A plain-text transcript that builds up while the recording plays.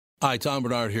Hi, Tom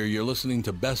Bernard here. You're listening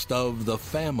to Best of the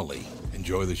Family.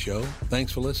 Enjoy the show.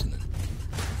 Thanks for listening.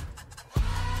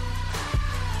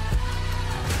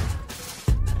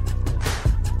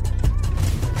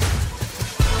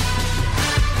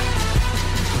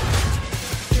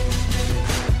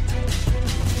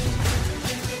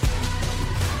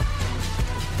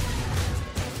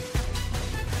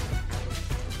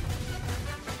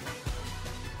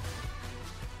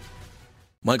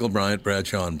 Michael Bryant,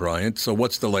 Bradshaw and Bryant. So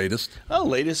what's the latest? Well, the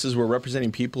latest is we're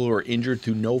representing people who are injured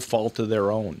through no fault of their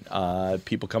own.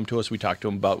 People come to us. We talk to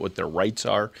them about what their rights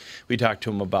are. We talk to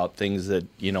them about things that,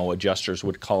 adjusters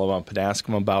would call them up and ask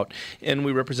them about. And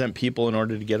we represent people in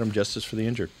order to get them justice for the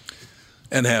injured.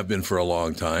 And have been for a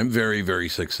long time. Very, very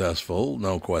successful,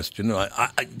 no question.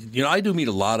 I do meet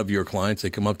a lot of your clients. They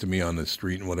come up to me on the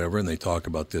street and whatever, and they talk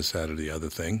about this, that, or the other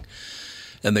thing.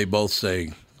 And they both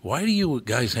say, why do you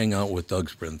guys hang out with Doug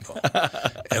Sprinthal?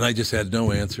 And I just had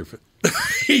no answer for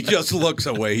He just looks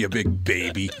away, you big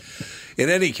baby. In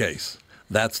any case,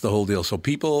 that's the whole deal. So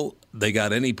people, they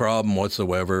got any problem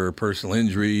whatsoever, personal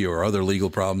injury or other legal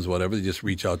problems, whatever, they just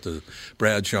reach out to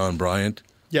Bradshaw and Bryant.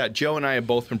 Yeah, Joe and I have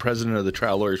both been president of the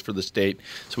trial lawyers for the state,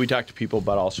 so we talk to people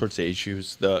about all sorts of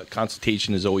issues. The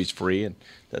consultation is always free, and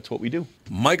that's what we do.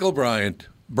 Michael Bryant,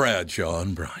 Bradshaw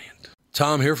and Bryant.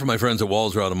 Tom here from my friends at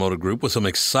Walzer Automotive Group with some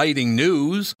exciting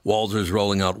news. Walzer's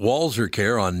rolling out Walzer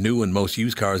Care on new and most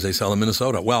used cars they sell in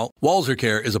Minnesota. Well, Walzer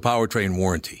Care is a powertrain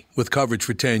warranty with coverage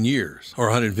for 10 years or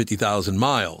 150,000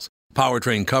 miles.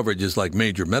 Powertrain coverage is like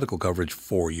major medical coverage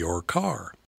for your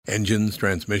car. Engines,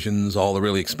 transmissions, all the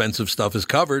really expensive stuff is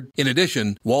covered. In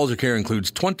addition, Walzer Care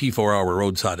includes 24-hour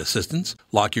roadside assistance.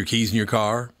 Lock your keys in your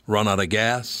car, run out of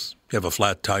gas, you have a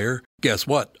flat tire. Guess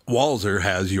what? Walzer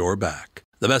has your back.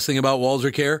 The best thing about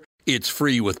Walzer Care, it's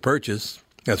free with purchase.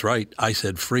 That's right, I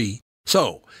said free.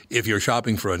 So, if you're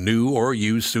shopping for a new or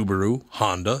used Subaru,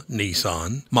 Honda,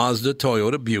 Nissan, Mazda,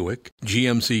 Toyota, Buick,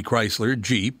 GMC, Chrysler,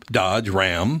 Jeep, Dodge,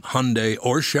 Ram, Hyundai,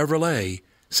 or Chevrolet,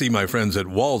 see my friends at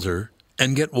Walzer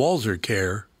and get Walzer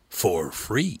Care for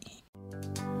free.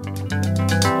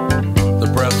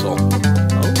 The pretzel.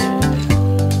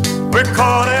 We're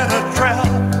caught in a trap.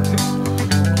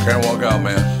 Can't walk out,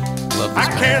 man. Love this I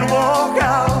man. can't walk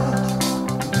out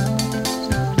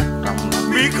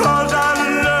because I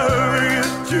love you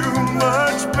too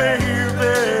much,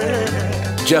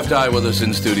 baby. Jeff Dye with us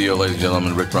in studio, ladies and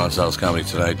gentlemen. Rick Brown's House Comedy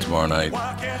tonight, tomorrow night,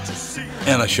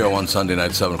 and a show on Sunday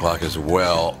night, 7 o'clock as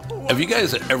well. Have you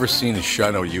guys ever seen a show?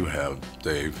 I know you have,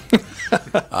 Dave.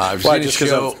 I've seen a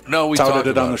show. No, we touted talked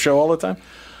it about on the show all the time.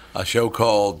 A show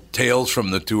called Tales from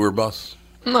the Tour Bus.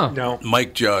 No.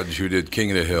 Mike Judge, who did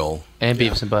King of the Hill. And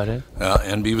Beavis and Butthead.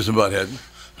 And Beavis and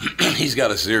Butthead. He's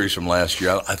got a series from last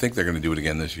year. I think they're going to do it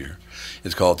again this year.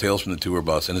 It's called Tales from the Tour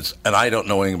Bus, and I don't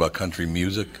know anything about country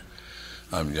music.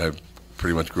 I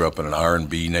pretty much grew up in an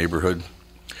R&B neighborhood.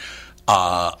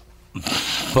 But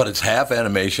it's half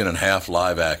animation and half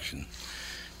live action.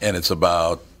 And it's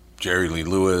about Jerry Lee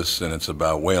Lewis, and it's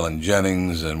about Waylon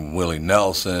Jennings and Willie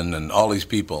Nelson and all these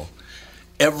people.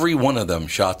 Every one of them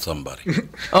shot somebody.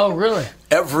 Oh, really?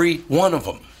 Every one of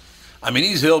them. I mean,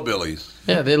 these hillbillies.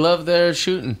 Yeah, they love their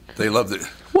shooting. They love it.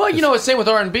 Well, it's same with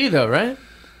R&B, though, right?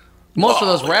 Most of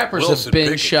those rappers have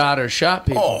been shot or shot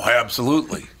people. Oh,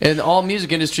 absolutely. And all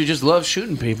music industry just loves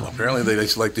shooting people. Apparently, they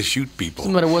just like to shoot people.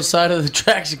 No matter what side of the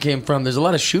tracks it came from, there's a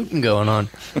lot of shooting going on.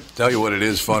 Tell you what, it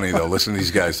is funny, though. Listen to these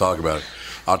guys talk about it.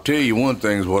 I'll tell you one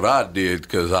thing is what I did,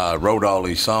 because I wrote all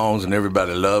these songs, and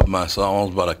everybody loved my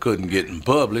songs, but I couldn't get them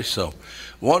published. So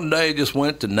one day I just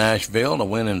went to Nashville, and I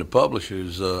went in the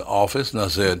publisher's office, and I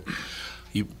said,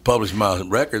 you publish my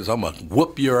records, I'm going to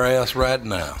whoop your ass right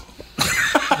now.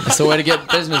 That's the way to get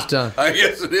business done. I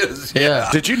guess it is. Yeah.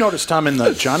 Did you notice, Tom, in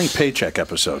the Johnny Paycheck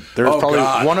episode, there's probably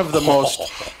one of the most,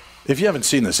 if you haven't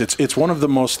seen this, it's one of the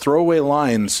most throwaway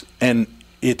lines, and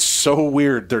it's so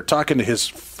weird. They're talking to his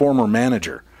former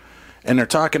manager, and they're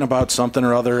talking about something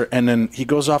or other, and then he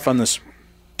goes off on this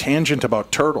tangent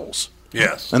about turtles.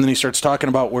 Yes. And then he starts talking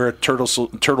about where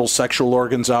turtles' sexual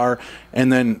organs are,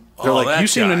 and then they're like, you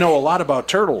seem to know a lot about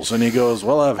turtles. And he goes,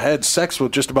 well, I've had sex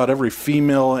with just about every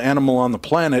female animal on the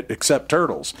planet except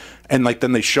turtles. And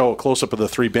then they show a close-up of the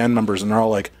three band members, and they're all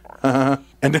like, and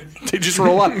they just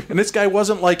roll on. And this guy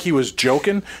wasn't like he was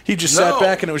joking. He just sat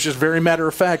back, and it was just very matter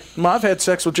of fact. I've had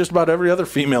sex with just about every other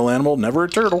female animal, never a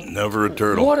turtle. Never a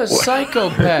turtle. What a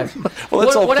psychopath. Well,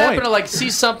 that's what happened to, see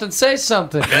something, say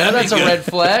something? That's a red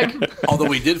flag. Although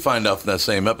we did find out from that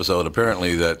same episode,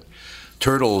 apparently, that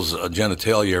turtles'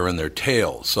 genitalia are in their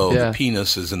tail. So the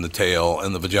penis is in the tail,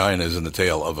 and the vagina is in the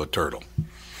tail of a turtle.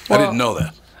 I didn't know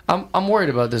that. I'm worried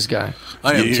about this guy.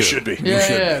 I am You too. should be.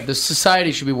 Yeah. The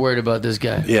society should be worried about this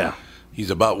guy. Yeah. He's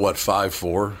about,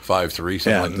 5'4", 5'3",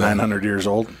 something Yeah, like that. 900 years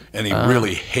old. And he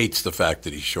really hates the fact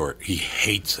that he's short. He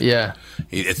hates it. Yeah.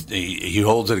 He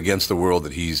holds it against the world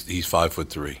that he's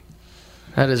 5'3".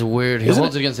 That is weird. He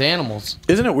holds it against animals.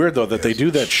 Isn't it weird, though, that they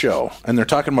do that show, and they're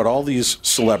talking about all these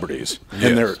celebrities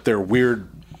and their weird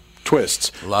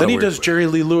twists. Then he does Jerry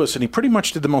Lee Lewis, and he pretty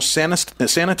much did the most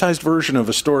sanitized version of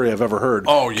a story I've ever heard.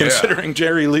 Oh, yeah. Considering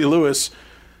Jerry Lee Lewis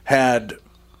had...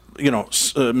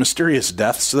 mysterious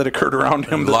deaths that occurred around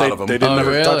him that they didn't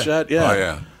ever touch that. Yeah. Oh,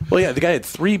 yeah. Well, yeah, the guy had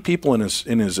 3 people in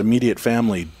his immediate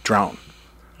family drown.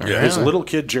 Yeah. His little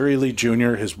kid, Jerry Lee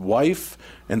Jr., his wife,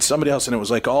 and somebody else, and it was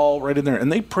like all right in there.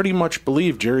 And they pretty much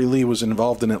believe Jerry Lee was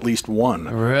involved in at least one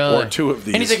or 2 of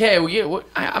these. And he's like, hey,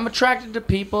 I'm attracted to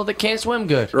people that can't swim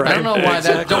good. Right. I don't know why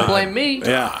that. Don't blame me.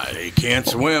 Yeah. He can't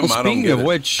swim. Well, I don't speaking get of it.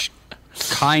 which,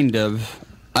 kind of,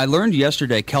 I learned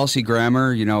yesterday Kelsey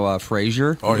Grammer,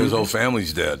 Frasier. Oh, his whole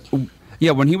family's dead.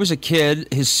 Yeah, when he was a kid,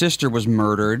 his sister was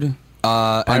murdered.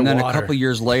 And then a couple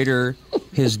years later,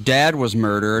 his dad was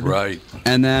murdered. Right.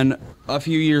 And then a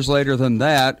few years later than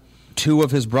that, 2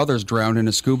 of his brothers drowned in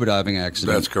a scuba diving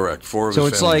accident. That's correct. 4 of So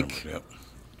his it's family like- members,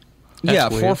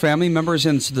 That's 4 weird. family members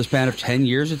in the span of 10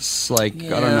 years. It's like,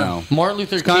 I don't know. Martin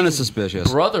Luther It's kind of King's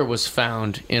suspicious. brother was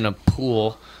found in a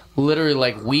pool literally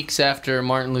like weeks after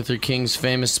Martin Luther King's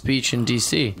famous speech in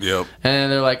D.C. Yep.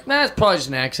 And they're like, nah, it's probably just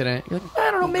an accident. You're like, I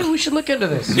don't know, maybe we should look into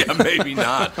this. Yeah, maybe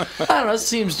not. I don't know, it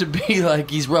seems to be like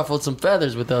he's ruffled some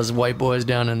feathers with us white boys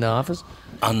down in the office.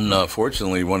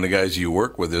 Unfortunately, one of the guys you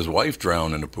work with, his wife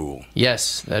drowned in a pool.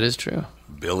 Yes, that is true.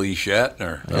 Billy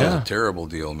Shatner. That was a terrible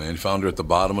deal, man. Found her at the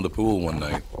bottom of the pool one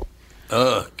night.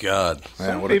 Oh, God.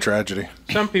 Man, what a tragedy.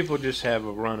 Some people just have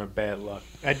a run of bad luck.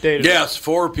 I dated. Yes,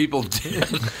 4 people did.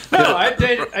 No, I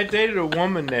dated a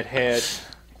woman that had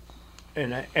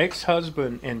an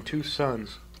ex-husband and 2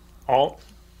 sons, all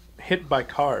hit by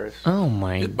cars. Oh,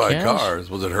 my Hit by gosh. cars.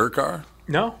 Was it her car?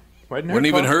 No, wasn't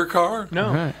Even car. her car?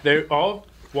 No, Right. they all.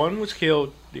 One was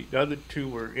killed. The other 2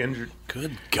 were injured.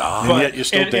 Good God. And yet you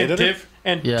still dated her?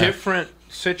 And different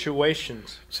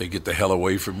situations. Say, get the hell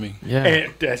away from me. Yeah.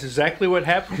 And that's exactly what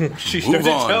happened when she Move started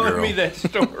on, telling girl. me that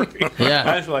story. Yeah.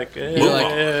 I was like, You're like,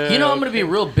 I'm going to be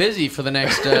real busy for the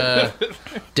next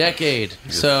decade,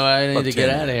 so I need to get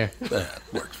out of here. That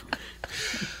works for me.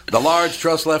 The large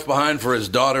trust left behind for his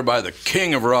daughter by the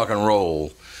king of rock and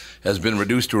roll has been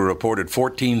reduced to a reported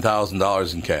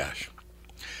 $14,000 in cash.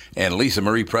 And Lisa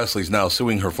Marie Presley is now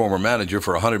suing her former manager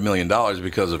for $100 million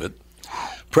because of it.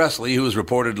 Presley, who is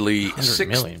reportedly $100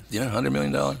 million. $100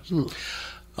 million.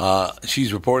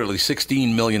 She's reportedly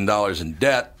 $16 million in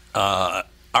debt.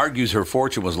 Argues her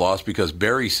fortune was lost because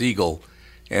Barry Siegel,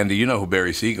 and you know who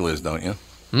Barry Siegel is, don't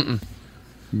you?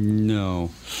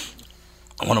 No.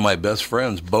 One of my best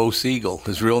friends, Bo Siegel.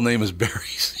 His real name is Barry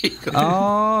Siegel.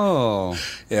 Oh.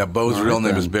 Yeah, Bo's real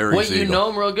name is Barry Wait, Siegel. you know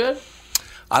him real good?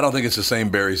 I don't think it's the same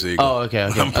Barry Siegel. Oh, okay.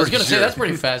 I'm I was pretty going to say, sure. that's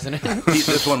pretty fascinating.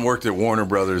 This one worked at Warner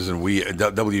Brothers, and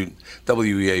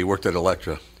WEA worked at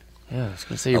Elektra. Yeah, I was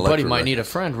going to say, your buddy Electric might record. need a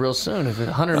friend real soon if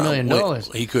it's $100 million. Well,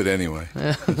 he could anyway.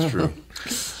 That's true.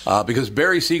 Because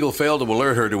Barry Siegel failed to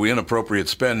alert her to inappropriate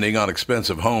spending on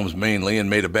expensive homes mainly and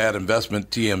made a bad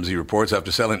investment, TMZ reports,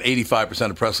 after selling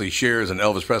 85% of Presley's shares in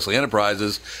Elvis Presley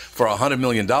Enterprises for $100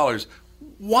 million.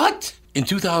 What? In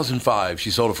 2005,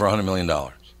 she sold it for $100 million.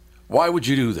 Why would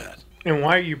you do that? And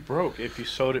why are you broke if you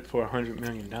sold it for $100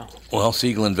 million? Well,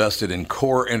 Siegel invested in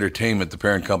Core Entertainment, the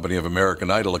parent company of American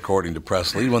Idol, according to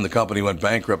Presley. When the company went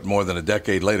bankrupt more than a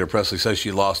decade later, Presley says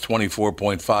she lost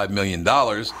 $24.5 million.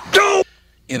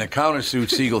 In a countersuit,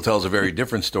 Siegel tells a very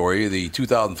different story. The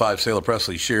 2005 sale of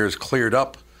Presley's shares cleared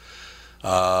up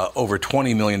over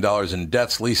 $20 million in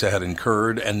debts Lisa had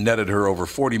incurred and netted her over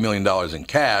 $40 million in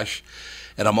cash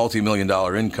and a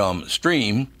multi-million-dollar income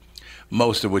stream,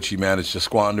 most of which she managed to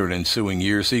squander in ensuing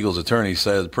years. Siegel's attorney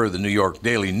said, per the New York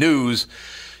Daily News,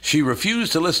 she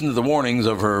refused to listen to the warnings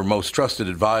of her most trusted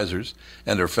advisors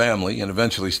and her family and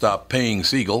eventually stopped paying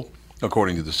Siegel,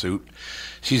 according to the suit.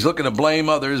 She's looking to blame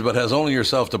others, but has only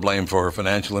herself to blame for her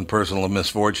financial and personal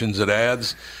misfortunes, it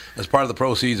adds. As part of the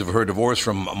proceeds of her divorce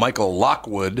from Michael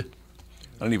Lockwood,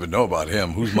 I don't even know about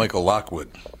him. Who's Michael Lockwood?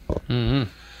 Mm-hmm.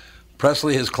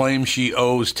 Presley has claimed she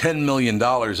owes $10 million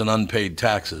in unpaid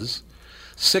taxes,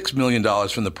 $6 million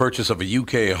from the purchase of a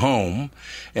UK home,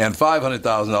 and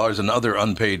 $500,000 in other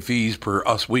unpaid fees. Per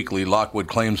Us Weekly, Lockwood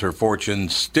claims her fortune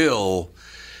still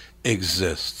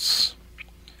exists.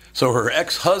 So her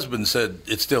ex-husband said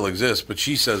it still exists, but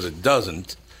she says it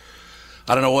doesn't.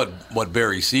 I don't know what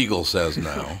Barry Siegel says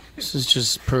now. This is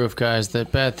just proof, guys,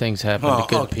 that bad things happen to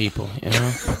good people, you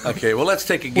know? Okay, well, let's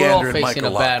take a We're all gander at facing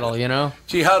Michael a battle, you know?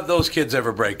 Gee, how'd those kids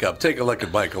ever break up? Take a look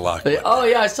at Michael Lockwood. Oh,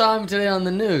 yeah, I saw him today on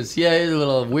the news. Yeah, he's a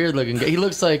little weird-looking guy. He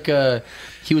looks like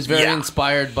he was very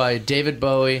inspired by David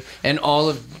Bowie and all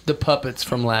of the puppets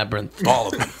from Labyrinth. All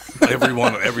of them.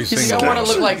 Every single one. I want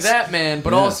to look like that man,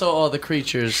 but also all the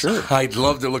creatures. Sure. I'd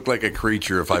love to look like a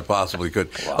creature if I possibly could.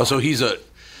 Wow. Oh, so he's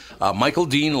Michael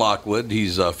Dean Lockwood.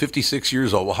 He's 56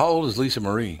 years old. Well, how old is Lisa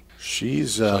Marie?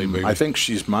 She's, I think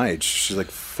she's my age. She's like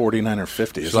 49 or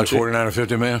 50. She's like 49 or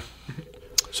 50, man?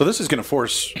 So this is going to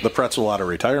force the pretzel out of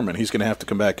retirement. He's going to have to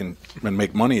come back and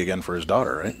make money again for his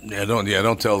daughter, right? Yeah,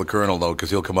 don't tell the colonel, though, because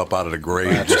he'll come up out of the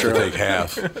grave just to take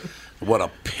half. What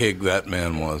a pig that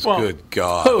man was. Well, good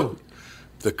God. Who?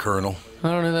 The colonel.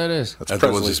 I don't know who that is. That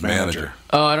was his manager.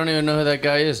 Oh, I don't even know who that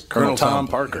guy is. Colonel Tom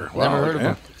Parker. Wow, never heard of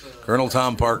him. Colonel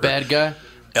Tom Parker. Bad guy?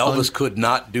 Elvis could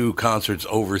not do concerts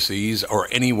overseas or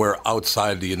anywhere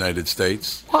outside the United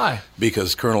States. Why?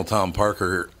 Because Colonel Tom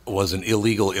Parker was an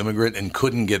illegal immigrant and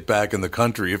couldn't get back in the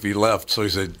country if he left. So he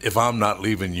said, if I'm not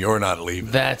leaving, you're not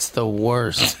leaving. That's the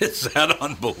worst. Is that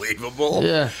unbelievable?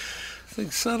 Yeah.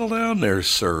 Like, settle down there,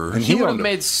 sir. And he would have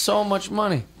made so much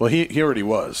money. Well, he already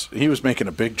was. He was making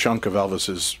a big chunk of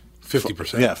Elvis's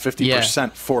 50%. Yeah,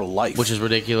 50% for life. Which is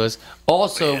ridiculous.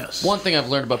 Also, one thing I've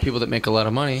learned about people that make a lot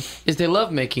of money is they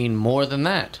love making more than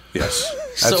that. Yes.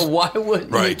 So why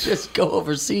wouldn't you just go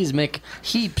overseas, make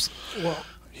heaps? Well,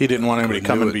 he didn't want anybody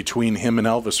coming between him and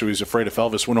Elvis, so he was afraid if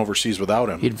Elvis went overseas without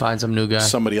him, he'd find some new guy.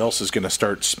 Somebody else is going to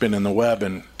start spinning the web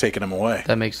and taking him away.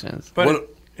 That makes sense. But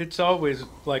it's always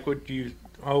like what you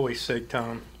always say,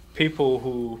 Tom. People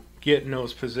who get in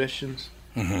those positions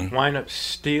wind up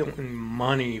stealing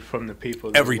money from the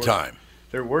people every time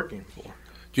they're working for.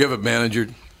 Do you have a manager?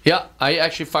 Yeah, I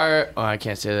actually fire. Oh, I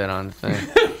can't say that on the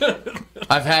thing.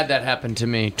 I've had that happen to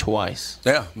me twice.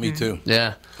 Yeah, me too.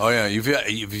 Yeah. Oh yeah, you've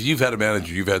had a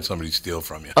manager. You've had somebody steal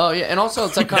from you. Oh yeah, and also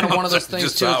it's like kind of one of those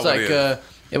things too. It's like.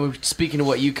 And we're speaking to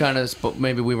what you kind of spoke,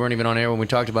 maybe we weren't even on air when we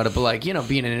talked about it, but like, you know,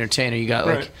 being an entertainer, you got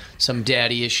like some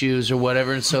daddy issues or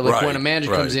whatever, and so like when a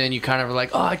manager comes in, you kind of are like,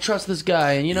 oh, I trust this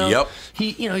guy, and you know,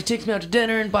 he takes me out to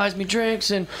dinner and buys me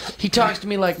drinks, and he talks to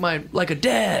me like a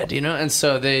dad, you know, and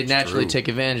so they naturally take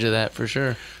advantage of that for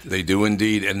sure. They do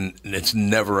indeed, and it's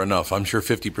never enough. I'm sure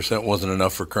 50% wasn't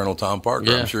enough for Colonel Tom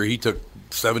Parker. I'm sure he took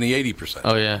 70-80%.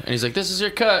 Oh yeah, and he's like, this is your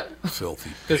cut.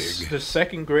 Filthy pig. The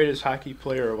second greatest hockey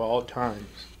player of all time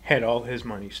had all his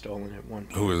money stolen at one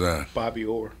point. Who was that? Bobby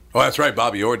Orr. Oh, that's right.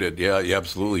 Bobby Orr did. Yeah,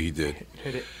 absolutely he did.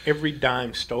 Had every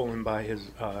dime stolen by his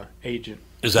agent.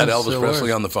 Is that Elvis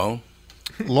Presley on the phone?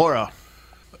 Laura.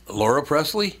 Laura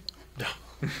Presley?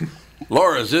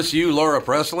 Laura, is this you, Laura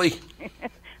Presley?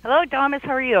 Hello, Thomas.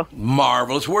 How are you?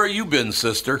 Marvelous. Where have you been,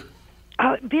 sister?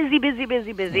 Oh, busy.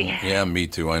 Yeah, me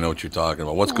too. I know what you're talking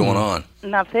about. What's going on?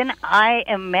 Nothing. I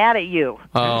am mad at you.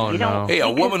 Oh, no. Hey, a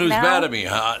woman who's mad at me.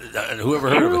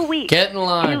 Whoever heard of it? 2 weeks. Get in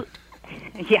line.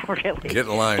 Yeah, really. Get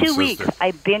in line, 2 sister. weeks.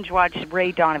 I binge-watched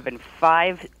Ray Donovan.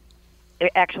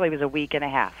 Actually, it was a week and a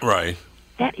half. Right.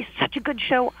 That is such a good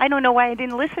show. I don't know why I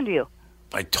didn't listen to you.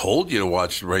 I told you to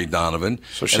watch Ray Donovan.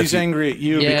 So she's angry at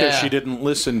you because she didn't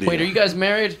listen to you. Wait, are you guys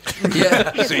married?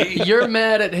 Yeah. See? You're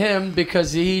mad at him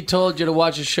because he told you to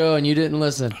watch a show and you didn't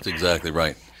listen. That's exactly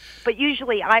right. But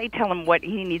usually I tell him what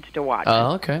he needs to watch.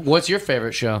 Oh, okay. What's your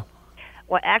favorite show?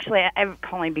 Well, actually, I'm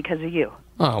calling because of you.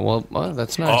 Oh, well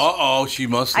that's nice. Uh-oh, she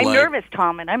must I'm nervous,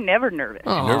 Tom, and I'm never nervous.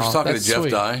 Oh, nervous talking to Jeff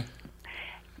Dye?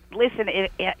 Listen,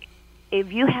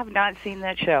 if you have not seen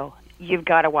that show, you've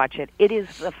got to watch it. It is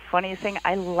the funniest thing.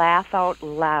 I laugh out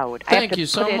loud. Thank you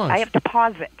so much. I have to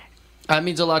pause it. That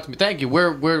means a lot to me. Thank you.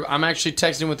 I'm actually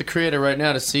texting with the creator right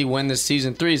now to see when this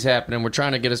season 3 is happening. We're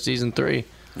trying to get a season 3.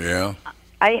 Yeah.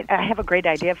 I have a great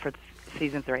idea for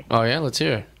season 3. Oh yeah, let's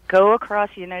hear it. Go across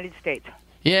the United States.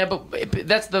 Yeah, but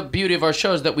that's the beauty of our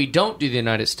show is that we don't do the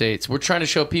United States. We're trying to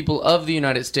show people of the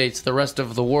United States the rest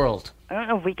of the world. I don't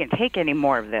know if we can take any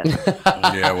more of this.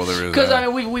 Yeah, well, there is. Because I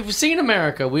mean, we've seen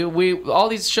America. We all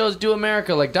these shows do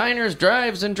America, like Diners,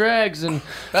 Drives, and Drags, and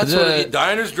that's what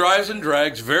Diners, Drives, and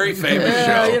Drags. Very famous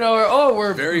show. You know,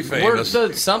 we're very famous. We're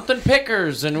the something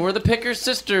pickers, and we're the Picker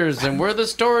sisters, and we're the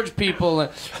storage people.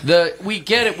 We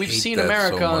get it. We've seen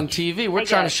America on TV. We're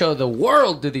trying to show the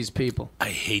world to these people.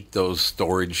 I hate those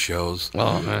storage shows.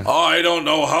 Oh man. Oh, I don't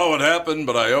know how it happened,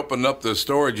 but I opened up the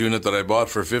storage unit that I bought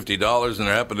for $50, and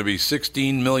there happened to be 6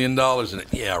 $16 million in it.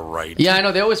 Yeah, right. Yeah, I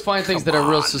know. They always find things that are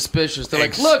real suspicious. They're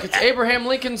like, look, it's Abraham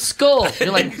Lincoln's skull.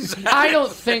 You're like, I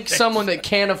don't think someone that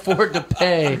can't afford to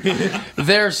pay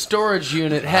their storage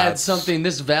unit had something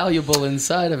this valuable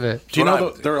inside of it. Do you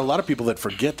know there are a lot of people that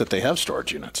forget that they have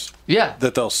storage units? Yeah.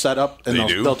 That they'll set up and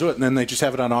they'll do it, and then they just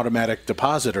have it on automatic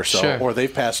deposit or so. Sure. Or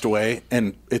they've passed away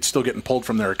and it's still getting pulled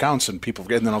from their accounts, and people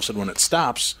forget, and then all of a sudden when it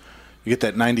stops, you get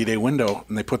that 90-day window,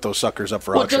 and they put those suckers up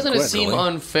for auction. Well, doesn't it seem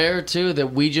unfair, too,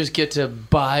 that we just get to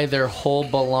buy their whole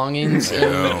belongings and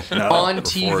on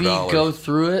TV go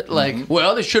through it? Like,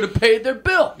 well, they should have paid their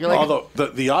bill. You're like, although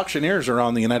the auctioneers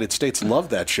around the United States love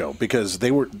that show because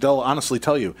they'll honestly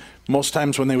tell you, most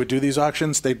times when they would do these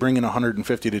auctions, they'd bring in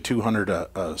 150 to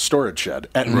 200 storage shed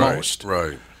at most.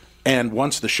 Right. And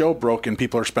once the show broke and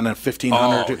people are spending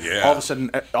 $1,500, all of a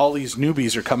sudden, all these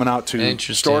newbies are coming out to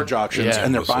storage auctions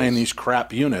and they're buying these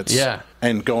crap units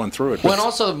and going through it. Well, and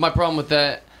also my problem with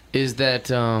that is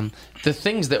that the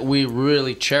things that we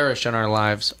really cherish in our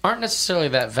lives aren't necessarily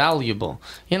that valuable.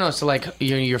 You know, so like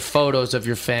your photos of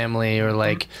your family or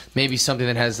like maybe something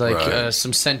that has like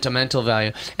some sentimental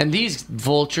value. And these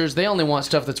vultures, they only want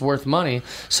stuff that's worth money.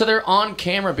 So they're on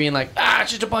camera being like, it's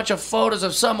just a bunch of photos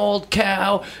of some old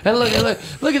cow. And look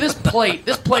at this plate.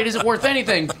 This plate isn't worth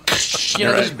anything. You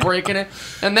know, just breaking it.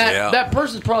 And that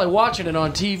person's probably watching it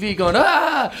on TV going,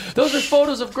 those are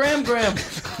photos of Graham.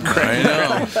 I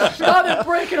know. They're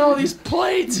breaking all these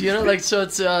plates, you know, like, so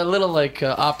it's a little like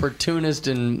opportunist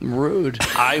and rude.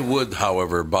 I would,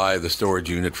 however, buy the storage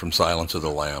unit from Silence of the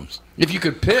Lambs. If you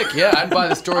could pick, I'd buy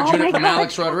the storage unit from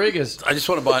Alex Rodriguez. I just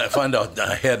want to find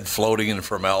a head floating in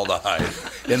formaldehyde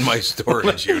in my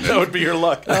storage unit. That would be your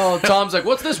luck. Oh, Tom's like,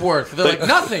 what's this worth? They're like,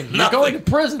 nothing. You're going to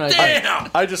prison.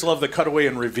 Damn! I just love the cutaway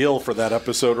and reveal for that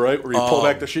episode, right? Where you pull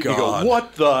back the sheet and you go,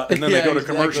 what the? And then they go to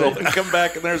commercial and come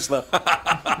back and there's the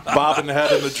bobbing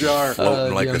head in the jar.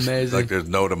 Amazing. Like there's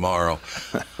no tomorrow.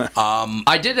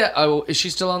 I did that. Is she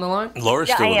still on the line?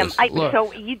 Laura's still with us.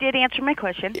 So you did answer my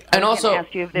question. And also, I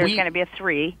asked you if there's going to be a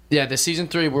 3. Yeah, the season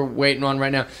 3 we're waiting on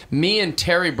right now. Me and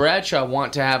Terry Bradshaw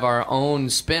want to have our own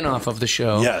spin-off of the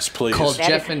show. Yes, please. Called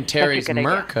Jeff and Terry's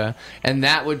America, and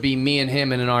that would be me and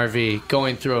him in an RV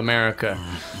going through America.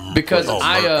 Because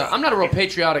I'm not a real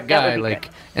patriotic guy,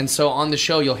 and so on the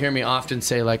show you'll hear me often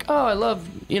say like, oh, I love,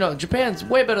 Japan's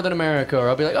way better than America, or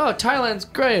I'll be like, oh, Thailand's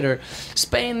great, or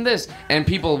Spain this, and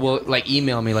people will like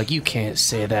email me like, you can't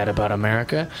say that about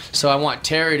America. So I want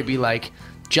Terry to be like,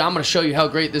 John, I'm going to show you how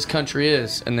great this country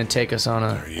is, and then take us on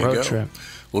a road trip.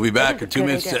 We'll be back in 2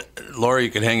 minutes. Laura, you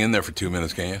can hang in there for 2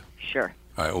 minutes, can you? Sure.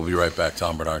 All right, we'll be right back.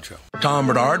 Tom Bernard Show. Tom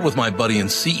Bernard with my buddy and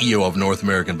CEO of North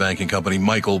American Banking Company,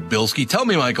 Michael Bilski. Tell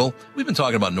me, Michael, we've been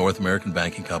talking about North American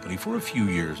Banking Company for a few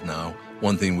years now.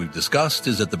 One thing we've discussed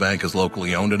is that the bank is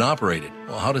locally owned and operated.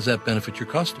 Well, how does that benefit your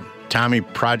customer? Tommy,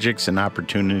 projects and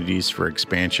opportunities for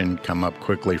expansion come up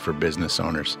quickly for business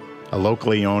owners. A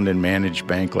locally owned and managed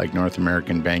bank like North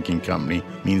American Banking Company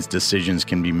means decisions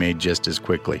can be made just as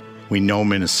quickly. We know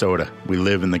Minnesota. We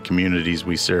live in the communities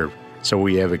we serve. So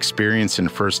we have experience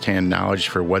and firsthand knowledge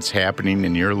for what's happening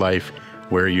in your life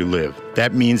where you live.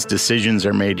 That means decisions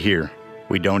are made here.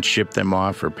 We don't ship them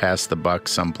off or pass the buck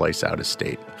someplace out of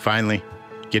state. Finally,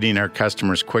 getting our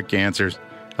customers quick answers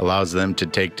allows them to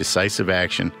take decisive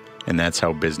action, and that's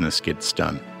how business gets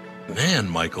done. Man,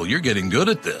 Michael, you're getting good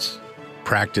at this.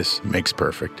 Practice makes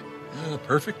perfect.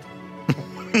 Perfect?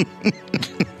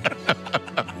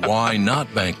 Why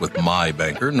not bank with my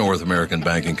banker, North American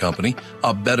Banking Company?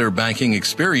 A better banking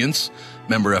experience.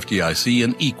 Member FDIC,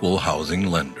 an equal housing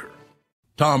lender.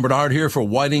 Tom Bernard here for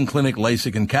Whiting Clinic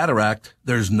LASIK and Cataract.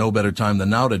 There's no better time than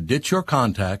now to ditch your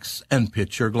contacts and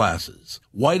pitch your glasses.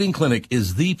 Whiting Clinic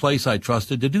is the place I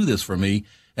trusted to do this for me,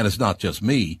 and it's not just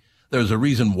me. There's a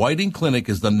reason Whiting Clinic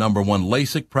is the #1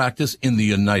 LASIK practice in the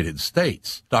United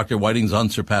States. Dr. Whiting's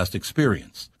unsurpassed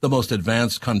experience, the most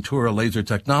advanced Contura laser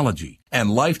technology, and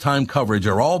lifetime coverage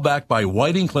are all backed by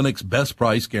Whiting Clinic's best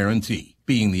price guarantee.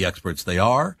 Being the experts they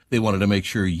are, they wanted to make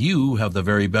sure you have the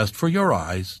very best for your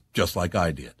eyes, just like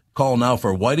I did. Call now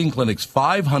for Whiting Clinic's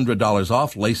 $500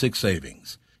 off LASIK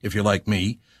savings. If you're like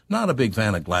me, not a big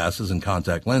fan of glasses and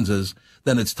contact lenses,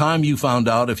 then it's time you found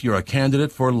out if you're a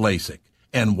candidate for LASIK.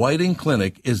 And Whiting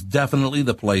Clinic is definitely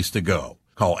the place to go.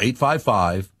 Call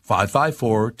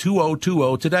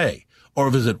 855-554-2020 today or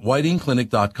visit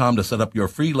whitingclinic.com to set up your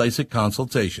free LASIK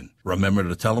consultation. Remember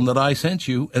to tell them that I sent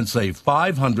you and save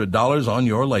 $500 on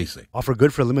your LASIK. Offer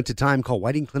good for a limited time. Call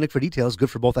Whiting Clinic for details. Good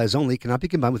for both eyes only. Cannot be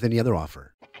combined with any other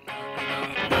offer. My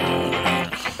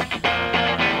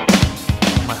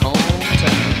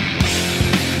hometown.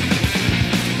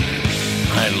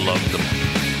 I love them.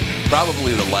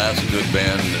 Probably the last good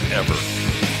band ever.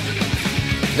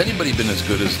 Has anybody been as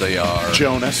good as they are?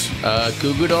 Jonas.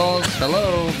 Goo Goo Dolls.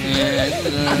 Hello.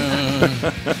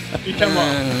 You talking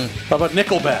about? How about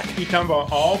Nickelback? You talking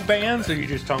about all bands, or you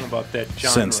just talking about that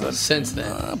genre? Since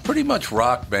then. Pretty much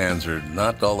rock bands are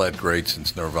not all that great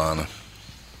since Nirvana. I'm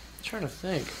trying to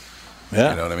think.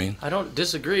 Yeah. You know what I mean? I don't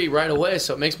disagree right away,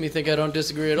 so it makes me think I don't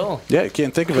disagree at all. Yeah, you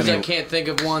can't think of any. Because I can't think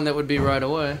of one that would be right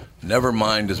away.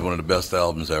 Nevermind is one of the best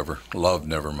albums ever. Love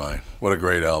Nevermind. What a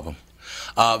great album.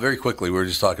 Very quickly, we were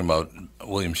just talking about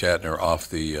William Shatner off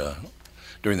the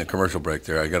during the commercial break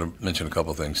there. I got to mention a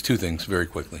couple things. Two things very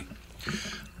quickly.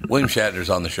 William Shatner's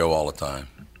on the show all the time.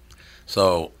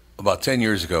 So about 10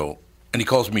 years ago, and he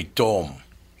calls me Tom.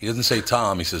 He doesn't say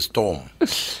Tom, he says Tom.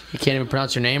 You can't even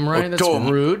pronounce your name right? That's Tom,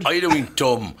 rude. How you doing,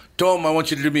 Tom? Tom, I want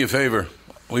you to do me a favor.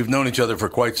 We've known each other for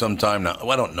quite some time now.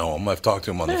 Well, I don't know him. I've talked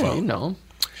to him on the phone. You know him.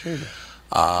 Sure.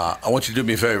 I want you to do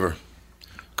me a favor.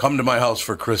 Come to my house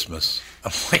for Christmas.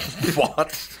 I'm like,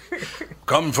 what?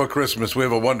 Come for Christmas. We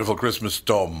have a wonderful Christmas,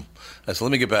 Tom. I said,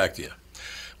 let me get back to you.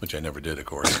 Which I never did, of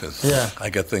course, because I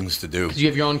got things to do. Because you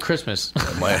have your own Christmas.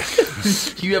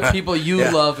 You have people you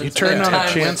love and spend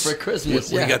time with for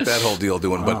Christmas. We got that whole deal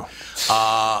doing. Wow.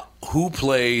 But who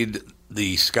played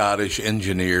the Scottish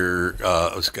engineer?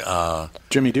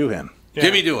 Jimmy Doohan. Yeah.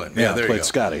 Jimmy Doohan. Yeah, there you go. Played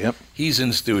Scotty, yep. He's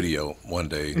in studio one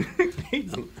day,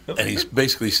 and he's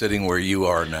basically sitting where you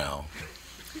are now.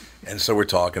 And so we're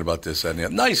talking about this and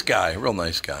that. Nice guy, real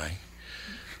nice guy.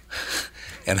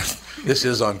 And this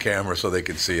is on camera so they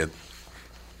can see it.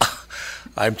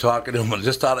 I'm talking to him. I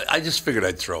just figured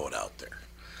I'd throw it out there.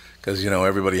 Because,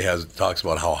 everybody talks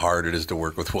about how hard it is to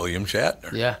work with William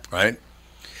Shatner. Yeah. Right?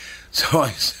 So I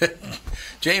said,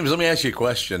 James, let me ask you a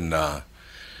question.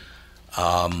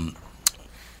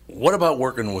 What about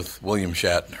working with William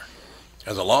Shatner?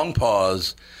 Has a long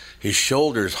pause. His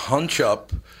shoulders hunch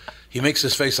up. He makes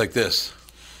his face like this.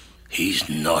 He's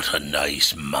not a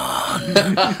nice man.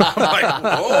 I'm like,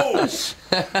 whoa.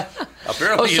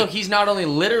 Apparently, so he's not only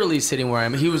literally sitting where I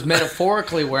am, he was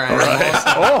metaphorically where I am. Right.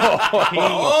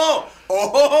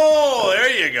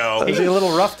 There you go. Is he a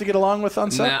little rough to get along with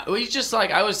on set? Nah, well, he's just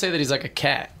I would say that he's like a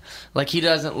cat. Like, he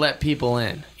doesn't let people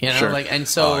in, Sure. And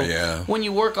so when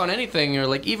you work on anything, you're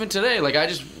like, even today, I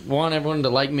just want everyone to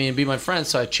like me and be my friend,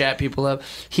 so I chat people up.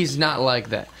 He's not like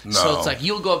that. No. So it's like,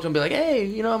 you'll go up to him and be like,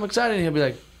 hey, I'm excited, and he'll be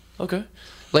like, okay.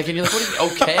 And you're like, what do you mean,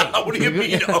 okay? What do you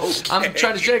mean, okay? I'm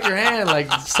trying to shake your hand,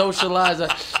 socialize. I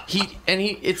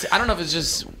don't know if it's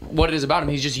just what it is about him.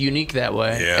 He's just unique that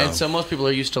way. Yeah. And so most people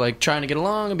are used to, trying to get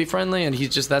along and be friendly, and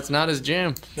that's not his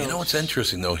jam. You know what's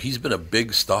interesting, though? He's been a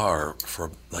big star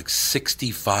for,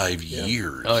 65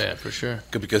 years. Oh, yeah, for sure.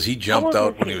 Because he jumped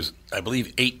out when he was, I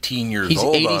believe, 18 years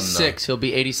old. He's 86. He'll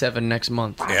be 87 next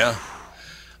month. Yeah.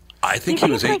 I think he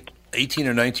was 18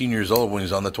 or 19 years old when he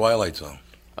was on The Twilight Zone.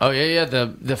 Oh yeah,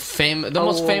 the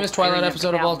most famous Twilight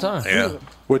episode of all time. Yeah,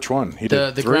 which one? He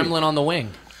did the Gremlin on the wing.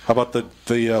 How about the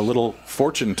little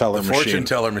fortune teller machine? Fortune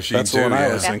teller machine. That's the one I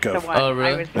always think of. Oh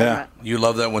really? Yeah. You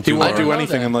love that one too. He won't do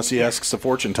anything unless he asks the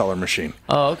fortune teller machine.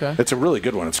 Oh okay. It's a really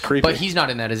good one. It's creepy. But he's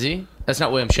not in that, is he? That's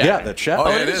not William Shatner. Yeah, that's Shatner.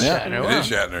 Oh, it is Shatner. It is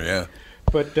Shatner. Yeah.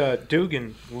 But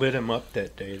Dugan lit him up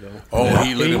that day, though. Oh,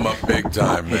 he lit him up big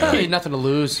time, man. He had nothing to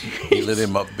lose. He lit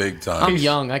him up big time. I'm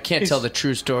young. I can't tell the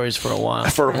true stories for a while.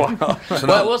 Well,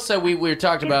 I will say we were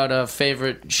talking about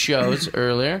favorite shows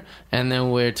earlier, and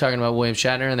then we were talking about William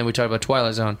Shatner, and then we talked about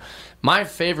Twilight Zone. My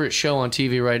favorite show on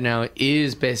TV right now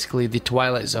is basically the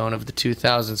Twilight Zone of the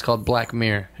 2000s called Black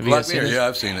Mirror. Have you guys seen it? Yeah,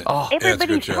 I've seen it. Oh,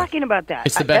 everybody's talking about that.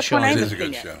 It's the best show. It is a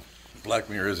good show.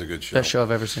 Black Mirror is a good show. Best show I've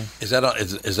ever seen. Is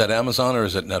that Amazon or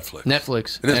is it Netflix?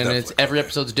 Netflix. It is and Netflix. It's every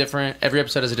episode's different. Every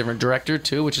episode has a different director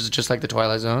too, which is just like the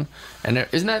Twilight Zone. And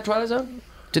isn't that Twilight Zone?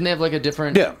 Didn't they have a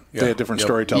different? Yeah, they had different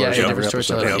storytellers. Yeah, every different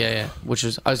storytellers. Yeah. Which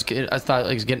was I thought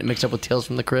I was getting it mixed up with Tales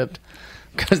from the Crypt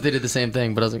because they did the same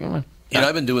thing. But I was like, oh.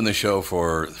 I've been doing the show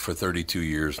for 32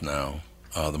 years now,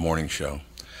 the morning show,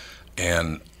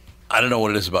 and I don't know what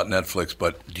it is about Netflix,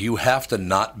 but do you have to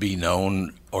not be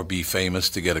known or be famous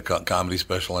to get a comedy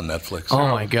special on Netflix? Oh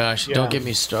my gosh! Yeah. Don't get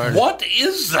me started. What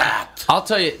is that? I'll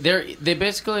tell you, they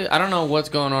basically, I don't know what's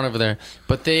going on over there,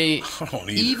 but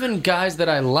even guys that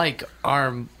I like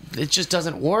it just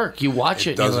doesn't work. You watch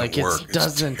it and you're like, it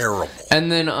doesn't. It's terrible. And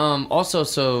then also,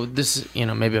 so this,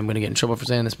 maybe I'm going to get in trouble for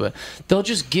saying this, but they'll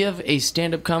just give a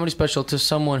stand-up comedy special to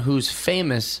someone who's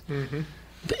famous. Mm-hmm.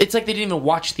 It's like they didn't even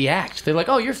watch the act. They're like,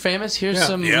 "Oh, you're famous. Here's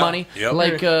some money." Yep.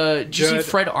 Like, did you see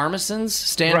Fred Armisen's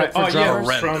stand-up for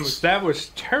drummers? That was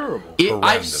terrible.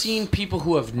 I've seen people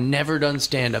who have never done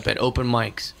stand-up at open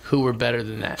mics who were better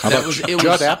than that.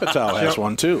 Judd Apatow has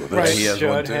one too. Right, he has Judd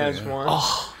one too. Has one.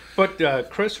 Oh, But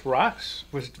Chris Rock's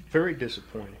was very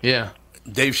disappointing. Yeah.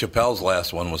 Dave Chappelle's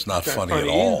last one was not funny at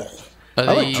all.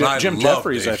 I like Jim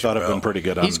Jeffries. I thought have been pretty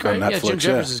good on Netflix. Yeah, Jim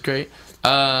Jeffries is great.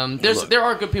 There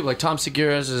are good people like Tom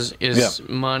Segura's is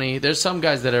money. There's some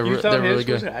guys that are they're really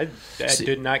good. I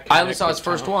did not. I only saw his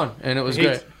first one, and it was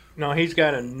great. No, he's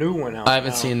got a new one out. I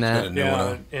haven't seen that.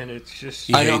 And it's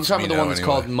just. I know. I'm talking about the one that's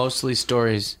called Mostly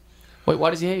Stories. Wait, why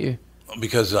does he hate you?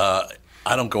 Because I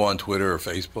don't go on Twitter or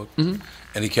Facebook,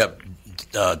 and he kept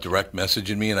direct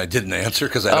messaging me, and I didn't answer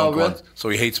because I don't go on. So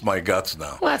he hates my guts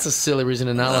now. Well, that's a silly reason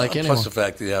to not like anyone. Plus the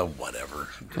fact that, whatever.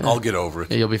 I'll get over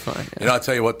it. Yeah, you'll be fine. Yeah. You know, I'll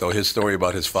tell you what, though, his story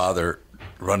about his father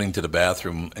running to the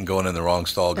bathroom and going in the wrong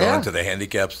stall, going into the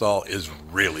handicap stall is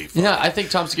really funny. Yeah, I think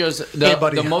Tom Segura's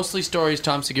the Mostly Stories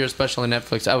Tom Segura special on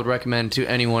Netflix I would recommend to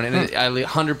anyone, and I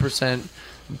 100%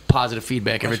 positive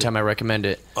feedback every time I recommend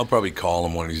it. I'll probably call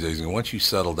him one of these days and go, once you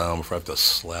settle down before I have to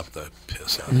slap the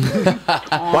piss out of you.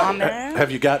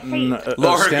 Have you gotten a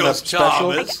stand-up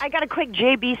special? I got a quick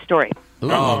JB story.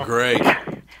 Oh, great.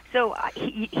 So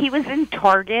he was in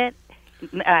Target,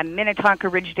 Minnetonka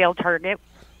Ridgedale Target,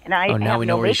 and I have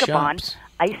no makeup on.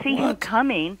 I see him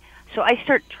coming, so I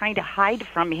start trying to hide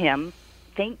from him.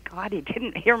 Thank God he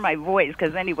didn't hear my voice,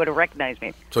 because then he would have recognized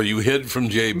me. So you hid from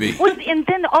JB. Well, and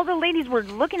then all the ladies were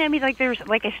looking at me like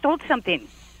I stole something,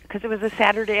 because it was a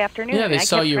Saturday afternoon. Yeah, they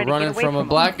saw you running from a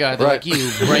black guy. They're like, you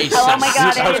racist. Oh, my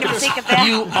God, I didn't think of that.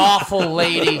 You awful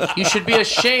lady. You should be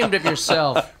ashamed of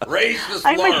yourself. Racist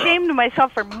I'm Laura. ashamed of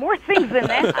myself for more things than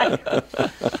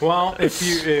that. Well,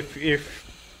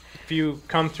 if you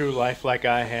come through life like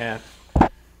I have,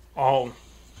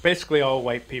 basically all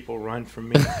white people run from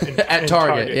me. At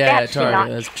Target. Yeah, at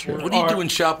Target. That's true. What are you doing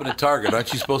shopping at Target?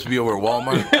 Aren't you supposed to be over at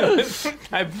Walmart?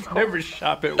 I've never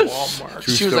shopped at Walmart.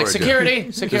 She was like, security.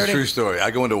 It's a true story.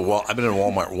 I've been in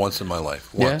Walmart once in my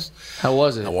life. Once. Yeah? How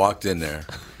was it? I walked in there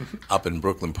up in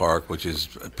Brooklyn Park, which is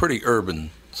a pretty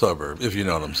urban suburb, if you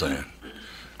know what I'm saying.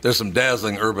 There's some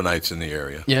dazzling urbanites in the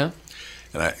area. Yeah.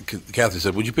 And Kathy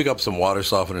said, would you pick up some water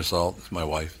softener salt? It's my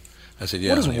wife. I said,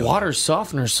 yeah. What is water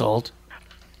softener salt?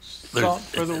 Salt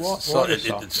for the water.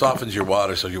 It softens your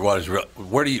water, so your water's real.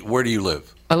 Where do you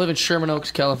live? I live in Sherman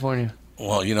Oaks, California.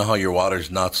 Well, you know how your water's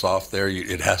not soft there?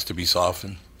 It has to be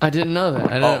softened. I didn't know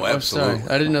that. Absolutely. Sorry.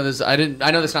 I didn't know this. I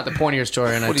know that's not the point of your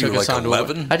story, and what I took us on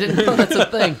 11? I didn't know that's a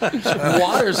thing.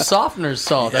 Water's softener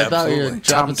salt. Yeah, I thought you were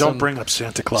dropping Tom, don't bring up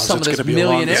Santa Claus. Some it's of this going to be a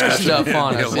long millionaire discussion. stuff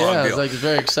on us. Yeah, I was like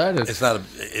very excited. It's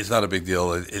not a big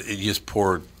deal. You just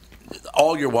pour.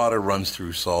 All your water runs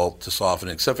through salt to soften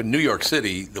it. Except in New York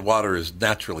City, the water is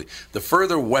naturally. The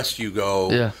further west you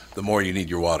go, the more you need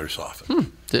your water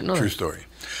softened. Didn't know True that. story.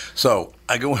 So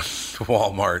I go into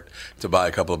Walmart to buy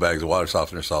a couple of bags of water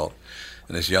softener salt,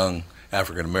 and this young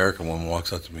African American woman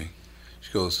walks up to me.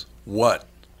 She goes, "What?"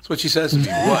 That's what she says to me.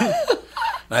 What?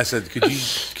 And I said, "Could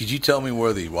you tell me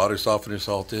where the water softener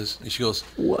salt is?" And she goes,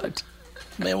 "What?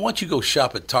 Man, why don't you go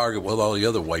shop at Target with all the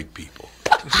other white people?"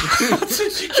 That's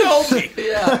what she told me.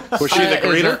 Yeah. Was she the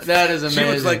greeter? That is amazing.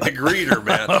 She was like the greeter,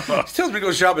 man. She tells me to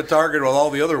go shop at Target with all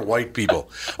the other white people.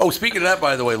 Oh, speaking of that,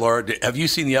 by the way, Laura, have you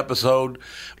seen the episode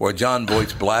where John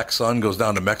Voight's black son goes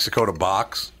down to Mexico to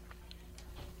box?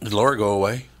 Did Laura go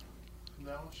away?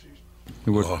 No, it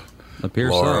would appear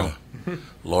Laura. so.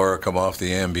 Laura, come off the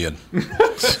Ambien.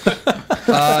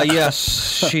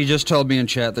 Yes, she just told me in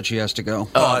chat that she has to go.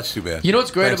 Oh, that's too bad. You know what's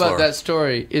great Thanks, about Laura. that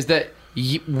story is that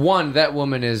one, that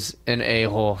woman is an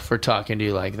a-hole for talking to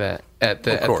you like that at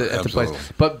the place.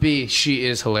 But B, she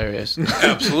is hilarious.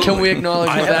 Absolutely. Can we acknowledge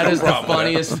that is the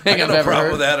funniest thing I've ever heard? I have no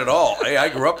problem with that at all. Hey, I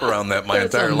grew up around that my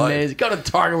entire life. Go to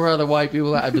Target where other white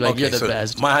people are. I'd be like, you're the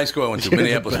best. My high school I went to,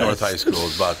 Minneapolis North High School,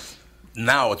 is about,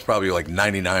 now it's probably like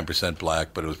 99%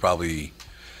 black, but it was probably,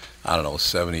 I don't know,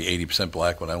 70, 80%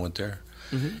 black when I went there.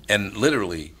 Mm-hmm. And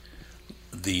literally,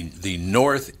 the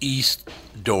northeast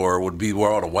door would be where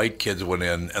all the white kids went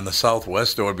in, and the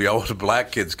southwest door would be all the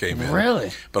black kids came in.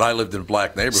 Really? But I lived in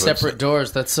black neighborhoods. Separate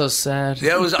doors. That's so sad.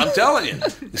 Yeah, I'm telling you.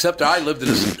 Except I lived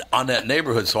on that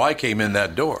neighborhood, so I came in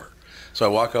that door. So I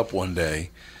walk up one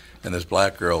day, and this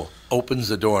black girl opens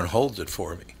the door and holds it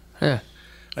for me. Yeah.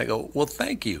 I go, well,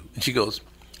 thank you. And she goes,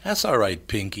 that's all right,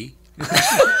 Pinky.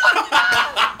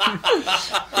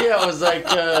 Yeah, it was like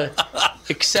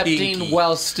accepting Pinky.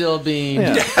 while still being...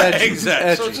 Yeah,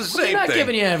 exactly. So it's the same We're not thing.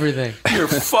 giving you everything. You're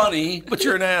funny, but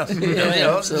you're an ass.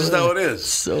 This is how it is.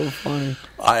 So funny.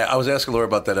 I was asking Laura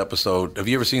about that episode. Have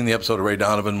you ever seen the episode of Ray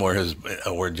Donovan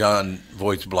where John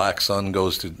Voight's black son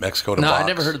goes to Mexico to box? No, I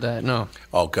never heard of that, no.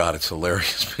 Oh, God, it's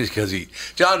hilarious because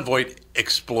John Voight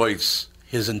exploits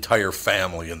his entire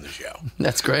family in the show.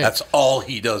 That's great. That's all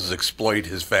he does is exploit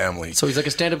his family. So he's like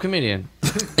a stand-up comedian.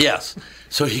 Yes.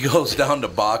 So he goes down to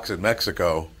box in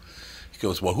Mexico. He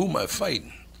goes, well, who am I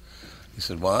fighting? He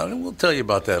said, well, we'll tell you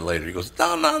about that later. He goes,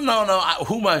 no.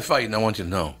 Who am I fighting? I want you to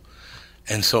know.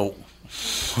 And so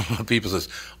one of the people says,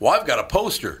 well, I've got a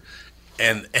poster.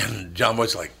 And John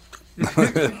Boy's like,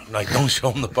 don't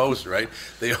show him the poster, right?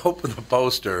 They open the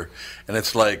poster, and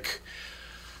it's like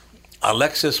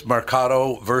Alexis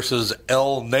Mercado versus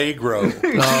El Negro.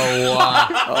 Oh,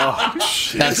 wow.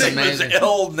 That's amazing.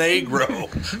 El Negro.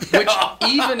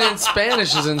 Which even in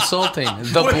Spanish is insulting.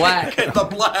 The black. The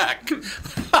black.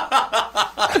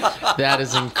 That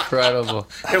is incredible.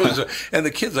 It was, and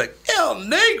the kid's like, El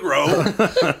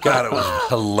Negro. God, it was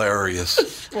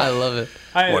hilarious. I love it.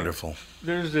 Wonderful.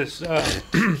 There's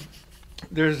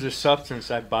this substance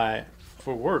I buy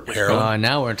for work. Heroin.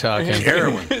 Now we're talking.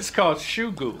 Heroin. It's called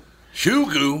shoe goo.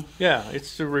 Shoe goo? Yeah,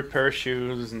 it's to repair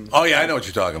shoes. Oh, yeah, I know what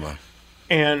you're talking about.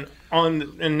 And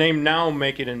they now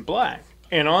make it in black.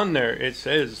 And on there it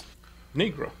says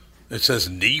Negro. It says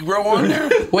Negro on there?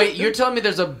 Wait, you're telling me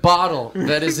there's a bottle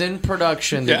that is in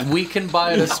production that we can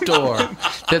buy at a store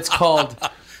that's called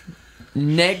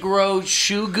Negro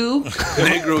Shoe Goo?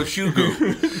 Negro Shoe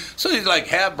Goo. So he's like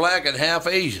half black and half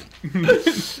Asian.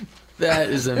 That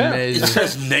is amazing. It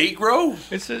says Negro?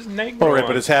 It says Negro. Oh, right,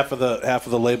 but it's half of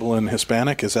the label in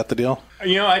Hispanic. Is that the deal?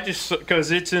 I just because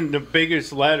it's in the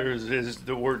biggest letters is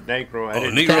the word Negro.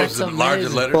 Negro's the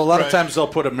largest letters. Well, a lot of times they'll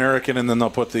put American and then they'll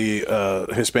put the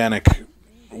Hispanic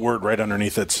word right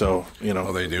underneath it. So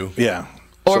Oh, they do. Yeah.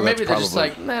 Or so maybe they're just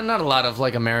like, man, not a lot of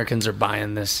Americans are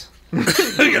buying this. You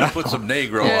gotta put some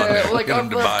Negro on there. Like our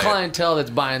clientele that's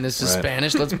buying this is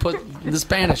Spanish. Let's put the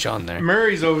Spanish on there.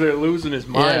 Murray's over there losing his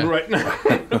mind right now.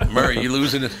 Murray, you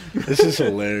losing it? This is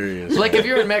hilarious. Like if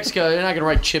you're in Mexico, they're not gonna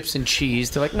write chips and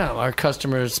cheese. They're like, no, our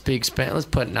customers speak Spanish. Let's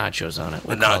put nachos on it.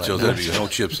 We'll nachos, there'd be no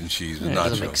chips and cheese. Nachos.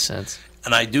 Doesn't make sense.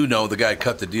 And I do know the guy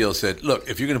cut the deal said, look,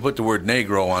 if you're going to put the word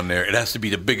Negro on there, it has to be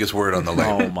the biggest word on the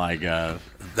label. Oh, my God.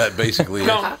 That basically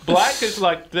No, black is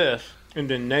like this, and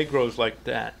then Negro's like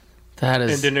that. That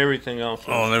is. And then everything else.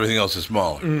 Oh, and everything else is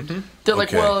smaller. Mm-hmm. They're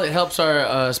like, well, it helps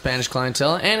our Spanish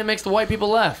clientele, and it makes the white people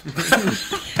laugh.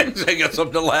 They got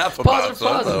something to laugh about.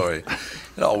 Positive.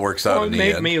 It all works out in the end.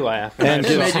 It made me laugh. And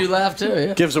it made you laugh, too,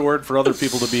 yeah. Gives a word for other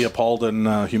people to be appalled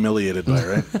and humiliated by,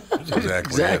 right?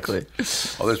 Exactly.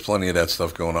 Oh, there's plenty of that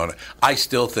stuff going on. I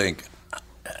still think,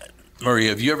 Murray,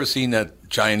 have you ever seen that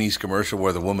Chinese commercial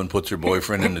where the woman puts her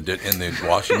boyfriend in the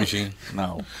washing machine?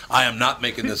 No. I am not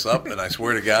making this up, and I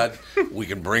swear to God, we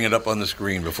can bring it up on the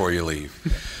screen before you leave.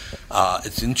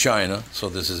 It's in China, so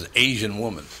this is an Asian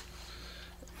woman.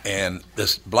 And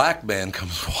this black man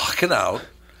comes walking out,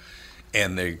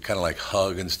 and they kind of like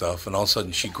hug and stuff, and all of a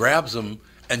sudden she grabs him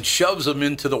and shoves him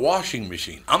into the washing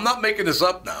machine. I'm not making this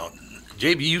up now.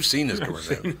 JB, you've seen this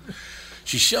commercial.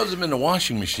 She shoves him in the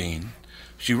washing machine.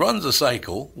 She runs a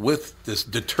cycle with this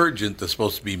detergent that's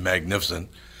supposed to be magnificent.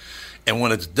 And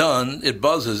when it's done, it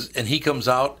buzzes, and he comes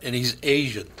out, and he's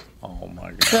Asian. Oh,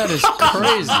 my God. That is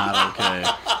crazy. Not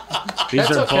okay.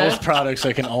 These are both products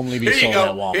that can only be sold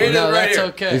at Walmart. No, that's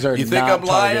okay. These are you think not I'm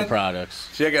lying? Target products.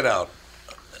 Check it out.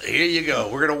 Here you go.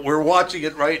 We're watching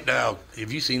it right now.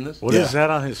 Have you seen this? What is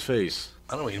that on his face?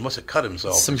 I don't know. He must have cut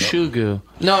himself. Some shoe goo.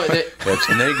 No, that's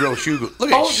Negro shoe goo.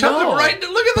 Look at shoved him right.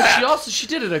 Look at that. She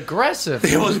did it aggressive.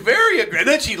 It was very aggressive.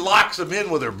 Then she locks him in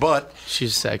with her butt.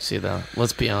 She's sexy though.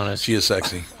 Let's be honest. She is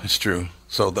sexy. It's true.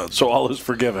 So all is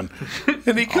forgiven.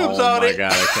 And he comes out. Oh my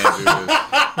God! I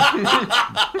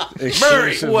can't do this.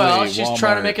 Murray. Well, she's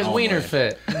trying to make his wiener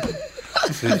fit.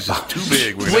 It's just too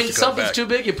big. When something's too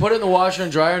big, you put it in the washer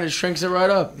and dryer, and it shrinks it right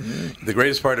up. The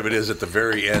greatest part of it is at the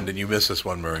very end, and you miss this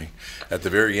one, Murray. At the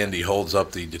very end, he holds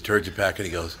up the detergent packet. And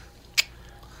he goes,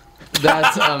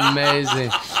 "That's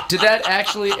amazing." Did that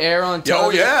actually air on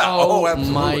television? Oh yeah! Oh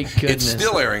absolutely. My goodness! It's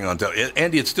still airing on television.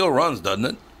 Andy, it still runs, doesn't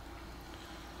it?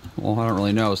 Well, I don't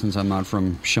really know since I'm not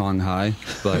from Shanghai,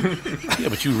 but yeah,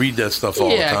 but you read that stuff all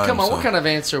the time. Yeah, come on. So. What kind of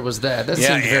answer was that? That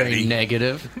seemed very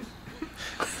negative.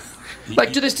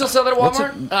 Like, do they still sell that at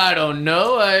Walmart? I don't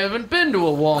know. I haven't been to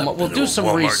a Walmart. We'll do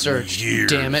some research.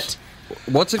 Damn it.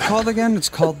 What's it called again? It's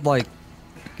called like,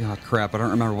 oh crap! I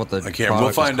don't remember what the. I can't.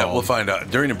 We'll find out. We'll find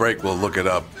out during the break. We'll look it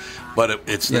up. But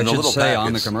it's in the little say packets.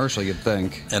 On the commercial, you'd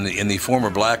think. And the former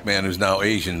black man who's now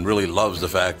Asian really loves the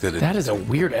fact that that is a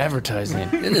weird advertising.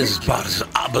 It is about as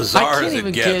bizarre as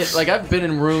it gets. Like I've been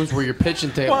in rooms where you're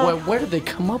pitching things. Well, where did they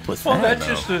come up with that?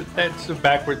 Well, that's the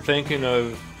backward thinking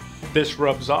of this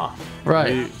rubs off.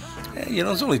 Right.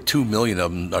 There's only 2 million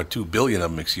of them, or 2 billion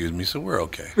of them, excuse me, so we're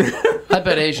okay. I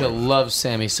bet Asia loves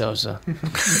Sammy Sosa.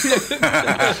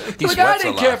 I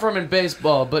didn't care for him in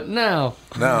baseball, but now.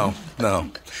 No.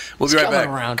 We'll be right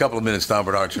back. A couple of minutes, Tom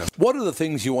Bernard Show. What are the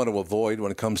things you want to avoid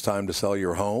when it comes time to sell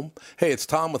your home? Hey, it's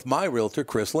Tom with my realtor,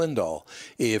 Chris Lindahl.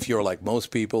 If you're like most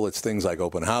people, it's things like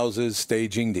open houses,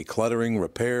 staging, decluttering,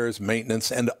 repairs,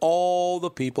 maintenance, and all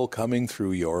the people coming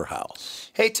through your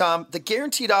house. Hey, Tom, the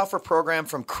Guaranteed Offer program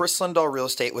from Chris Lindahl Real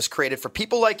Estate was created for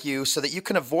people like you so that you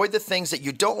can avoid the things that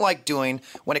you don't like doing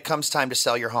when it comes time to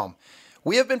sell your home.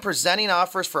 We have been presenting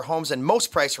offers for homes in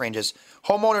most price ranges.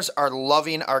 Homeowners are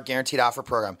loving our Guaranteed Offer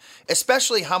program,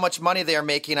 especially how much money they are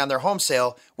making on their home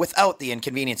sale without the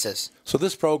inconveniences. So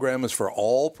this program is for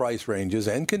all price ranges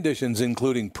and conditions,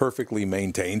 including perfectly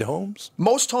maintained homes?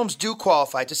 Most homes do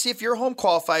qualify. To see if your home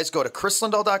qualifies, go to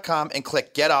chrislindahl.com and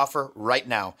click Get Offer right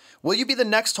now. Will you be the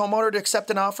next homeowner to accept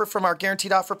an offer from our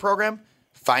Guaranteed Offer program?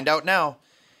 Find out now.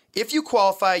 If you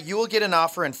qualify, you will get an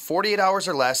offer in 48 hours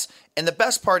or less, and the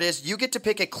best part is you get to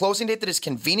pick a closing date that is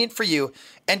convenient for you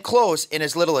and close in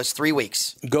as little as 3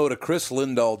 weeks. Go to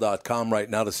chrislindahl.com right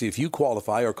now to see if you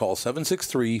qualify or call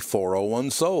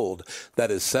 763-401-SOLD. That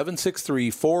is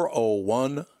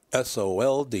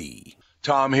 763-401-SOLD.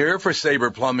 Tom here for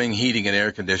Sabre Plumbing, Heating, and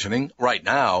Air Conditioning. Right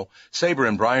now, Sabre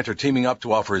and Bryant are teaming up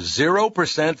to offer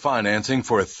 0% financing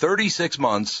for 36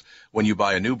 months when you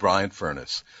buy a new Bryant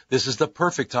furnace. This is the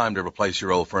perfect time to replace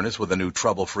your old furnace with a new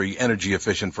trouble-free,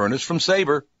 energy-efficient furnace from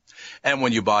Sabre. And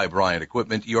when you buy Bryant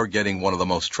equipment, you're getting one of the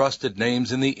most trusted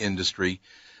names in the industry.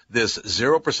 This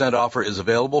 0% offer is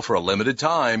available for a limited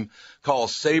time. Call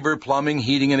Sabre Plumbing,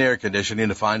 Heating, and Air Conditioning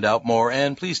to find out more,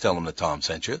 and please tell them that Tom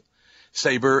sent you.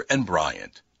 Sabre and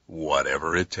Bryant,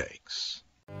 whatever it takes.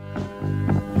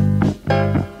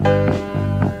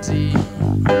 See,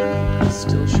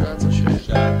 still shots of shit.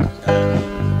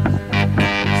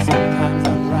 Sometimes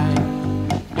I'm right,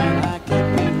 and I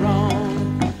can be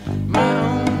wrong. My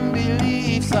own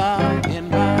beliefs are in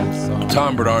my song.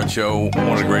 Tom Bernard Show,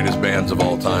 one of the greatest bands of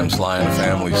all time, Sly and the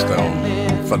Family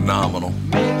Stone. Phenomenal.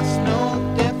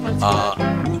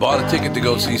 Bought a ticket to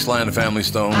go see Sly and the Family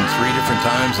Stone 3 different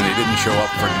times, and he didn't show up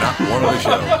for not one of the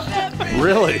shows.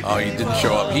 Really? Oh, he didn't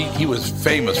show up. He was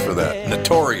famous for that.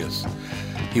 Notorious.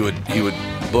 He would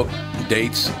book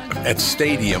dates at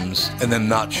stadiums and then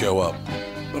not show up.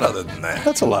 But other than that,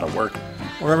 that's a lot of work.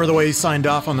 Remember the way he signed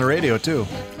off on the radio too?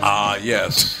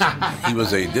 Yes. He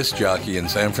was a disc jockey in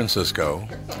San Francisco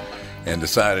and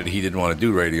decided he didn't want to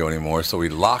do radio anymore, so he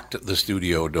locked the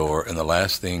studio door, and the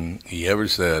last thing he ever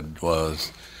said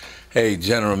was, "Hey,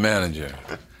 general manager,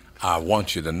 I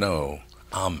want you to know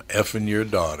I'm effing your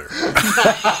daughter."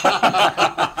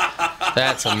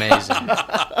 That's amazing.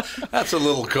 That's a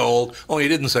little cold. Only he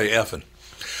didn't say effing.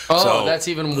 Oh, So, that's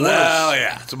even worse. Well,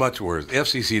 yeah, it's much worse.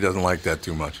 FCC doesn't like that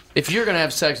too much. If you're going to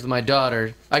have sex with my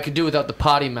daughter, I could do without the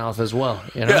potty mouth as well.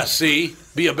 You know? Yeah, see?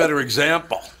 Be a better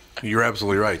example. You're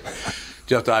absolutely right.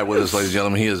 Jeff Dye with us, ladies and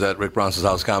gentlemen. He is at Rick Bronson's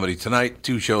House Comedy tonight.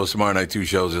 2 shows tomorrow night, 2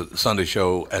 shows, a Sunday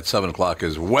show at 7 o'clock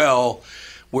as well.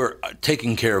 We're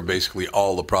taking care of basically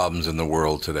all the problems in the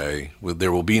world today.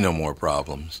 There will be no more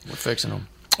problems. We're fixing them.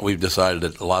 We've decided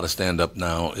that a lot of stand-up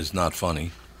now is not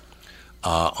funny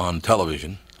on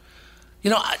television. You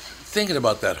know, thinking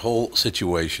about that whole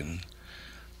situation,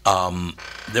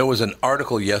 there was an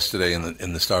article yesterday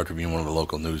in the Star Tribune, one of the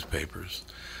local newspapers,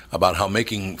 about how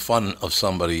making fun of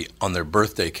somebody on their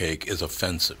birthday cake is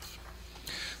offensive.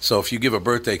 So if you give a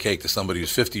birthday cake to somebody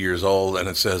who's 50 years old and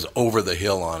it says "over the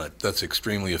hill" on it, that's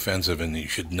extremely offensive and you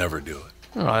should never do it.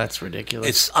 Oh, that's ridiculous.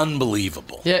 It's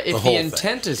unbelievable. Yeah, if the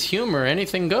intent is humor,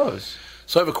 anything goes.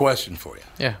 So I have a question for you.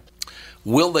 Yeah.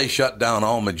 Will they shut down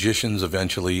all magicians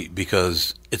eventually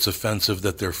because it's offensive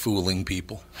that they're fooling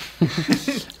people?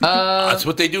 That's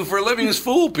what they do for a living, is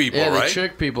fool people, yeah, right? They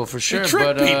trick people for sure. They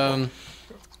trick people.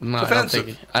 No,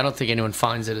 I don't think anyone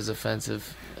finds it as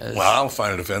offensive. Well, I don't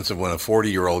find it offensive when a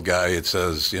 40-year-old guy, it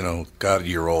says, God,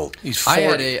 you're old. He's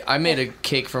 40. I made a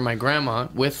cake for my grandma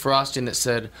with frosting that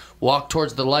said, "Walk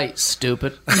towards the light,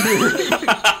 stupid."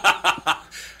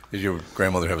 Did your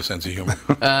grandmother have a sense of humor?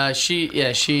 She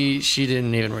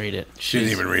didn't even read it. She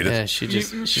didn't even read it? Yeah,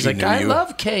 she's like, "I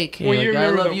love cake." Well, like, I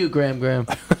love you, Graham. Graham,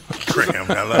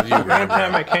 I love you, Graham. One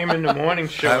time I came in the morning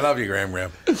show. I love you, Graham.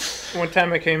 One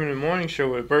time I came in the morning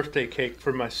show with a birthday cake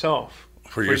for myself.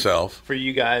 For yourself? For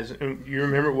you guys. And you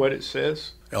remember what it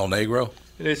says? El Negro?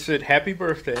 It said, "Happy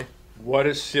birthday. What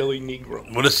a silly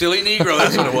Negro." What a silly Negro.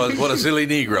 That's what it was. What a silly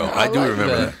Negro. I do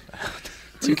remember that.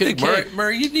 You think,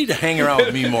 Murray, you need to hang around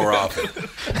with me more often.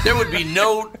 There would be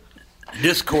no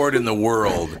discord in the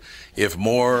world if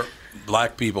more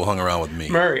black people hung around with me.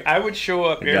 Murray, I would show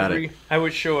up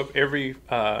every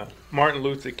Martin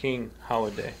Luther King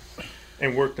holiday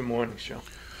and work the morning show.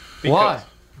 Why?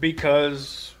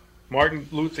 Because Martin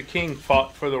Luther King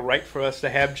fought for the right for us to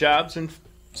have jobs, and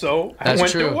so I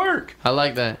went to work. I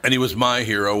like that. And he was my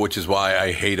hero, which is why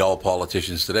I hate all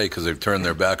politicians today, because they've turned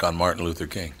their back on Martin Luther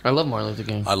King. I love Martin Luther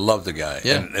King. I love the guy.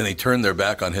 Yeah. And they turned their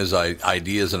back on his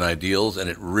ideas and ideals, and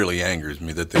it really angers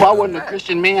me that they... If I wasn't a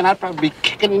Christian man, I'd probably be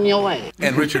kicking in your ass.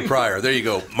 And Richard Pryor. There you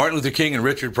go. Martin Luther King and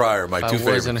Richard Pryor, my two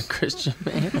favorites. I wasn't a Christian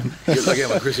man. You're like,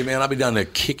 I'm a Christian man. I'll be down there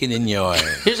kicking in your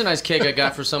ass. Here's a nice cake I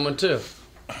got for someone, too.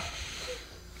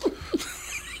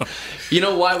 You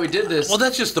know why we did this? Well,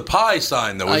 that's just the pie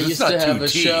sign, though. I used to have a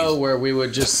show where we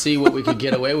would just see what we could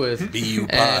get away with. B.U.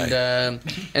 pie.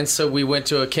 And so we went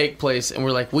to a cake place, and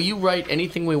we're like, will you write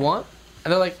anything we want?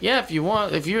 And they're like, yeah, if you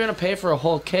want, if you're going to pay for a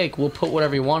whole cake, we'll put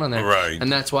whatever you want on there. Right.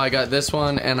 And that's why I got this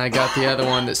one, and I got the other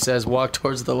one that says, walk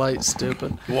towards the light,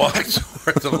 stupid. Walk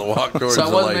towards the light, So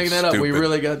I wasn't making that up. We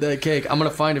really got that cake. I'm going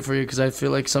to find it for you, because I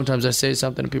feel like sometimes I say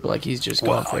something, and people are like, he's just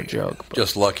going for a joke. But.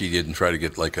 Just lucky you didn't try to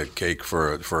get like a cake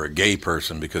for a gay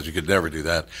person, because you could never do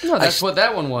that. No, that's what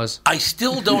that one was. I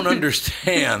still don't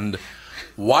understand,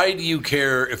 why do you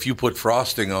care if you put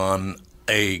frosting on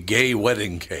a gay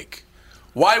wedding cake?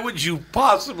 Why would you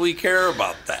possibly care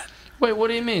about that? Wait, what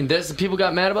do you mean? People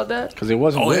got mad about that? Because it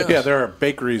wasn't. Oh, yes. Yeah, there are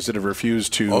bakeries that have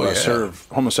refused to serve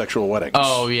homosexual weddings.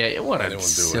 Oh yeah, what a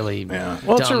silly. Yeah.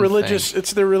 Well, it's a religious. Thing.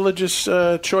 It's their religious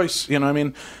choice. You know, I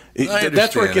mean.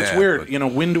 That's where it gets weird. You know,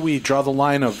 when do we draw the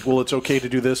line of, well, it's okay to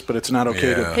do this, but it's not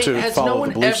okay to has follow no one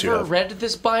the beliefs you ever have? read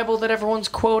this Bible that everyone's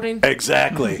quoting?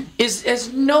 Exactly.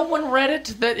 Has no one read it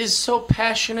that is so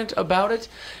passionate about it?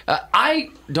 I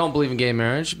don't believe in gay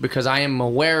marriage because I am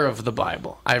aware of the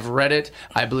Bible. I've read it.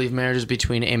 I believe marriage is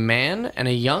between a man and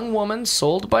a young woman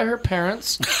sold by her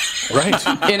parents,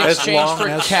 right, in exchange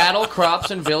for cattle,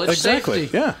 crops, and village safety.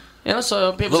 Yeah. You know,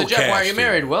 so people say, Jeff, why are you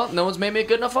married? Well, no one's made me a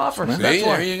good enough offer. See, that's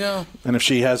why. there you go. And if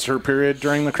she has her period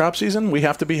during the crop season, we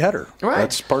have to behead her. Right.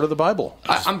 That's part of the Bible.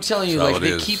 I'm telling you, like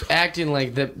they keep acting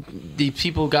like the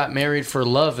people got married for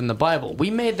love in the Bible.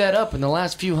 We made that up in the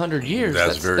last few hundred years.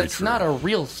 That's not a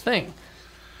real thing.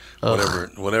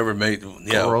 Whatever's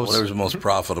most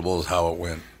profitable is how it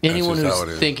went. Anyone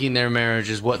who's thinking their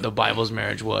marriage is what the Bible's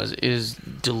marriage was is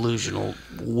delusional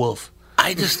wolf.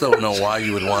 I just don't know why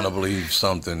you would want to believe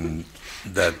something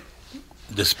that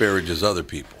disparages other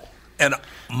people. And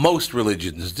most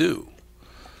religions do.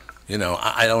 You know,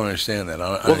 I don't understand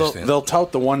that. They'll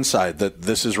tout the one side that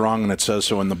this is wrong and it says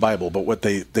so in the Bible, but what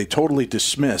they totally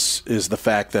dismiss is the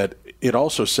fact that it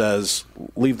also says,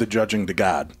 leave the judging to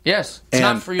God. Yes, it's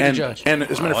not for you to judge. And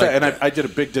as a matter of fact, I did a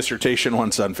big dissertation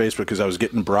once on Facebook because I was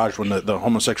getting barraged when the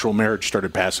homosexual marriage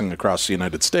started passing across the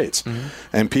United States. Mm-hmm.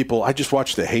 And I just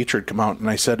watched the hatred come out, and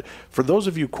I said, for those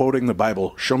of you quoting the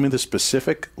Bible, show me the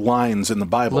specific lines in the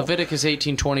Bible. Leviticus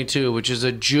 18:22, which is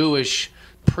a Jewish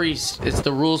priest. It's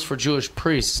the rules for Jewish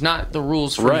priests. It's not the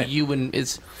rules for you and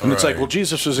it's. And it's like, well,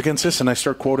 Jesus was against this, and I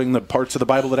start quoting the parts of the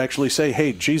Bible that actually say,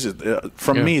 "Hey, Jesus,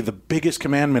 me, the biggest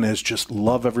commandment is just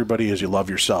love everybody as you love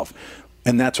yourself."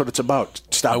 And that's what it's about.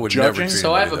 Stop judging.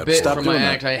 So I have a bit from my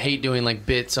act. I hate doing like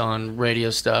bits on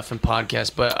radio stuff and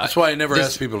podcasts, but that's why I never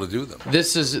ask people to do them.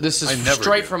 This is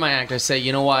straight from my act. I say,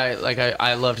 you know why? Like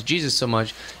I loved Jesus so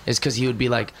much is because he would be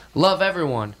like, love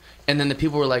everyone. And then the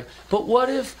people were like, but what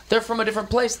if they're from a different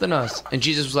place than us? And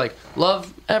Jesus was like,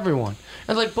 love everyone.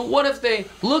 And like, but what if they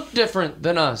look different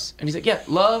than us? And he's like, yeah,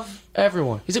 love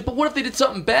everyone. He's like, but what if they did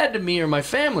something bad to me or my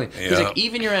family? Yeah. He's like,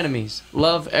 even your enemies,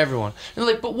 love everyone. And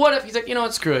they're like, but what if? He's like, you know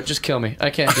what, screw it, just kill me. I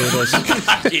can't do this.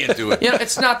 I can't do it. You know,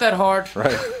 it's not that hard.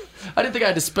 Right. I didn't think I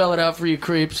had to spell it out for you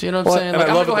creeps. You know what I'm saying? Like,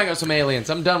 I'm going to go hang out with some aliens.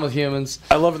 I'm done with humans.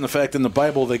 I love in the fact in the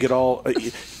Bible they get all...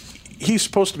 He's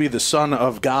supposed to be the son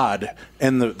of God,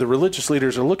 and the religious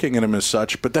leaders are looking at him as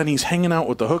such, but then he's hanging out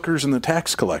with the hookers and the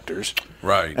tax collectors.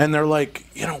 Right. And they're like,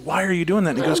 why are you doing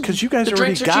that? And he goes, because you guys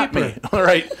already got me. All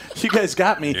right, you guys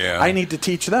got me. Yeah. I need to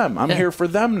teach them. I'm here for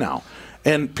them now.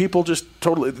 And people just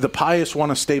the pious want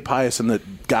to stay pious, and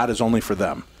that God is only for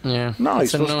them. Yeah. No,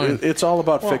 it's all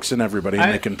about fixing everybody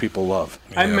and making people love.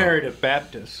 I married a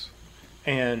Baptist,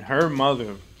 and her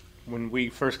mother, when we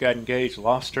first got engaged,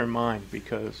 lost her mind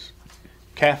because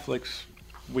Catholics,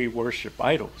 we worship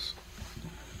idols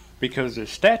because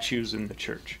there's statues in the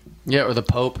church. Yeah, or the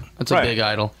Pope. That's a big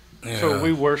idol. Yeah. So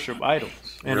we worship idols.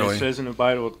 And it says in the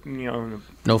Bible,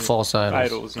 no false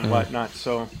idols. And whatnot.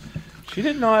 So she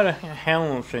didn't know how to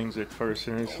handle things at first.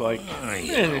 And it's like,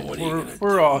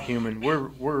 we're all human.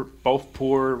 We're both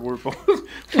poor. We're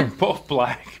both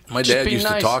black. My dad used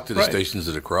to talk to the Stations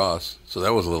of the Cross, so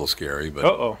that was a little scary.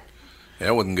 But Yeah,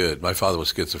 it wasn't good. My father was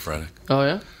schizophrenic. Oh,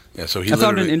 yeah? Yeah, so he I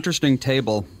found an interesting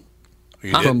table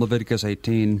from Leviticus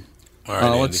 18. All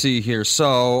right, let's see here.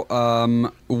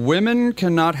 So, women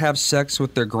cannot have sex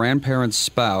with their grandparent's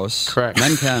spouse. Correct.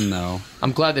 Men can, though.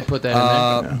 I'm glad they put that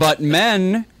in there. But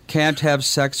men can't have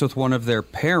sex with one of their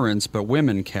parents, but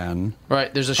women can.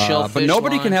 Right, there's a shellfish but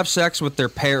nobody line. can have sex with their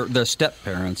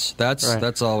step-parents.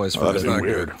 That's always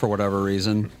weird for whatever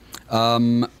reason.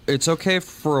 It's okay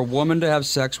for a woman to have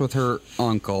sex with her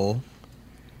uncle,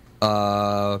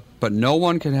 but no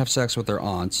one can have sex with their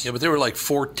aunts. Yeah, but there were like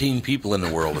 14 people in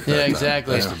the world at that time.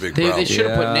 Exactly. That's the big problem. They should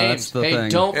have put names. Hey, thing.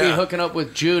 don't be hooking up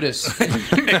with Judas.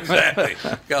 Exactly.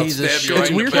 He's a It's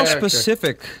weird how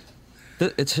specific.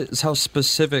 It's how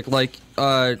specific. Like,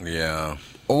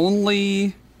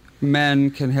 only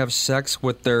men can have sex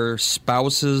with their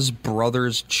spouse's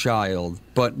brother's child,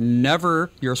 but never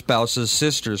your spouse's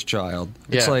sister's child.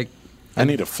 It's like, I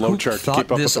need a flow chart to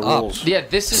keep up with the rules. Yeah,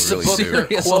 this is the book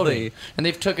they're quoting, and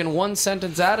they've taken one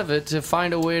sentence out of it to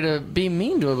find a way to be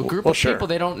mean to a group of people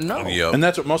they don't know. And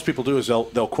that's what most people do is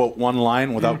they'll quote one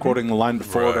line without quoting the line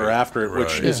before it or after it,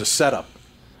 which is a setup.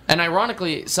 And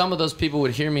ironically, some of those people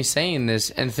would hear me saying this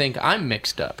and think I'm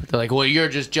mixed up. They're like, well, you're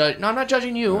just judging. No, I'm not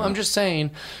judging you. I'm just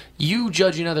saying you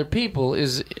judging other people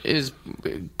is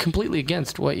completely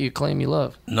against what you claim you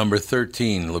love. Number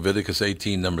 13, Leviticus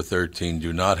 18, number 13,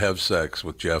 do not have sex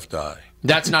with Jeff Dye.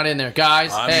 That's not in there.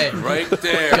 Guys, hey. Right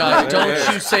there. Guys,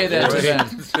 don't you say that to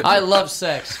them. I love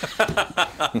sex.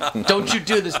 Don't you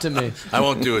do this to me. I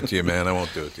won't do it to you, man. I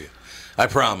won't do it to you. I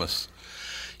promise.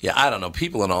 Yeah, I don't know.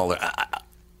 People and all that.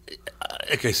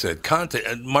 Like I said,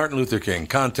 content. Martin Luther King,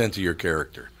 content to your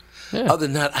character. Yeah. Other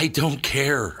than that, I don't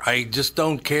care. I just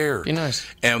don't care. Be nice.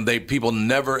 And people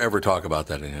never, ever talk about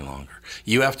that any longer.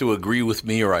 You have to agree with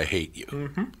me or I hate you.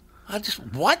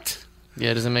 Mm-hmm. What?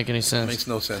 Yeah, it doesn't make any sense. It makes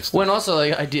no sense. When also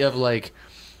the idea of like,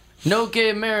 no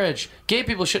gay marriage. Gay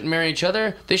people shouldn't marry each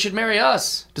other. They should marry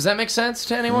us. Does that make sense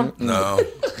to anyone? No,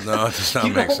 it does not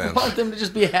make sense. You don't want them to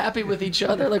just be happy with each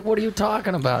other? Like, what are you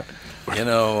talking about? You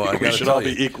know, I we should all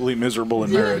be equally miserable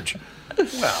in marriage.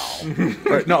 Well,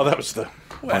 right, no, that was the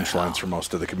punchlines for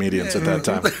most of the comedians at that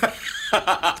time.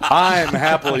 I'm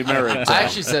happily married. I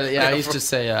actually said, I used to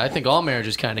say, I think all marriage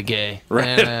is kind of gay.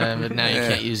 Right. But now you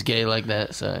can't use gay like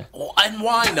that. So. And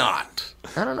why not?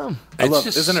 I don't know.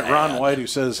 Isn't it Ron White who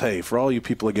says, hey, for all you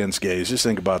people against gays, just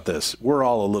think about this. We're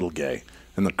all a little gay.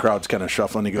 And the crowd's kind of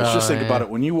shuffling. He goes, just think about it.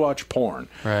 When you watch porn,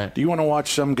 do you want to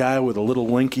watch some guy with a little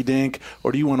linky dink,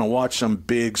 or do you want to watch some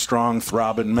big, strong,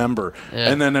 throbbing member? Yeah.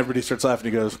 And then everybody starts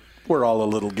laughing. He goes, we're all a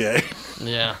little gay.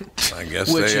 Yeah. I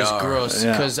guess Which they is are. gross,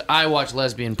 because I watch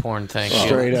lesbian porn, thank you.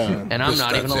 Straight up. And I'm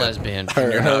not even a lesbian.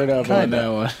 Heard up on that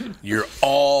one. You're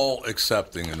all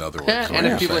accepting, in other words. Yeah, and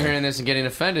if people are hearing this and getting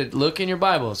offended, look in your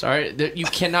Bibles, all right? You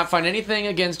cannot find anything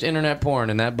against internet porn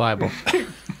in that Bible.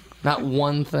 Not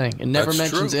one thing. It never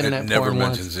mentions internet porn. It never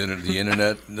mentions the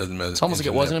internet. Doesn't mention. It's almost like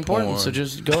it wasn't important. So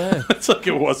just go ahead. It's like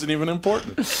it wasn't even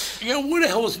important. What the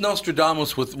hell was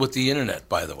Nostradamus with the internet?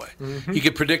 By the way, he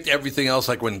could predict everything else.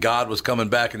 Like when God was coming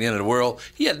back in the end of the world,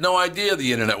 he had no idea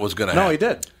the internet was going to happen. No, he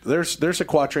did. There's a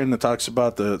quatrain that talks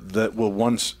about that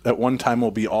will at one time will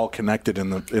be all connected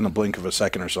in a blink of a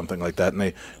second or something like that,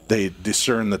 and they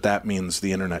discern that means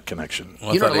the internet connection.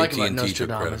 Well, you know what I like about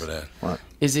Nostradamus? What?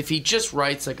 Is if he just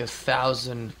writes like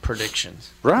 1,000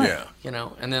 predictions. Right. Yeah. You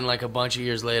know, and then like a bunch of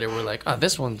years later, we're like,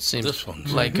 this one seems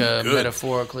like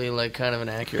metaphorically like kind of an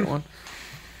accurate one.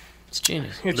 It's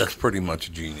genius. That's pretty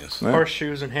much genius.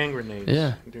 Horseshoes and hand grenades.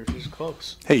 Yeah. They're just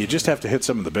close. Hey, you just have to hit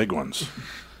some of the big ones.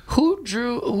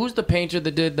 Who's the painter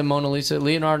that did the Mona Lisa?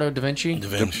 Leonardo da Vinci?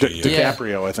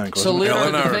 DiCaprio, I think. So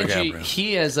Leonardo da Vinci,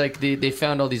 he has like, they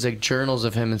found all these like journals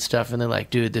of him and stuff, and they're like,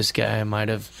 dude, this guy might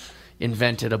have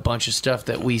invented a bunch of stuff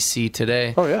that we see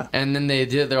today. Oh, yeah. And then they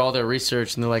did all their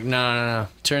research, and they're like, no.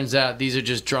 Turns out these are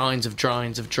just drawings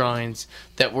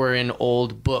that were in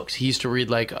old books. He used to read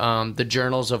like the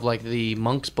journals of like the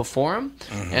monks before him,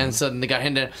 and so they got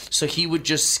him to. So he would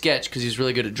just sketch, because he's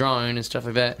really good at drawing and stuff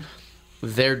like that,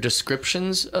 their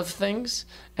descriptions of things,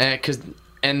 and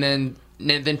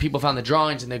then people found the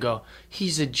drawings and they go,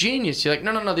 he's a genius. You're like,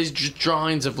 no, these are just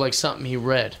drawings of like something he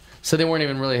read. So they weren't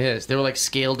even really his. They were like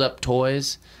scaled up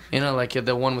toys. You know, like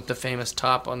the one with the famous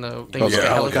top on the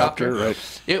helicopter.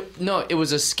 Right. It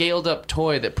was a scaled up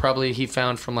toy that probably he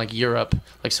found from like Europe.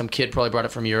 Like some kid probably brought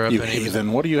it from Europe. You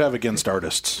heathen. What do you have against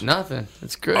artists? Nothing.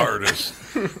 It's great.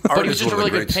 Artists. But he was just a really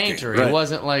good painter. Right. He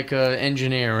wasn't like an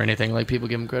engineer or anything like people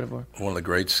give him credit for. One of the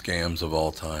great scams of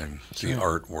all time. The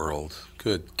art world.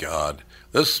 Good God.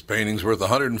 This painting's worth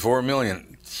 $104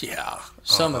 million. Yeah.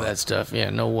 Some of that stuff, yeah,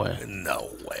 no way. No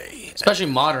way. Especially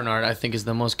modern art, I think, is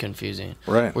the most confusing.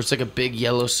 Right. Where it's like a big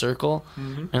yellow circle,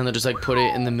 and they'll just like put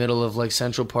it in the middle of like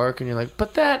Central Park, and you're like,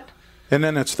 but that. And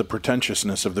then it's the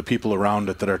pretentiousness of the people around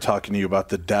it that are talking to you about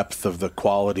the depth of the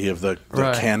quality of the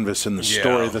canvas and the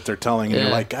story that they're telling. And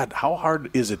you're like, God, how hard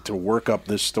is it to work up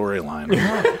this storyline?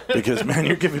 Because, man,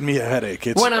 you're giving me a headache.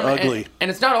 It's ugly.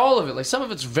 And it's not all of it. Like, some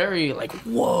of it's very, like,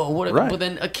 whoa. What? But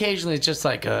then occasionally it's just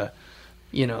like a,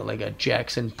 like a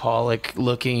Jackson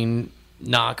Pollock-looking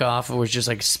knockoff where it's just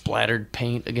like splattered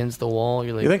paint against the wall.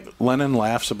 You're like, you think Lennon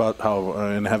laughs about how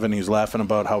in heaven he's laughing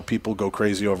about how people go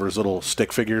crazy over his little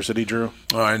stick figures that he drew?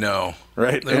 Oh, I know.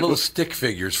 Right? They're little stick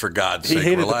figures, for God's sake. He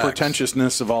hated the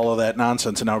pretentiousness of all of that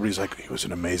nonsense, and now everybody's like, he was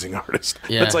an amazing artist.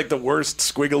 Yeah. It's like the worst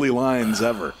squiggly lines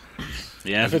ever.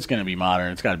 Yeah, if it's going to be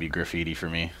modern, it's got to be graffiti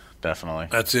for me. Definitely.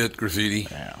 That's it, graffiti.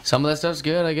 Yeah. Some of that stuff's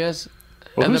good, I guess.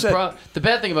 Well, and the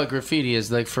bad thing about graffiti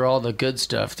is, like, for all the good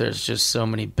stuff, there's just so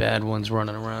many bad ones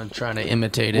running around trying to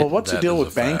imitate it. Well, what's the deal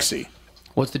with Banksy?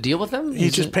 What's the deal with him? He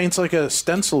just paints like a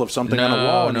stencil of something on a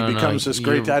wall, and he becomes this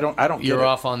great. I don't get it. You're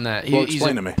off on that. Well, He's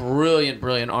explain a to me.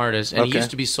 Brilliant artist, and he used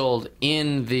to be sold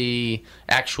in the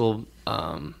actual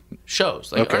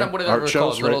shows, like or whatever art it's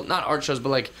shows, called, not art shows, but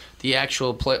like the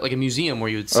actual play, like a museum where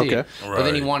you would see it. But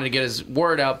then he wanted to get his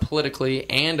word out politically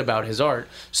and about his art,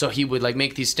 so he would like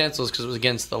make these stencils because it was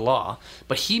against the law.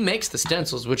 But he makes the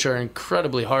stencils, which are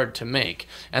incredibly hard to make,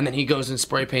 and then he goes and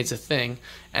spray paints a thing,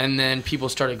 and then people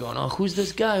started going, "Oh, who's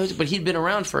this guy?" But he'd been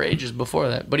around for ages before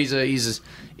that. But he's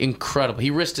incredible.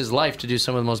 He risked his life to do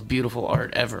some of the most beautiful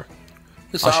art ever.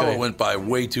 This hour went by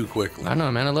way too quickly. I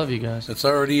know, man. I love you guys. It's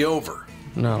already over.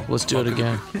 No, let's do it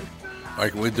again. All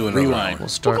right, we're doing another hour. We'll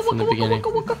start from the beginning.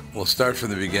 We'll start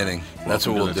from the beginning. That's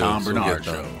what we'll do. Tom Bernard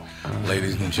Show.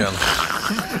 Ladies and gentlemen,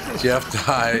 Jeff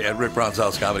Dye at Rick Brown's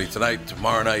House Comedy tonight,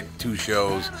 tomorrow night, 2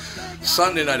 shows.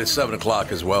 Sunday night at 7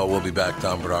 o'clock as well. We'll be back,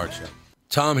 Tom Bernard Show.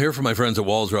 Tom here from my friends at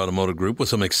Walzer Automotive Group with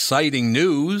some exciting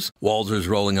news. Walzer's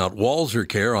rolling out Walzer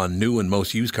Care on new and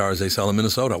most used cars they sell in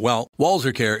Minnesota. Well,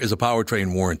 Walzer Care is a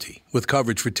powertrain warranty with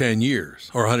coverage for 10 years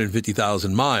or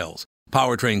 150,000 miles.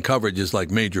 Powertrain coverage is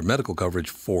like major medical coverage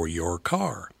for your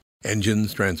car.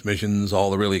 Engines, transmissions,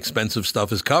 all the really expensive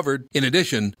stuff is covered. In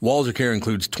addition, Walzer Care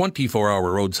includes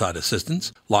 24-hour roadside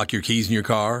assistance. Lock your keys in your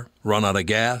car, run out of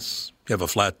gas, you have a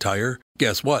flat tire.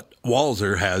 Guess what?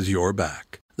 Walzer has your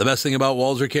back. The best thing about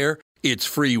Walzer Care, it's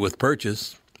free with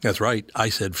purchase. That's right, I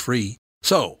said free.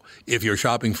 So, if you're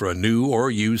shopping for a new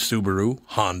or used Subaru,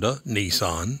 Honda,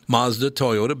 Nissan, Mazda,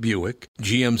 Toyota, Buick,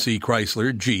 GMC,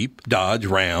 Chrysler, Jeep, Dodge,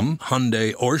 Ram,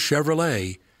 Hyundai, or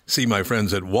Chevrolet, see my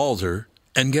friends at Walzer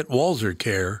and get Walzer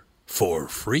Care for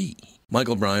free.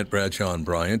 Michael Bryant, Bradshaw and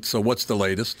Bryant. So what's the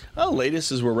latest? The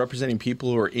latest is we're representing people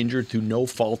who are injured through no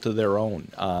fault of their own.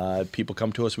 People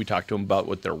come to us. We talk to them about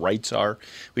what their rights are.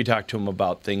 We talk to them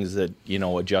about things that,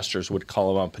 adjusters would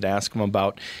call them up and ask them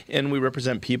about. And we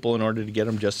represent people in order to get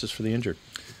them justice for the injured.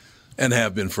 And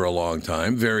have been for a long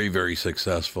time. Very, very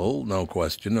successful, no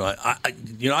question.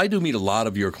 I do meet a lot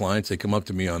of your clients. They come up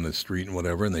to me on the street and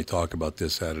whatever, and they talk about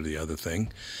this, that, or the other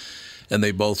thing. And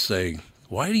they both say,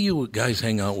 "Why do you guys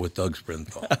hang out with Doug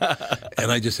Sprinthal?" And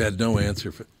I just had no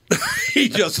answer for it. He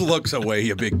just looks away,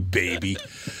 you big baby.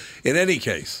 In any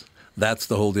case, that's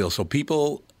the whole deal. So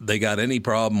people, they got any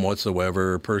problem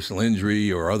whatsoever, personal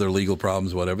injury or other legal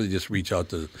problems, whatever, they just reach out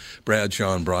to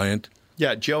Bradshaw and Bryant.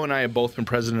 Yeah, Joe and I have both been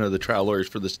president of the trial lawyers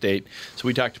for the state, so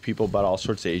we talk to people about all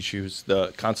sorts of issues.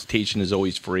 The consultation is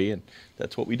always free, and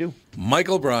that's what we do.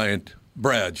 Michael Bryant,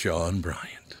 Bradshaw and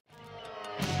Bryant.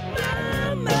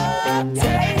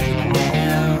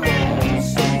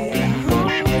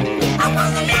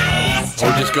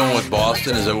 We're just going with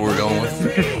Boston? Is that what we're going with?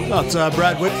 No, it's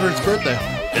Brad Whitford's birthday.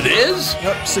 It is?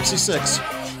 Yep, 66.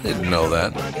 Didn't know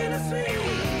that.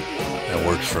 That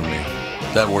works for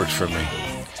me.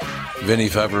 Vinnie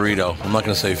Favorito. I'm not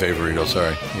going to say Favorito,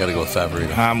 sorry. You got to go with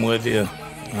Favorito. I'm with you.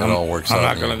 That all works out. I'm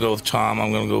not going to go with Tom.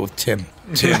 I'm going to go with Tim.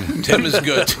 Tim is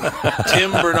good.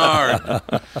 Tim Bernard.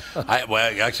 I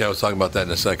was talking about that in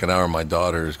the second hour. My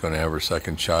daughter is going to have her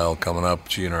second child coming up.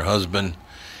 She and her husband.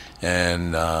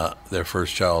 And their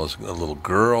first child is a little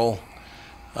girl.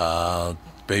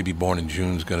 Baby born in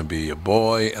June is going to be a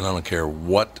boy. And I don't care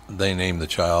what they name the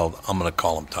child. I'm going to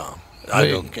call him Tom. I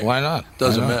don't care. Why not?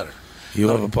 Doesn't matter. You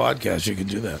have a podcast. You can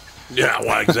do that. Yeah,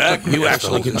 well, exactly. You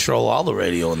actually control all the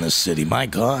radio in this city. My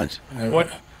God.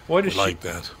 What is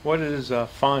that? What does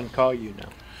Fawn call you now?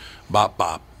 Bop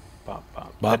Bop. Bop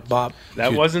Bop. Bop Bop.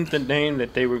 That wasn't the name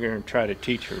that they were going to try to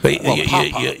teach her. But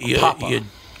your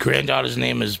granddaughter's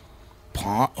name is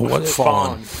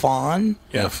Fawn?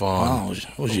 Yeah, Fawn. Oh,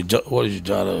 what did your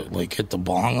daughter, like, hit the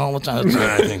bong all the time?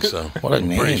 I think so. What a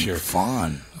name. Pretty sure.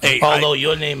 Fawn. Hey, although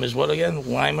your name is what again?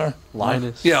 Limer?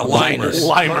 Linus. Yeah, Linus.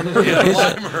 Limer. Yeah,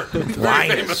 Limer.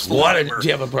 Linus. Do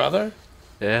you have a brother?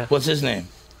 Yeah. What's his name?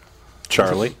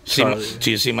 Charlie.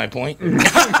 Do you see my point? Here's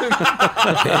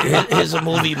a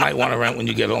movie you might want to rent when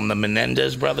you get home, the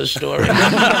Menendez brothers story. What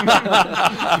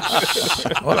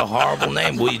a horrible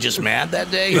name. Were you just mad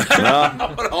that day?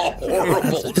 What a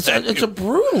horrible It's a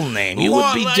brutal name. You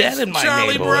would be dead in my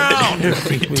Charlie neighborhood. Brown.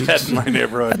 Dead in my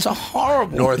neighborhood. That's a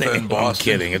horrible North name. End,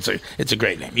 Boston. I'm kidding. It's a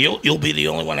great name. You'll be the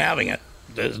only one having it.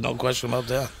 There's no question about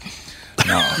that.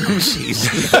 No,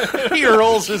 jeez. He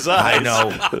rolls his eyes. I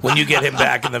know. When you get him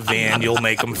back in the van, you'll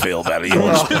make him feel better. You'll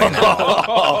explain it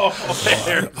all.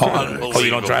 Oh,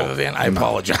 you don't drive a van? I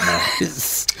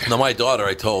apologize. Now, my daughter,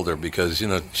 I told her because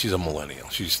she's a millennial.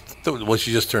 She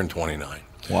just turned 29.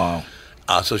 Wow.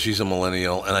 So she's a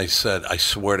millennial, and I said, I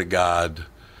swear to God,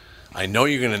 I know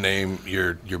you're going to name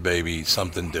your baby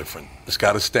something different. It's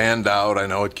got to stand out. I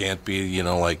know it can't be,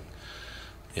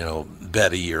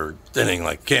 Betty or anything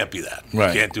like. Can't be that.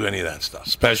 Right. Can't do any of that stuff.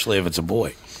 Especially if it's a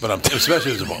boy. But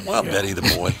especially if it's a boy. Well, Betty the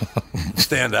boy.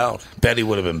 Stand out. Betty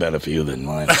would have been better for you than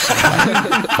Linus.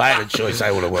 If I had a choice,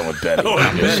 I would have went with Betty.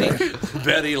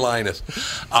 Betty Linus.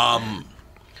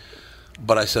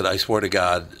 But I said, I swear to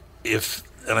God,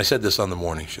 and I said this on the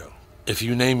morning show, if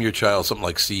you name your child something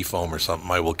like Seafoam or something,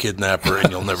 I will kidnap her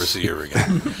and you'll never see her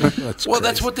again.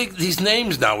 That's what these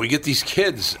names now. We get these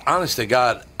kids. Honest to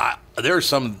God, there are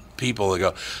some people that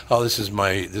go, "Oh, this is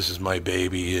my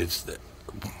baby."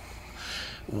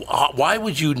 Why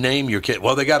would you name your kid?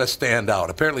 Well, they got to stand out.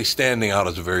 Apparently, standing out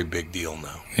is a very big deal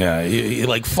now. Yeah, you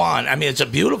like Fawn. I mean, it's a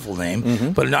beautiful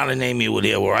name, but not a name you would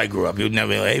hear where I grew up. You'd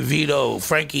never be like, "Hey, Vito,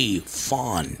 Frankie,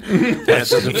 Fawn." That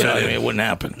doesn't fit in. It wouldn't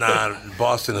happen. Nah,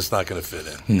 Boston, it's not going to fit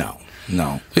in. No.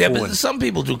 Yeah, but some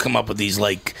people do come up with these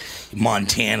like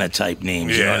Montana type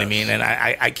names. You know what I mean? And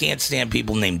I can't stand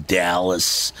people named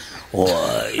Dallas or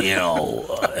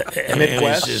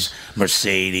Midwest. It's just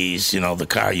Mercedes. The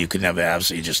car you could never have,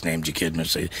 so you just named your kid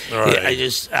Mercedes. Right.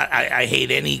 Yeah, I hate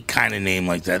any kind of name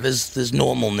like that. There's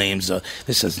normal names.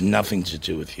 This has nothing to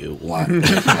do with you.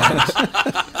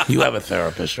 You have a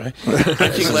therapist, right? I'm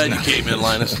glad you came in,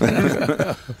 Linus.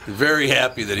 Very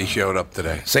happy that he showed up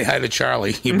today. Say hi to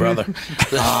Charlie, your brother.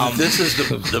 This is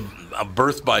the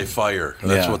birth by fire.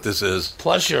 That's what this is.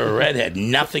 Plus, you're a redhead.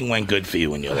 Nothing went good for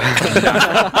you in your life.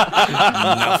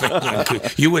 Nothing went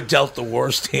good. You were dealt the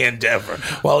worst hand ever.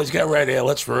 Well, he's got red hair.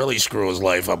 Let's really screw his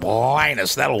life up.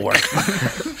 Linus, that'll work.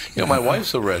 My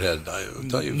wife's a redhead. I'll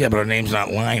tell you. Yeah, but her name's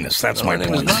not Linus. That's my point.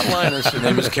 Her name is not Linus. Her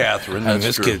name is Catherine.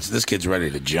 This kid's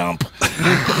ready to jump.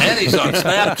 And he's on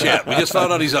Snapchat. We just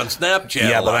found out he's on Snapchat.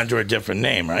 Yeah, but under a different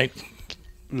name, right?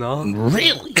 No.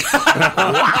 Really?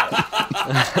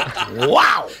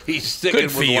 Wow. He's sticking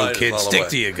Good for with you, Linus kid. all the Stick way.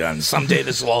 to your guns. Someday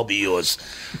this will all be yours.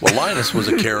 Well, Linus was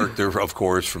a character, of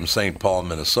course, from St. Paul,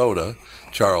 Minnesota.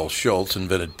 Charles Schultz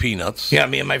invented peanuts. Yeah,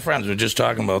 me and my friends were just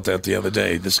talking about that the other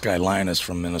day. This guy Linus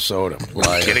from Minnesota.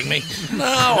 Are you kidding me? No,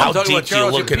 How I'm talking deep about do you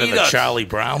Charles look into the Peanuts. Charlie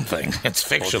Brown thing? It's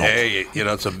fictional. Hey,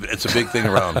 it's a big thing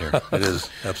around here. It is,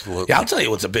 absolutely. Yeah, I'll tell you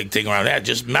what's a big thing around that.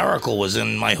 Just Miracle was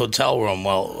in my hotel room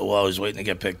while I was waiting to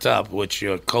get picked up, which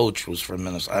your coach was from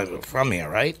Minnesota, from here,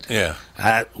 right? Yeah.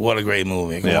 What a great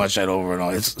movie. You can watch that over and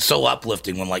over. It's so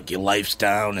uplifting when your life's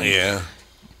down. And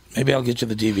maybe I'll get you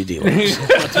the DVD.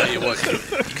 I'll tell you what.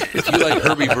 If you like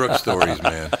Herbie Brooks stories,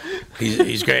 man,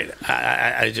 he's great.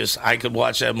 I could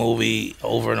watch that movie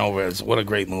over and over. What a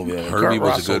great movie. Herbie Kurt was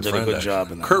Russell a good friend. Did a good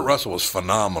job in that. Kurt Russell was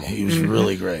phenomenal. He was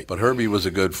really great. But Herbie was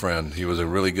a good friend. He was a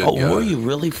really good guy. Oh, were you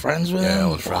really friends with him? Yeah,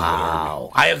 I was friends with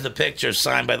Herbie. I have the picture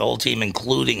signed by the whole team,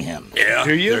 including him. Yeah,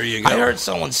 do you? There you go. I heard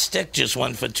someone's stick just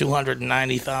went for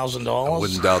 $290,000. I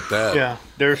wouldn't doubt that. Yeah,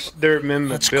 their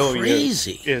memorabilia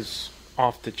crazy. is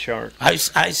off the chart. I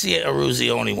see a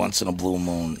Ruzioni once in a blue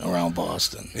moon around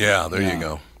Boston. Yeah, there you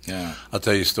go. Yeah. I'll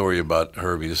tell you a story about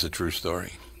Herbie. This is a true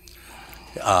story.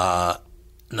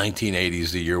 1980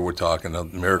 is the year we're talking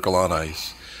of, Miracle on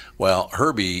Ice. Well,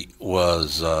 Herbie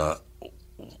was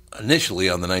initially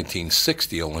on the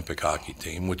 1960 Olympic hockey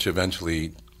team, which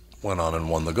eventually went on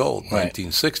and won the gold,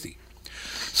 1960.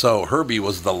 So Herbie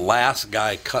was the last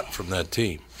guy cut from that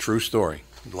team. True story.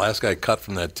 The last guy cut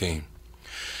from that team.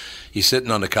 He's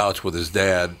sitting on the couch with his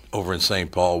dad over in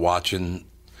St. Paul watching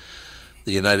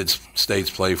the United States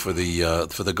play for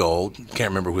the gold.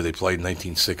 Can't remember who they played in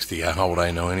 1960. How would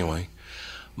I know anyway?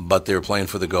 But they were playing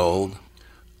for the gold.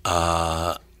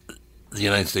 The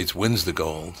United States wins the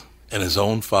gold, and his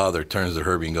own father turns to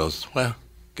Herbie and goes, "Well,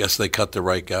 guess they cut the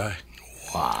right guy."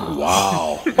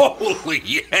 Wow. Holy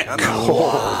yeah.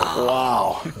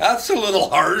 Wow. That's a little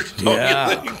harsh, don't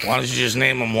you think? Why don't you just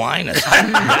name him Linus?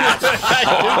 He's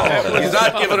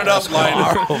not giving it up,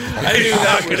 Linus. He's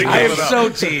not going to give I am it up. so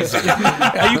teasing.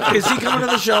 Is he coming to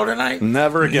the show tonight?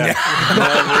 Never again.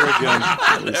 Never again.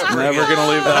 He's never going to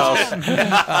leave the house.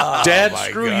 Dad,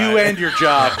 screw you and your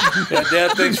job. Yeah,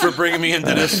 Dad, thanks for bringing me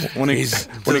into this. When he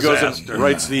goes and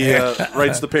writes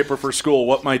the paper for school,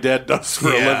 what my dad does for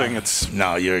a living, it's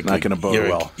you're not going to bode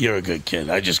well. You're a good kid.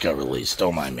 I just got released.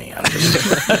 Don't mind me. You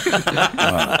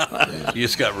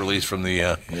just got released from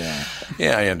the.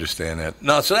 Yeah, I understand that.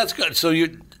 No, so that's good. So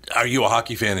are you a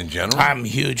hockey fan in general? I'm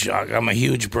huge. I'm a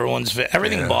huge Bruins fan.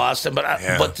 Everything Boston,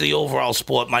 but the overall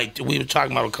sport. We were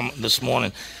talking about it this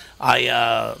morning.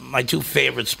 My two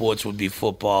favorite sports would be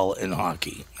football and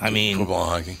hockey. I mean,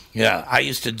 football and hockey. Yeah, I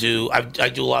used to do. I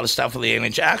do a lot of stuff with the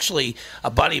NHL. Actually, a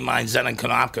buddy of mine, Zenon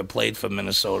Konopka, played for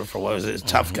Minnesota for what was it? A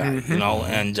tough guy, you know.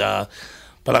 And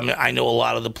but I know a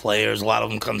lot of the players. A lot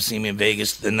of them come see me in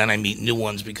Vegas, and then I meet new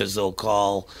ones because they'll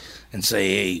call and say,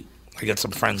 "Hey, I got some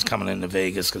friends coming into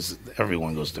Vegas," because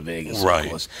everyone goes to Vegas, right?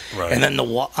 Of course. Right. And then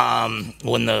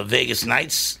when the Vegas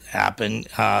Nights happened,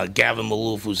 Gavin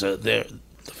Maloof, who's the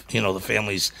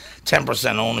family's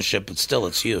 10% ownership, but still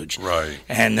it's huge. Right.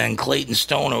 And then Clayton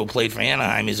Stoner, who played for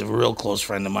Anaheim, he's a real close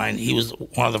friend of mine. He was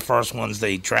one of the first ones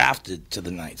they drafted to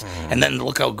the Knights. And then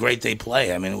look how great they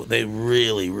play. I mean, they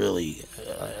really, really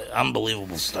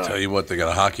unbelievable stuff. Tell you what, they got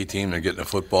a hockey team. They're getting a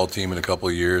football team in a couple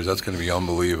of years. That's going to be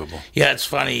unbelievable. Yeah, it's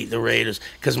funny, the Raiders,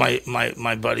 because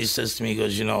my buddy says to me, he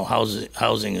goes,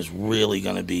 housing is really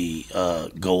going to be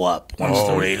go up once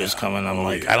the Raiders come in. I'm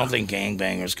like, I don't think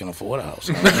gangbangers can afford a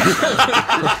house.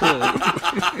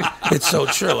 It's so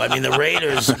true. I mean, the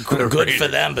Raiders, good for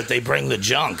them, but they bring the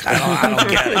junk. I don't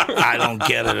get it. I don't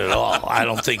get it at all. I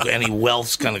don't think any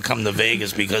wealth's going to come to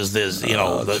Vegas because there's,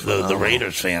 the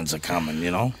Raiders fans are coming,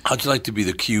 How'd you like to be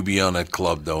the QB on that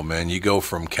club, though, man? You go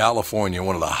from California,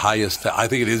 one of the highest, I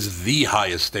think it is the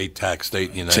highest state tax state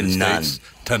in the United States.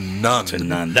 To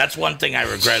none. That's one thing I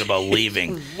regret about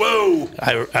leaving. Whoa!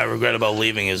 I regret about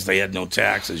leaving is they had no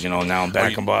taxes. Now I'm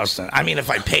back in Boston. I mean, if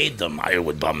I paid them, it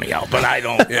would bum me out. But I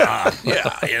don't.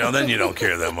 Then you don't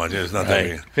care that much. It's not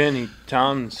that. Vinnie,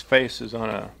 Tom's face is on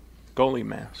a goalie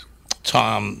mask.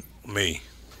 Tom, me.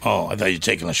 Oh, I thought you were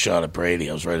taking a shot at Brady.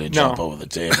 I was ready to jump over the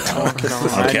table.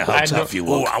 Okay, how tough you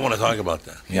look. I want to talk about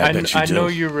that. Yeah, I bet you do. I know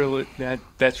you're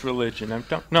that's religion.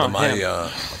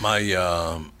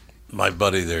 My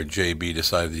buddy there, JB,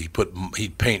 decided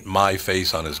he'd paint my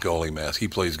face on his goalie mask. He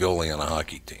plays goalie on a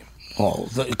hockey team. Oh,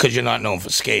 because you're not known for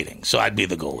skating, so I'd be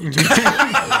the goalie.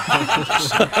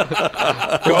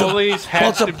 Goalies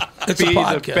have to be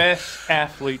the best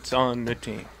athletes on the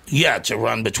team. Yeah, to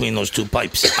run between those two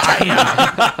pipes.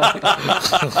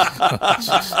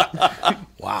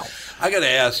 Wow. I got to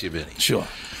ask you, Vinny. Sure.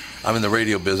 I'm in the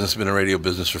radio business. Been in the radio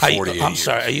business for 48 years. I'm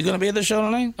sorry. Are you going to be at the show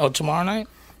tonight? Oh, tomorrow night?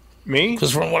 Me?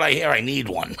 Because from what I hear, I need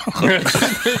one.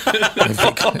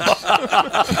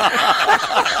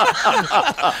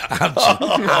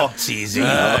 I'm teasing.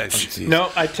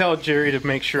 No, I tell Jerry to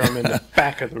make sure I'm in the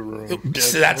back of the room.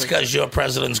 See, that's because your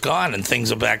president's gone and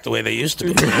things are back the way they used to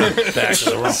be. Back to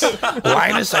the room.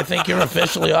 Linus, I think you're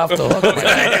officially off the hook.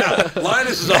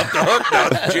 Linus is off the hook now.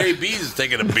 JB's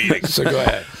taking a beating. So go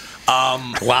ahead.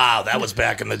 Wow, that was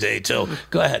back in the day, too.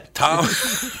 Go ahead. Tom, I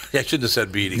shouldn't have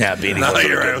said beating. Yeah, beating no, was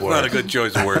you're right. It's not a good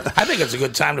choice of words. I think it's a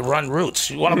good time to run roots.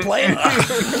 You want to play it?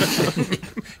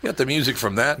 You got the music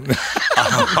from that?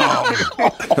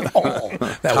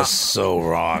 That was so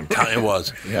wrong. It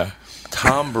was. Yeah.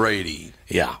 Tom Brady.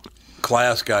 Yeah.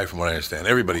 Class guy, from what I understand.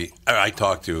 Everybody I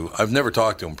talked to, I've never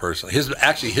talked to him personally.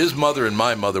 His mother and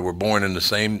my mother were born in the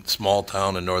same small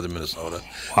town in northern Minnesota,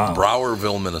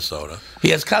 Browerville, Minnesota. He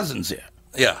has cousins here.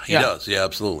 Yeah, he does. Yeah,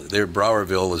 absolutely.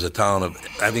 Browerville is a town of,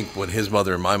 I think when his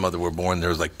mother and my mother were born, there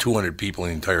was like 200 people in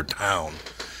the entire town.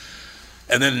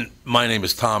 And then my name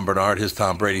is Tom Bernard, his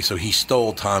Tom Brady, so he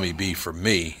stole Tommy B from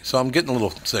me. So I'm getting a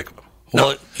little sick of him.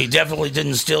 Well, he definitely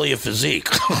didn't steal your physique.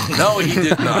 No, he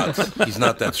did not. He's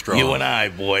not that strong. You and I,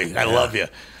 boy. I love you.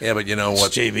 Yeah, but you know what?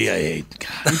 It's JB, I hate.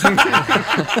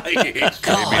 I hate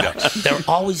JB. They're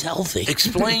always healthy.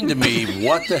 Explain to me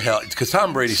what the hell, because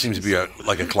Tom Brady seems to be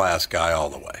like a class guy all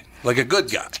the way. Like a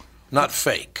good guy, not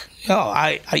fake. No,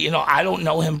 I don't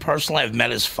know him personally. I've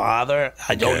met his father.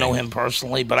 I don't know him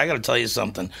personally, but I got to tell you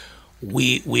something.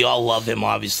 We all love him,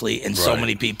 obviously, and so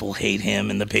many people hate him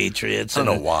and the Patriots. I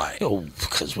don't know why.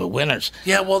 Because we're winners.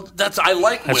 Yeah, well, I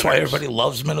like winners. That's why everybody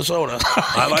loves Minnesota.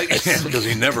 I like him because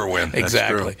he never wins.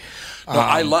 Exactly. No,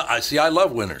 I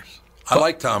love winners. I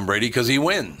like Tom Brady because he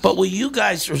wins. But will you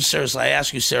guys, seriously, I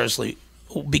ask you seriously,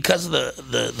 because of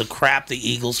the crap the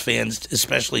Eagles fans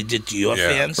especially did to your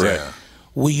fans. Yeah.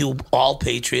 Were you all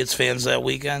Patriots fans that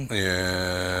weekend?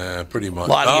 Yeah, pretty much.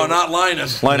 Not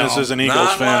Linus. Linus is an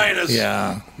Eagles fan. Linus.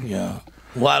 Yeah.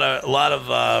 A lot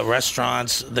of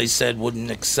restaurants they said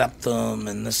wouldn't accept them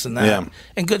and this and that. Yeah.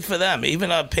 And good for them.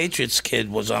 Even a Patriots kid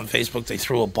was on Facebook. They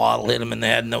threw a bottle, hit him in the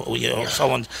head.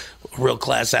 Someone real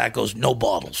class act goes, no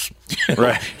bottles.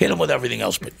 Right. Hit him with everything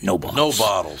else, but no bottles. No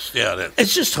bottles. Yeah.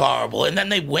 It's just horrible. And then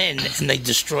they win and they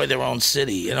destroy their own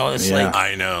city. It's like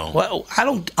I know. Well,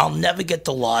 I'll never get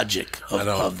the logic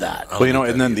of that. Well,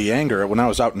 and then the anger when I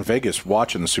was out in Vegas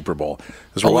watching the Super Bowl.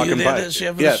 As we're walking by, this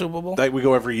year for the Super Bowl? We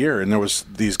go every year, and there was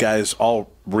these guys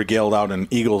all regaled out in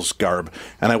Eagles garb,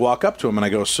 and I walk up to him and I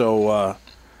go, "So, are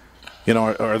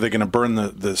they going to burn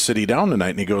the city down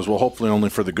tonight?" And he goes, "Well, hopefully only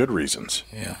for the good reasons."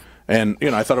 Yeah. And,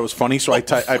 I thought it was funny, so I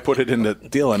put it in the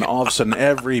deal, and all of a sudden,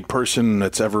 every person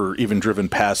that's ever even driven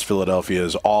past Philadelphia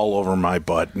is all over my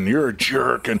butt, and you're a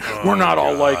jerk, and we're not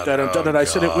all like that. And I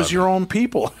said, it was your own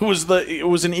people. It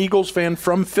was an Eagles fan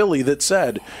from Philly that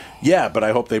said, yeah, but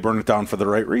I hope they burn it down for the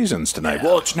right reasons tonight. Yeah.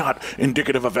 Well, it's not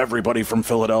indicative of everybody from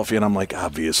Philadelphia, and I'm like,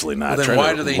 obviously not. Well, then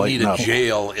why do they need a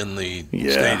jail in the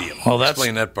stadium? Well,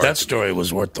 explain that part. That story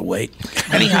was worth the wait.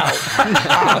 Anyhow.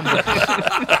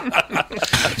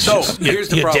 So here's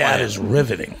the problem. Your dad is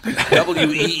riveting.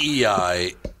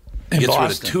 WEEI gets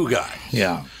rid of two guys.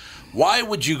 Yeah. Why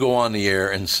would you go on the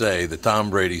air and say that Tom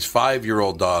Brady's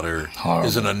 5-year-old daughter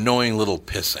is an annoying little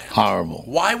pissant? Horrible.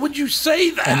 Why would you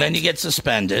say that? And then you get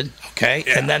suspended, okay?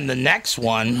 Yeah. And then the next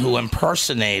one who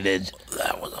impersonated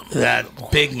that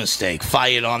big mistake,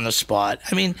 fired on the spot.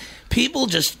 I mean, people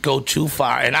just go too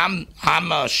far. And I'm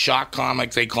a shock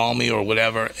comic, they call me, or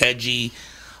whatever, edgy.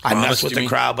 I mess with the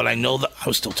crowd, but I know I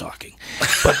was still talking.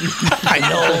 But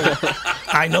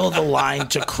I know the line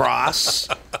to cross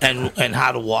and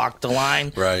how to walk the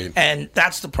line. Right. And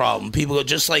that's the problem. People go,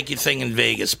 just like your thing in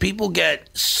Vegas. People get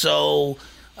so...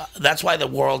 that's why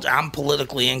I'm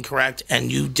politically incorrect,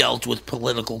 and you dealt with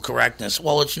political correctness.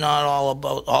 Well, it's not all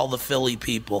about all the Philly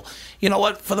people. You know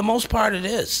what? For the most part, it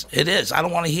is. It is. I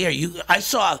don't want to hear you. I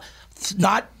saw...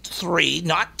 not 3,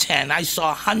 not 10. I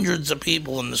saw hundreds of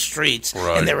people in the streets,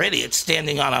 and they're idiots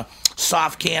standing on a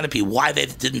soft canopy. Why they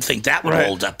didn't think that would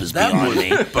hold up is beyond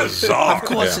me. Bizarre. Of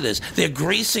course it is. They're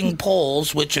greasing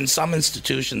poles, which in some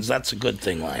institutions, that's a good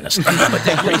thing, Linus. But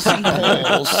they're greasing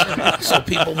poles so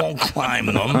people won't climb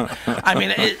them. I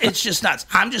mean, it's just nuts.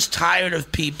 I'm just tired of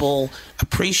people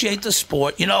appreciate the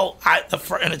sport.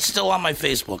 And it's still on my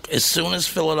Facebook. As soon as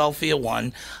Philadelphia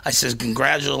won, I said,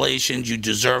 congratulations, you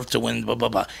deserve to win, blah, blah,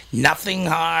 blah. Nothing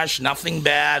harsh, nothing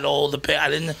bad.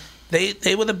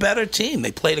 They were the better team.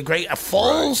 They played a great...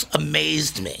 Foles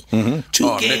amazed me. Mm-hmm.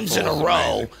 Two games in a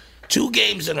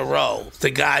row, the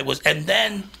guy was... And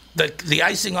then the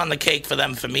icing on the cake for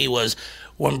me was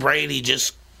when Brady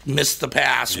just missed the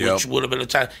pass, which would have been a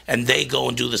time, and they go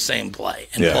and do the same play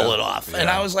and pull it off. Yeah. And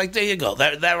I was like, there you go.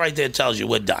 That right there tells you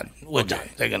we're done. We're done.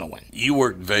 They're going to win. You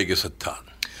worked Vegas a ton.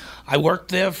 I worked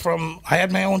there I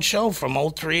had my own show from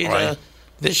 2003 to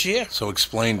this year. So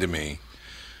explain to me,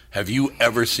 have you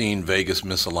ever seen Vegas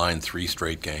miss a line 3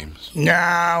 straight games?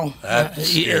 No. That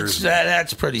scares me.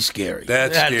 That's pretty scary.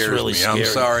 That scares really me. Scary. I'm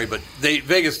sorry, but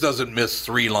Vegas doesn't miss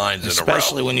 3 lines in a row.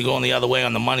 Especially when you're going the other way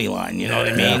on the money line. You know what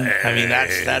I mean? I mean,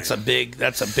 that's a big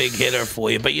hitter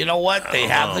for you. But you know what? They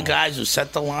have the guys who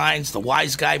set the lines. The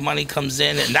wise guy money comes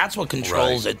in, and that's what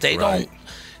controls it. They don't.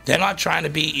 They're not trying to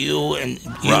beat you and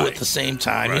you at the same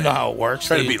time. Right. You know how it works.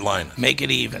 Try to beat Linus. Make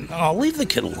it even. Oh, leave the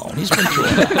kid alone. He's been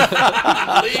doing it.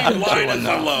 Leave Linus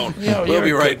alone. We'll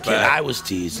be right back. I was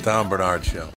teased. Tom Bernard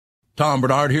Show. Tom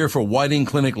Bernard here for Whiting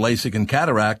Clinic LASIK and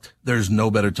Cataract. There's no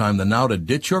better time than now to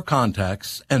ditch your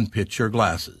contacts and pitch your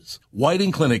glasses.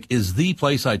 Whiting Clinic is the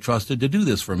place I trusted to do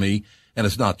this for me, and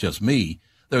it's not just me.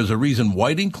 There's a reason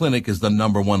Whiting Clinic is the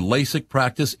 #1 LASIK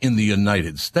practice in the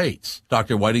United States.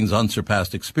 Dr. Whiting's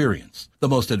unsurpassed experience, the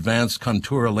most advanced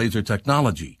Contura laser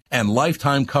technology, and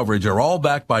lifetime coverage are all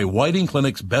backed by Whiting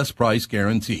Clinic's best price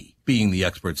guarantee. Being the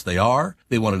experts they are,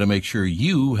 they wanted to make sure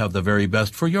you have the very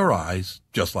best for your eyes,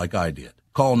 just like I did.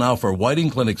 Call now for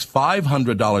Whiting Clinic's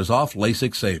 $500 off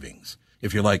LASIK savings.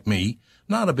 If you're like me,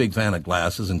 not a big fan of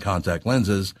glasses and contact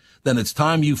lenses, then it's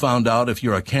time you found out if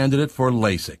you're a candidate for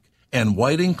LASIK. And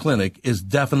Whiting Clinic is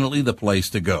definitely the place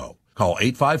to go. Call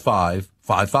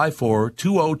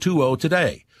 855-554-2020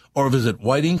 today or visit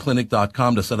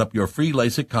whitingclinic.com to set up your free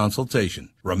LASIK consultation.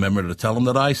 Remember to tell them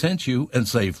that I sent you and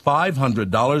save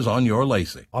 $500 on your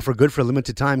LASIK. Offer good for a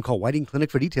limited time. Call Whiting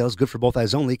Clinic for details. Good for both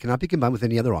eyes only. Cannot be combined with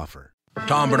any other offer.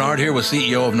 Tom Bernard here with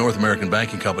CEO of North American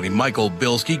Banking Company, Michael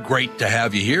Bilski. Great to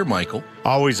have you here, Michael.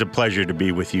 Always a pleasure to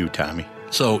be with you, Tommy.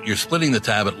 So you're splitting the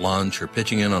tab at lunch or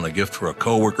pitching in on a gift for a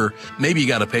coworker. Maybe you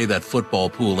got to pay that football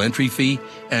pool entry fee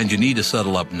and you need to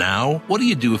settle up now. What do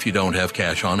you do if you don't have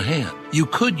cash on hand? You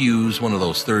could use one of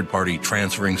those third-party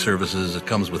transferring services that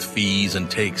comes with fees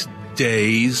and takes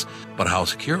days. But how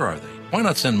secure are they? Why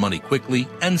not send money quickly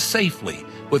and safely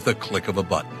with the click of a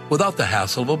button without the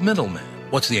hassle of a middleman?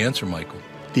 What's the answer, Michael?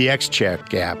 The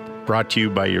X-Check app, brought to you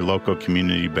by your local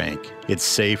community bank. It's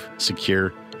safe,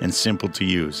 secure, and simple to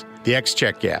use. The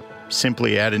X-Check app.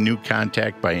 Simply add a new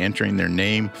contact by entering their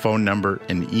name, phone number,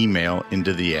 and email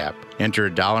into the app. Enter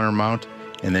a dollar amount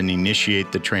and then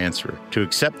initiate the transfer. To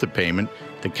accept the payment,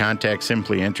 the contact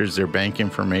simply enters their bank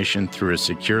information through a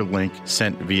secure link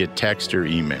sent via text or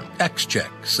email.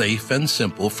 X-Check, safe and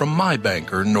simple from my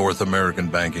banker, North American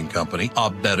Banking Company.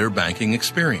 A better banking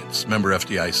experience. Member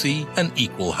FDIC, an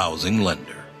equal housing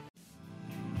lender.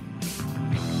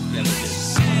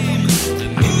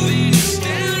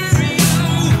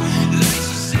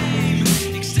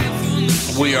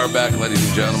 We are back, ladies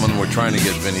and gentlemen. We're trying to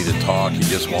get Vinnie to talk. He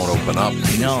just won't open up.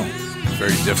 I know.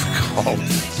 Very difficult.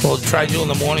 Well, try doing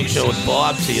the morning show with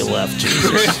Bob to your left.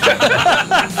 Jesus.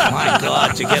 My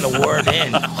God, to get a word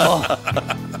in. Oh,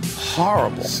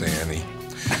 horrible.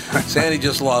 Sandy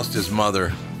just lost his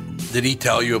mother. Did he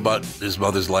tell you about his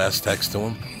mother's last text to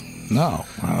him? No.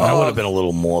 That would have been a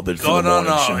little morbid for the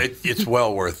morning show. It's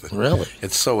well worth it. Really?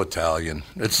 It's so Italian.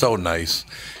 It's so nice.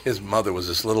 His mother was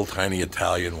this little tiny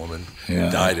Italian woman.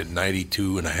 Yeah. Died at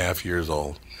 92 and a half years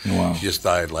old. Wow. She just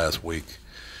died last week.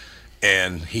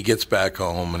 And he gets back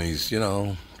home, and he's,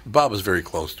 Bob was very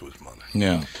close to his mother.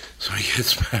 Yeah. So he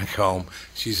gets back home.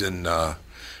 She's in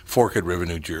Forked River,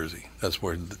 New Jersey. That's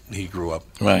where he grew up.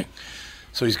 Right.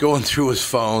 So he's going through his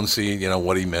phone, seeing,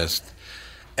 what he missed.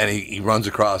 And he runs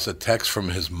across a text from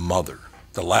his mother.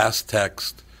 The last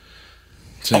text.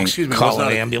 Saying, excuse me. Call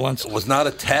an ambulance? It was not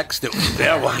a text. It was,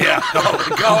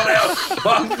 call it.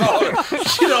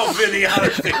 Vinnie,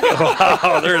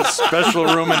 wow, there's a special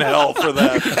room in hell for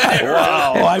that.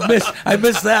 Wow. Oh, I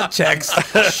missed that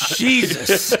text.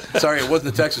 Jesus. Sorry, it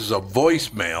wasn't a text. It was a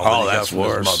voicemail. Oh, that's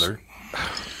worse. His mother.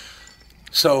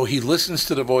 So he listens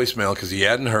to the voicemail because he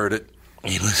hadn't heard it.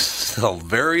 He listens to the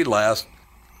very last.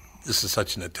 This is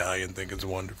such an Italian thing. It's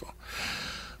wonderful.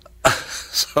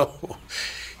 So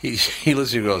he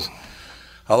listens and goes,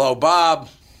 hello, Bob.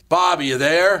 Bob, are you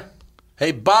there?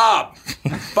 Hey, Bob.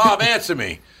 Bob, answer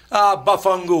me.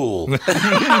 Buffangool.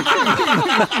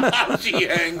 She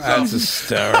hangs up. That's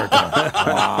hysterical.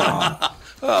 Wow.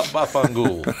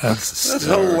 Buffangool. That's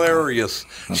hilarious.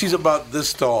 She's about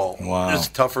this tall. Wow. It's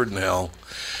tougher than hell.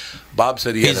 Bob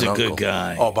said he had an uncle. He's a good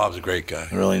guy. Oh, Bob's a great guy.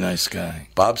 Really nice guy.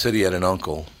 Bob said he had an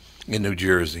uncle in New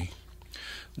Jersey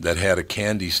that had a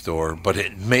candy store, but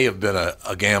it may have been a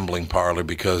gambling parlor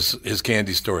because his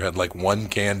candy store had like one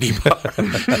candy bar,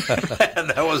 and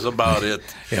that was about it.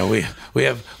 Yeah, we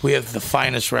have the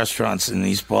finest restaurants in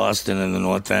East Boston and the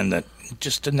North End that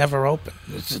just never open.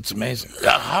 It's amazing.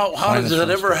 How does that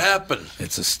ever happen?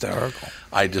 It's hysterical.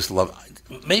 I just love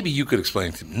it. Maybe you could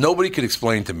explain to me. Nobody could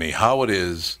explain to me how it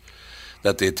is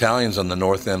that the Italians on the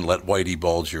North End let Whitey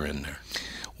Bulger in there.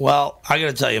 Well, I got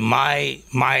to tell you,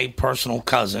 my personal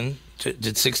cousin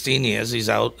did 16 years. He's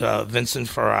out, Vincent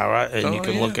Ferrara, and you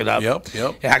can look it up.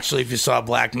 Yep. Actually, if you saw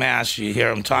Black Mass, you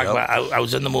hear him talk about. I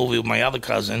was in the movie with my other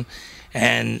cousin,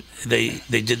 and they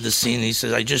did the scene. He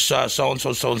says, "I just saw so and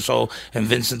so, and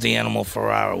Vincent the Animal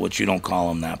Ferrara," which you don't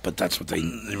call him that, but that's what they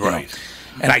right.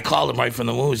 And I called him right from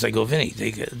the movies. I go, Vinny,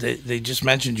 they just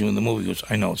mentioned you in the movie. He goes,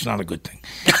 I know, it's not a good thing.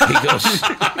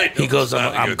 He goes,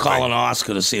 I'm calling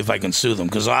Oscar to see if I can sue them.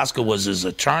 Because Oscar was his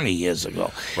attorney years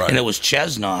ago. Right. And it was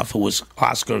Chesnoff, who was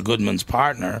Oscar Goodman's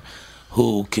partner,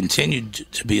 who continued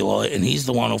to be a lawyer. And he's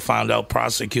the one who found out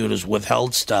prosecutors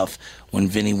withheld stuff when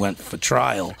Vinny went for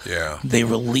trial. Yeah. They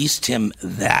released him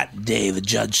that day. The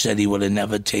judge said he would have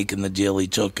never taken the deal he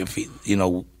took if he,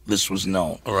 this was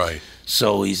known. Right.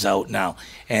 So he's out now.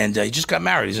 And he just got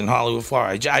married. He's in Hollywood,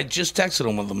 Florida. I just texted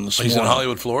him with him this morning. He's in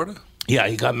Hollywood, Florida? Yeah,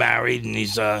 he got married, and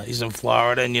he's in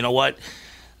Florida. And you know what?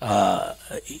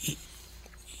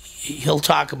 He'll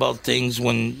talk about things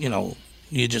when,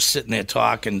 you're just sitting there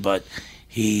talking, but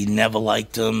he never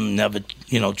liked him, never,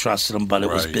 trusted him, but it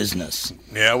was business.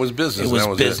 Yeah, it was business. It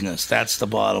was business. That's the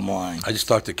bottom line. I just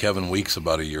talked to Kevin Weeks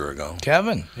about a year ago.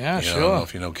 Kevin? Yeah, sure. I don't know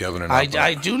if you know Kevin or not.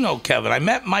 I do know Kevin. I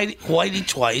met Whitey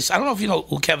twice. I don't know if you know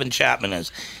who Kevin Chapman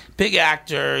is. Big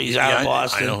actor. He's out of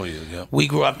Boston. I know who he is, yeah. We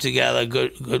grew up together,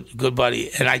 good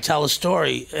buddy. And I tell a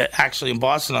story, actually in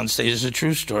Boston on stage. It's a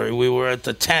true story. We were at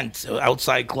the Tent,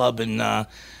 outside club in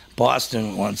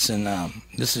Boston once, and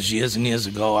this is years and years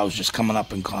ago. I was just coming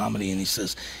up in comedy, and he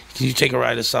says, "Can you take a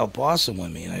ride to South Boston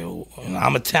with me?" And I go,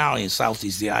 "I'm Italian.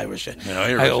 Southeast the Irish." I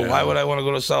go, "Why would I want to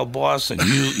go to South Boston?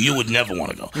 You would never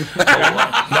want to go." No.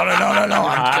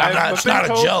 It's not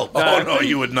a joke. Oh no,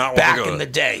 you would not want to go. Back in the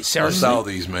day, seriously.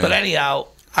 Southeast, man. But anyhow.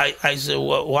 I said,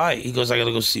 why? He goes, I got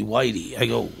to go see Whitey. I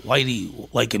go, Whitey,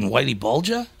 like in Whitey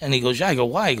Bulger? And he goes, yeah. I go,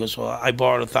 why? He goes, well, I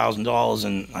borrowed $1,000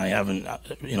 and I haven't,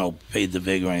 paid the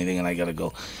vig or anything, and I got to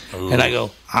go. Ooh. And I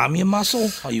go, I'm your muscle?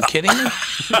 Are you kidding me?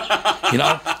 But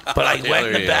I went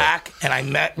in the back and I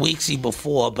met Weeksy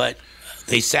before, but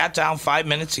they sat down 5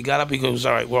 minutes. He got up. He goes,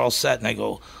 all right, we're all set. And I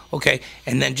go, okay.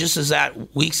 And then just as that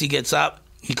Weeksy gets up,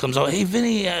 he comes over, hey,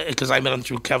 Vinnie, because I met him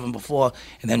through Kevin before,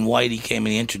 and then Whitey came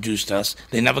and he introduced us.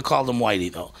 They never called him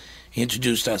Whitey, though. He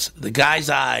introduced us. The guy's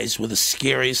eyes were the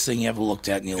scariest thing you ever looked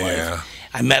at in your life.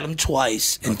 I met him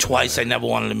twice, and twice I never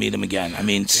wanted to meet him again. I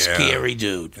mean, scary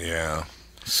dude. Yeah.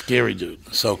 Scary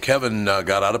dude. So Kevin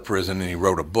got out of prison, and he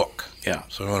wrote a book. Yeah.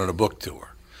 So he wanted a book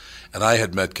tour. And I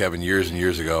had met Kevin years and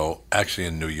years ago, actually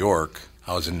in New York.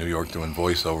 I was in New York doing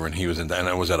voiceover, and he was and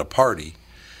I was at a party.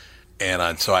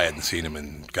 And so I hadn't seen him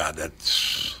in, God,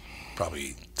 that's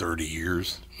probably 30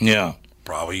 years. Yeah.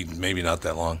 Probably, maybe not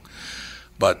that long.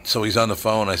 But so he's on the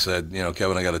phone. I said,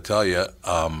 Kevin, I got to tell you,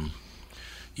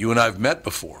 you and I have met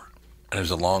before. And there's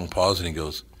a long pause, and he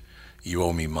goes, you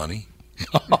owe me money?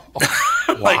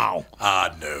 Wow.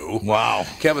 No. Wow.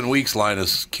 Kevin Weeks' line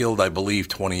has killed, I believe,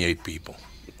 28 people.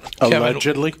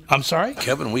 Allegedly? I'm sorry?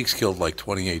 Kevin Weeks killed like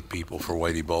 28 people for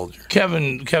Whitey Bulger.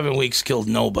 Kevin Weeks killed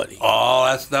nobody. Oh,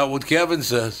 that's not what Kevin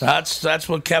says. That's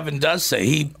what Kevin does say.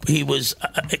 He was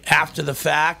after the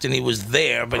fact, and he was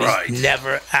there, but he's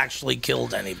never actually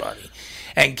killed anybody.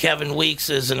 And Kevin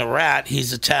Weeks isn't a rat.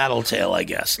 He's a tattletale, I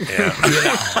guess. Yeah.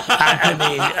 I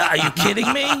mean, are you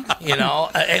kidding me?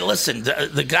 Hey, listen,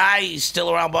 the guy, he's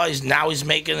still around, but now he's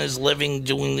making his living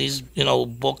doing these,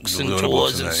 books and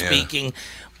tours and speaking. Yeah.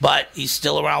 But he's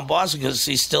still around Boston because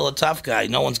he's still a tough guy.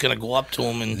 No one's going to go up to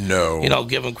him and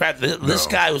give him crap. This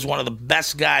guy was one of the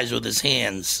best guys with his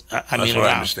hands. That's what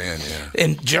I understand, yeah.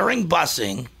 And during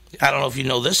busing, I don't know if you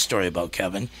know this story about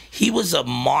Kevin, he was a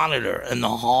monitor in the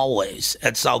hallways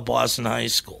at South Boston High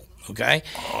School, okay?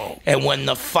 Oh. And when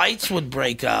the fights would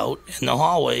break out in the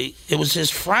hallway, it was his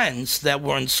friends that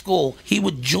were in school. He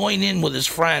would join in with his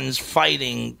friends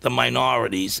fighting the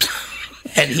minorities.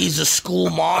 And he's a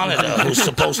school monitor who's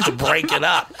supposed to break it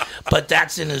up. But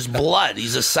that's in his blood.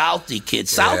 He's a Southie kid.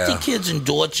 Southie kids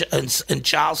in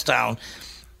Charlestown,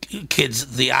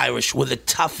 kids, the Irish, were the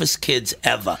toughest kids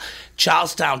ever.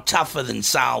 Charlestown tougher than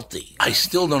Southie. I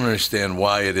still don't understand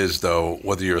why it is, though,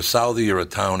 whether you're a Southie or a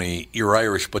Townie, you're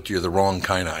Irish, but you're the wrong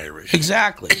kind of Irish.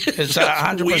 Exactly. It's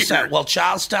 100%. Well,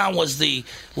 Charlestown was the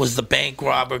bank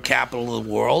robber capital of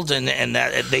the world, and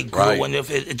that they grew, and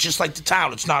it's just like the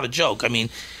town. It's not a joke. I mean,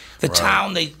 the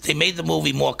town, they made the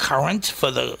movie more current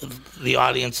for the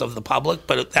audience of the public,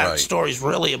 but that story's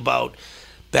really about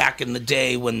back in the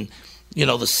day when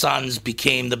the sons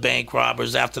became the bank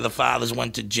robbers after the fathers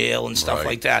went to jail and stuff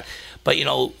like that. But,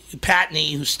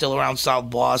 Patney, who's still around South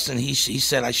Boston, he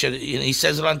said, I should, he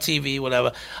says it on TV,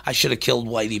 whatever, I should have killed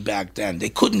Whitey back then. They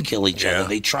couldn't kill each other.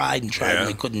 They tried and tried, and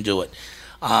they couldn't do it.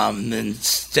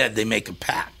 Instead, they make a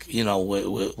pact,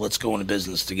 let's go into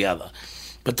business together.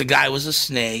 But the guy was a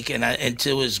snake, and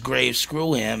to his grave,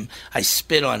 screw him. I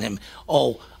spit on him.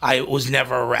 Oh, I was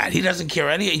never a rat. He doesn't care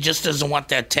any. He just doesn't want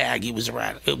that tag. He was a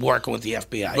rat working with the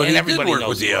FBI. But and he everybody did work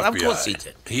knows with the FBI. Of course he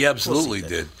did. He absolutely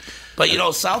did. But,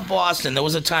 South Boston, there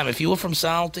was a time, if you were from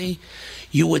Southie,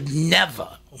 you would never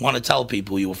want to tell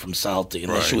people you were from Southie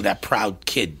unless you were that proud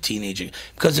kid, teenager,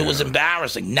 because it was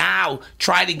embarrassing. Now,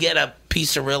 try to get a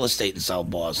piece of real estate in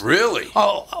South Boston. Really? See,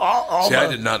 I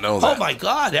did not know that. Oh, my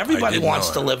God. Everybody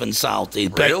wants to live in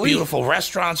Southie. Really? Beautiful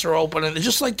restaurants are open, and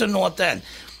just like the North End.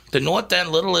 The North End,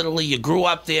 Little Italy, you grew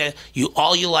up there.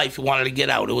 All your life you wanted to get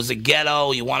out. It was a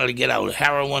ghetto. You wanted to get out.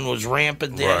 Heroin was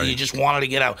rampant there. You just wanted to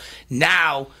get out.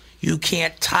 Now, you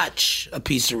can't touch a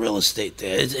piece of real estate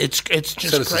there. It's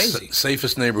just crazy. The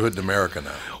safest neighborhood in America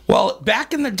now. Well,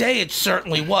 back in the day, it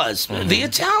certainly was. Mm-hmm. The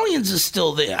Italians are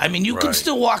still there. I mean, you can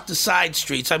still walk the side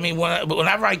streets. I mean,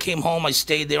 whenever I came home, I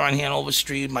stayed there on Hanover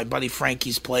Street, my buddy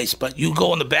Frankie's place. But you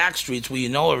go in the back streets where you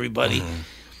know everybody,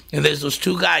 and there's those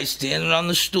two guys standing on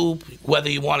the stoop.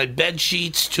 Whether you wanted bed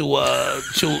sheets to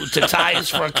tires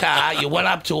for a car, you went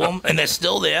up to them, and they're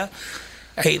still there.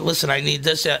 Hey, listen, I need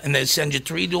this, and they send you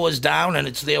 3 doors down, and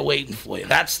it's there waiting for you.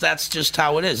 That's just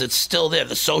how it is. It's still there.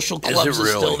 The social clubs are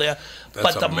still there.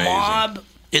 That's but the amazing. mob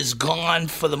is gone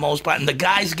for the most part. And the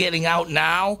guys getting out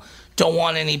now don't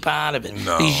want any part of it.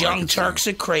 No, these young Turks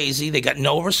are crazy. They got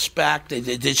no respect.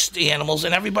 They're just animals,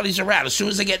 and everybody's a rat. As soon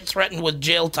as they get threatened with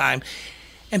jail time,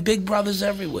 and Big Brother's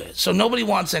everywhere. So nobody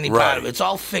wants any part of it. It's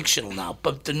all fictional now.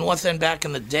 But the North End back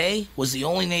in the day was the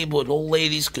only neighborhood old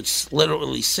ladies could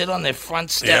literally sit on their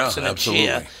front steps in a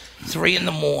chair, 3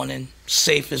 a.m,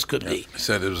 safe as could be. I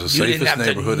said it was the safest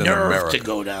neighborhood in America. You didn't have the nerve to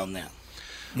go down there.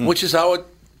 Which is how it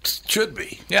should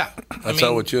be. Yeah. That's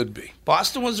how it should be.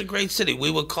 Boston was a great city. We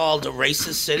were called a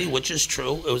racist city, which is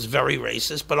true. It was very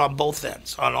racist, but on both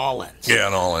ends, on all ends. Yeah,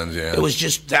 on all ends, yeah. It was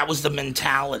just, that was the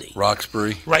mentality.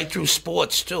 Roxbury. Right through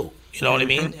sports, too. You know what I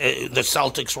mean? The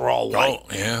Celtics were all white. Oh,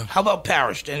 yeah. How about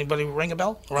Parrish? Did anybody ring a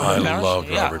bell? I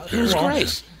loved Robert Parrish. He was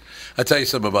great. I tell you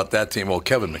something about that team. Well,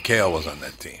 Kevin McHale was on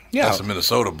that team. Yeah. That's a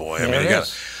Minnesota boy. I mean,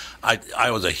 I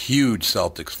was a huge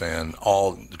Celtics fan,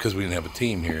 all because we didn't have a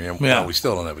team here. Yeah. Well, we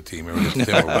still don't have a team here. We're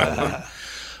just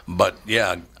But,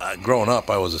 yeah, growing up,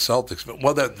 I was a Celtics fan.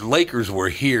 Well, the Lakers were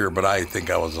here, but I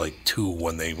think I was like 2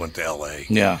 when they went to L.A.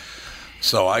 Yeah.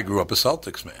 So I grew up a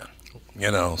Celtics fan, you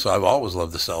know. So I've always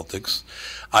loved the Celtics.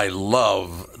 I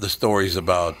love the stories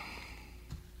about,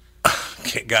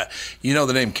 you know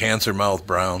the name Cancer Mouth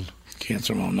Brown?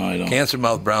 Cancer Mouth, no, I don't. Cancer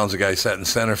Mouth Brown's a guy who sat in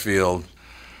center field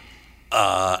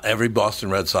every Boston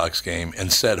Red Sox game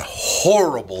and said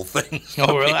horrible things.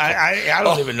 Oh, really? I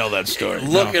don't even know that story.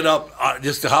 Look it up.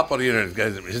 Just to hop on the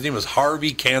internet. His name was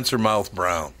Harvey Cancer Mouth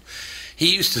Brown.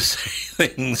 He used to say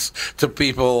things to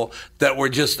people that were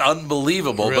just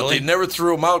unbelievable, but they never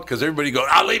threw him out because everybody go,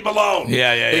 "I'll leave him alone."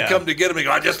 Yeah. They'd come to get him and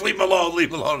go, "Just leave him alone, leave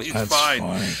him alone. He's fine."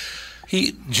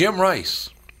 Funny. Jim Rice.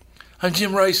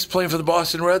 Jim Rice playing for the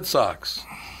Boston Red Sox,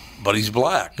 but he's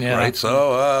black, right?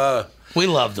 So we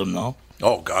loved him, though.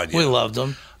 Oh, God, yeah. We loved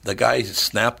him. The guy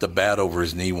snapped a bat over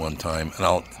his knee one time, and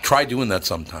I'll try doing that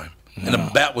sometime. And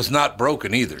the bat was not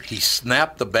broken either. He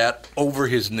snapped the bat over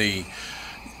his knee.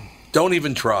 Don't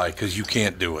even try, because you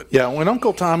can't do it. Yeah, when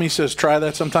Uncle Tommy says try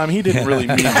that sometime, he didn't really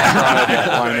mean to try that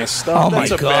line of stuff. Oh, That's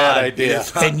my a God. bad idea.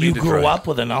 And you grew up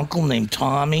with an uncle named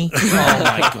Tommy? Oh,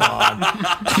 my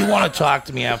God. If you want to talk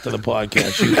to me after the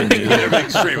podcast, you can do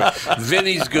that.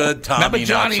 Vinny's good, Tommy Remember,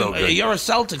 Johnny, not so good. You're a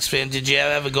Celtics fan. Did you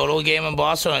ever go to a game in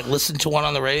Boston and listen to one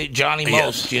on the radio? Johnny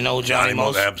Most. Do you know Johnny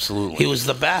Most? Absolutely. He was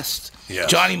the best. Yes.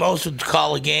 Johnny Most would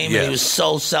call a game, and he was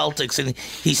so Celtics, and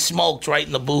he smoked right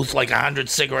in the booth like 100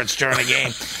 cigarettes during a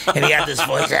game, and he had this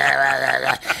voice,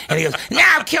 and he goes,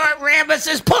 "Now Kurt Rambis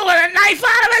is pulling a knife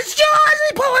out of his jaws.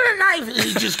 He's pulling a knife." And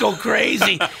he'd just go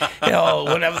crazy,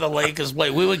 whenever the Lakers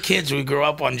played. We were kids. We grew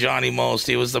up on Johnny Most.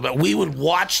 He was the best. We would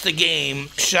watch the game,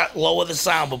 lower the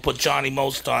sound, but put Johnny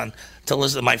Most on to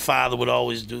listen. My father would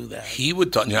always do that. He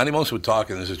would talk. Johnny Most would talk,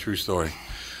 and this is a true story.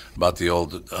 About the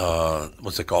old,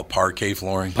 what's it called, parquet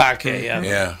flooring? Parquet, yeah.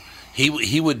 Yeah.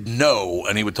 He would know,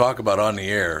 and he would talk about on the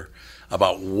air,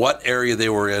 about what area they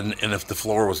were in and if the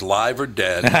floor was live or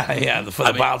dead. For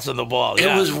the bounce of the ball.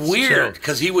 It was weird,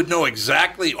 because he would know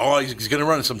exactly, he's going to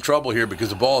run into some trouble here because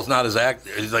the ball's not as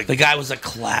active. Like, the guy was a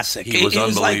classic. He was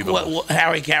unbelievable. Like what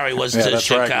Harry Carey was to that's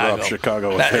Chicago. Right. I grew up Chicago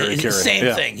with Harry Carey.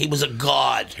 Same thing. He was a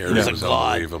god. He was a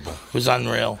god. Unbelievable. It was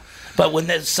unreal. But when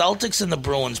the Celtics and the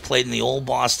Bruins played in the old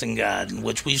Boston Garden,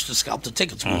 which we used to scalp the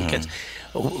tickets when we were kids,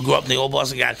 who grew up in the old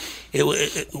Boston Garden,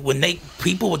 when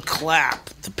people would clap,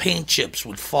 the paint chips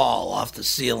would fall off the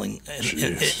ceiling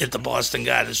at the Boston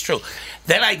Garden. It's true.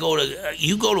 Then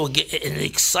you go to an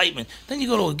excitement. Then you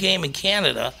go to a game in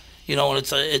Canada. And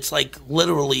it's like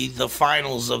literally the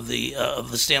finals of the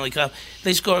Stanley Cup.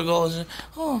 They score a goal and say,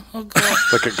 "Oh, God!"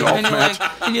 Like a golf match.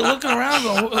 And you're looking around,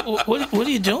 going, "What are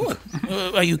you doing?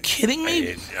 Are you kidding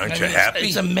me? Aren't you happy?"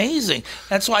 It's amazing.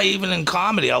 That's why even in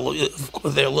comedy,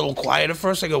 they're a little quiet at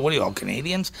first. I go, "What are you all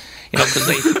Canadians?" Because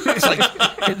it's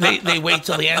like they wait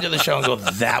till the end of the show and go,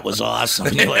 "That was awesome."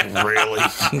 And you're like, "Really?"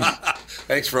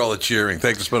 Thanks for all the cheering.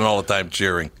 Thanks for spending all the time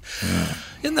cheering. Yeah.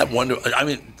 Isn't that wonderful? I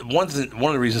mean, one of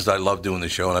the reasons I love doing the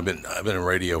show, and I've been in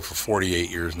radio for 48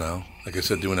 years now. Like I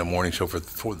said, doing that morning show for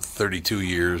 32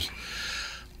 years.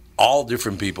 All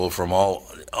different people from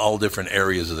all different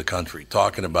areas of the country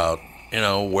talking about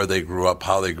where they grew up,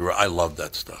 how they grew up. I love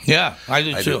that stuff. Yeah, I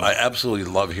do too. I absolutely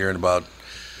love hearing about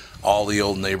all the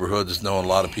old neighborhoods, knowing a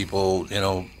lot of people.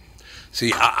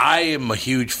 See, I am a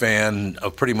huge fan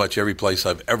of pretty much every place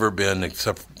I've ever been,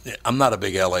 except I'm not a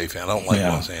big L.A. fan. I don't like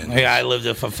Los Angeles. Yeah, I lived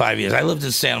there for 5 years. I lived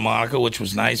in Santa Monica, which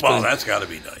was nice. Well, that's got to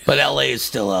be nice. But L.A. is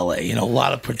still L.A. A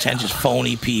lot of pretentious,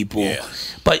 phony people.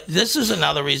 Yes. But this is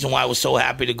another reason why I was so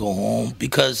happy to go home,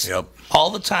 because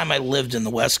all the time I lived in the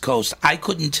West Coast, I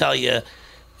couldn't tell you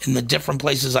in the different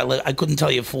places I live, I couldn't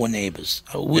tell you 4 neighbors.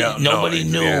 Nobody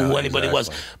knew who anybody was.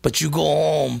 But you go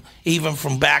home, even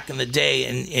from back in the day,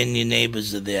 and your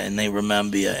neighbors are there, and they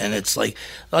remember you. And it's like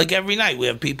every night we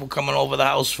have people coming over the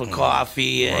house for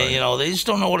coffee, and, they just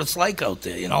don't know what it's like out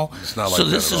there, It's not like so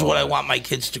this is what I want my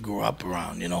kids to grow up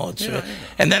around, It's,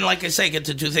 and then, like I say, get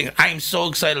to 2 things. I am so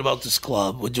excited about this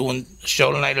club. We're doing a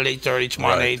show tonight at 8:30,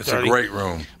 tomorrow at 8:30. It's a great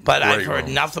room. But I've heard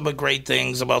nothing but great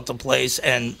things about the place,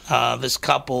 and this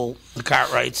couple, the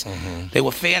Cartwrights, they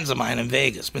were fans of mine in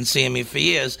Vegas, been seeing me for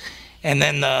years. And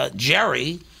then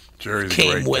Jerry's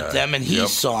came with them, and he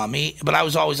saw me, but I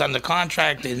was always under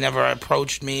contract. They never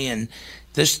approached me, and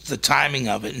the timing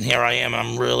of it, and here I am.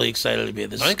 I'm really excited to be here.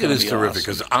 I think it is terrific,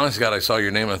 because honest God, I saw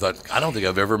your name and I thought, I don't think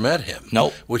I've ever met him.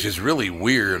 Nope. Which is really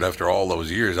weird after all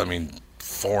those years. I mean,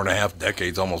 4.5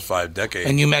 decades, almost 5 decades.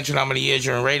 And you mentioned how many years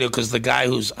you're in radio, because the guy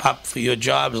who's up for your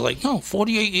job is like, no,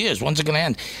 48 years. When's it going to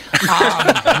end?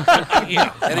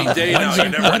 Any day now, you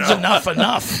never know. When's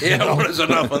enough? Yeah, when is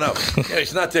enough? Yeah,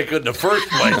 it's not that good in the first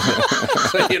place.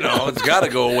 So, it's got to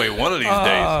go away one of these days.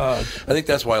 I think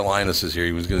that's why Linus is here.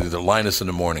 He was going to do the Linus in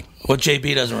the morning. What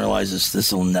JB doesn't realize is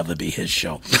this will never be his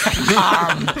show.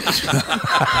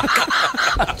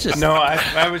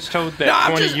 I was told that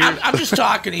 20 years. I'm just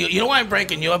talking to you. You know why I'm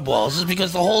breaking your balls is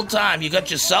because the whole time you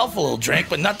got yourself a little drink,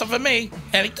 but nothing for me.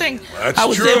 Anything. That's I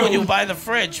was true. there when you buy the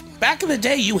fridge. Back in the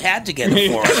day, you had to get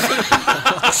it for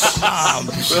us.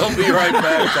 We'll be right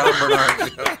back, Tom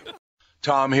Bernard.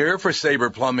 Tom here for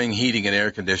Sabre Plumbing, Heating, and Air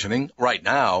Conditioning. Right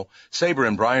now, Sabre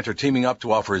and Bryant are teaming up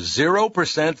to offer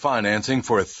 0% financing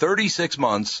for 36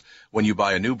 months when you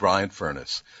buy a new Bryant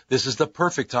furnace. This is the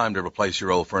perfect time to replace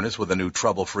your old furnace with a new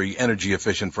trouble-free,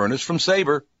 energy-efficient furnace from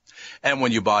Sabre. And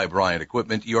when you buy Bryant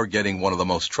equipment, you're getting one of the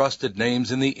most trusted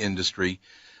names in the industry.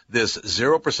 This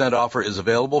 0% offer is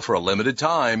available for a limited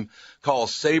time. Call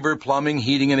Sabre Plumbing,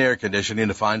 Heating, and Air Conditioning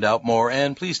to find out more,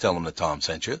 and please tell them that Tom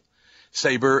sent you.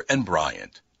 Sabre and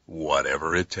Bryant,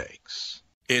 whatever it takes.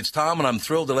 It's Tom, and I'm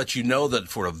thrilled to let you know that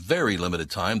for a very limited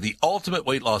time, the Ultimate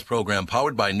Weight Loss Program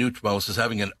powered by Nutrimos is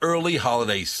having an early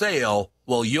holiday sale.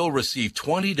 Well, you'll receive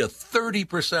 20 to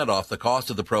 30% off the cost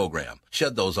of the program.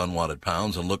 Shed those unwanted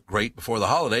pounds and look great before the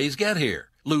holidays get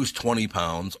here. Lose 20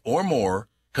 pounds or more.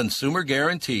 Consumer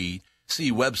guaranteed.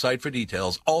 See website for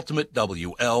details,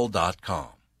 ultimatewl.com.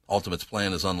 Ultimate's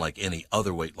plan is unlike any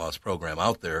other weight loss program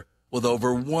out there, with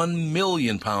over 1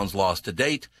 million pounds lost to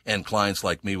date, and clients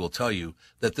like me will tell you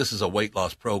that this is a weight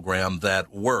loss program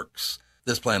that works.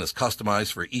 This plan is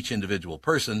customized for each individual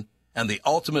person, and the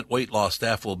Ultimate Weight Loss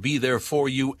staff will be there for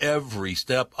you every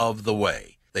step of the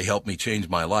way. They helped me change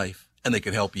my life, and they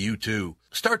can help you too.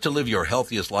 Start to live your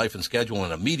healthiest life and schedule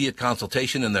an immediate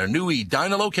consultation in their new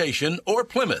Edina location or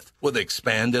Plymouth with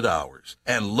expanded hours.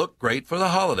 And look great for the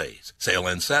holidays. Sale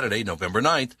ends Saturday, November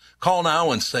 9th. Call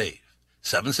now and save.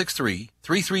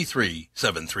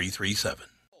 763-333-7337.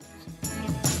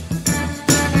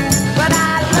 But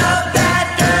I love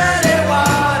that dirty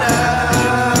water.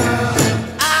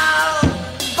 Oh,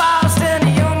 Boston,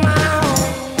 you're my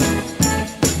home.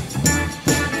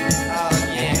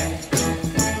 Oh, yeah.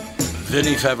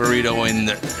 Vinnie Favorito in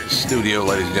the studio,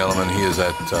 ladies and gentlemen. He is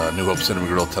at New Hope Cinema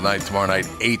Grill tonight, tomorrow night,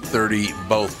 8:30,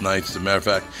 both nights. As a matter of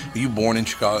fact, were you born in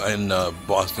Chicago, in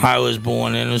Boston? I was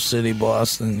born in the city,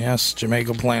 Boston. Yes,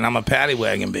 Jamaica Plain. I'm a paddy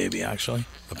wagon baby, actually.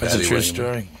 That's a true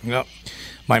story. Yep.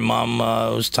 My mom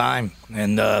was time,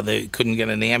 and they couldn't get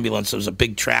an ambulance. There was a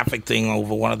big traffic thing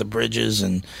over one of the bridges,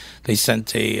 and they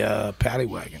sent a paddy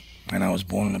wagon, and I was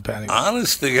born in a paddy wagon.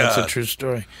 Honest to God. That's a true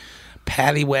story.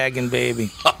 Paddy wagon baby.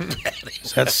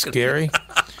 Is that scary?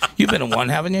 You've been in one,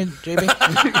 haven't you, JB?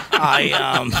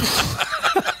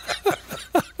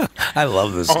 I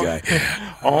love this guy.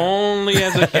 Only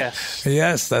as a guest.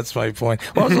 Yes, that's my point.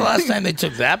 When was the last time they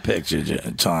took that picture,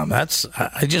 Tom? I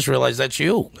just realized that's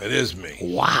you. It is me.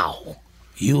 Wow.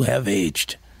 You have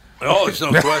aged. Oh, there's no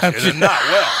question. And not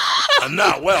well. I'm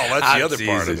not well. That's the other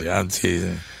part of it. I'm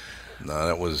teasing.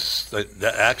 No,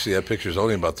 that picture's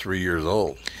only about 3 years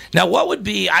old. Now,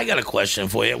 I got a question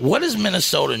for you. What is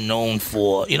Minnesota known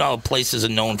for? You know, places are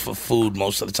known for food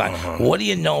most of the time. Uh-huh. What do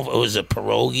you know for? Is it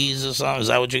pierogies or something? Is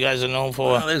that what you guys are known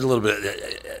for? Well, there's a little bit.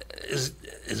 Is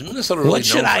Minnesota really known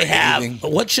for anything?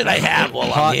 What should I have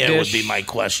while I'm here would be my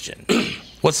question.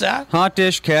 What's that? Hot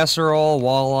dish, casserole,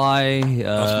 walleye.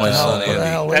 That's my son,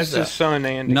 Andy. That's his son,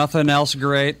 Andy. Nothing else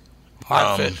great.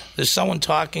 Hot fish. There's someone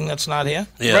talking that's not here?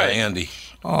 Yeah, right. Andy.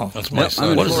 Oh, that's my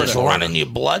son. What is this, running your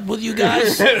blood with you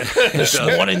guys? This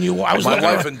morning I was my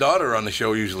wife and daughter are on the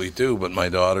show usually too, but my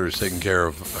daughter is taking care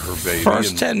of her baby.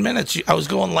 First 10 minutes, I was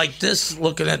going like this,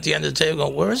 looking at the end of the table,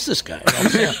 going, where is this guy?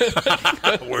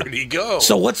 Where'd he go?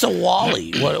 So what's a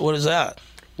wally? What is that?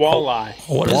 Walleye.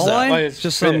 What is that? Walleye? It's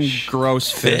just some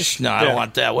gross fish. No, I don't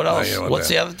want that. What else? What's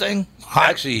the other thing?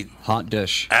 Hot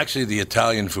dish. Actually, the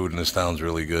Italian food in this town's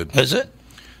really good. Is it?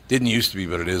 Didn't used to be,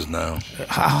 but it is now.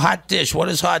 Hot dish. What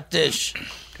is hot dish?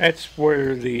 That's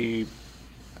where the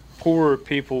poorer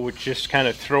people would just kind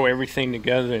of throw everything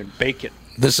together and bake it.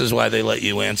 This is why they let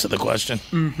you answer the question.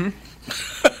 Mm-hmm.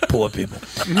 Poor people.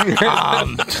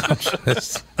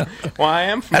 Well, I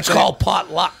am from That's called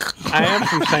potluck. I am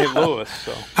from St. Louis,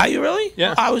 so. Are you really?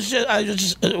 Yeah.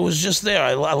 It was just there.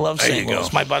 I love St. Louis. Go.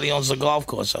 My buddy owns the golf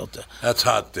course out there. That's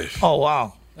hot dish. Oh,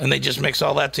 wow. And they just mix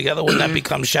all that together. Wouldn't that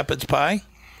become shepherd's pie?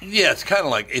 Yeah, it's kind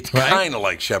of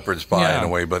like shepherd's pie in a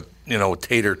way, but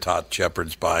tater tot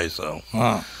shepherd's pie. So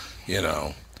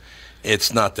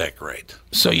it's not that great.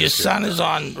 So your son is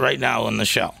on right now in the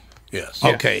show. Yes.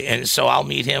 Okay, and so I'll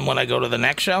meet him when I go to the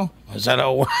next show? Is that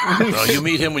how it works? No, you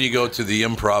meet him when you go to the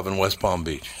Improv in West Palm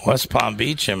Beach. West Palm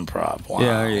Beach Improv. Wow.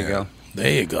 Yeah, there you go.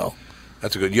 There you go.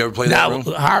 That's a good. You ever play that room?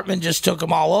 Now, Hartman just took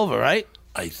them all over, right?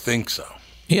 I think so.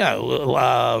 Yeah,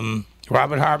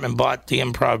 Robert Hartman bought the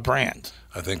Improv brand.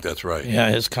 I think that's right. Yeah,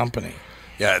 his company.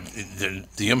 Yeah,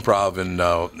 the Improv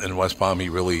in West Palm, he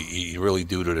really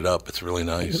duded it up. It's really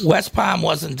nice. West Palm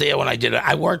wasn't there when I did it.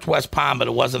 I worked West Palm, but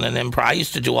it wasn't an improv. I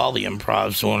used to do all the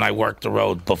improvs when I worked the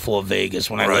road before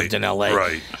Vegas when I lived in L.A.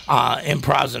 Right.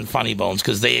 Improvs and Funny Bones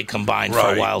because they had combined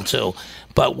for a while too.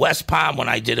 But West Palm, when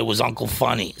I did it, was Uncle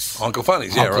Funny's. Uncle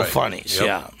Funny's, yeah, Uncle right. Funny's, Yep.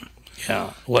 yeah.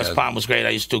 Yeah, West Palm was great. I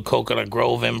used to do Coconut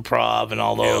Grove Improv and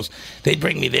all those. Yep. They'd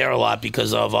bring me there a lot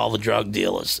because of all the drug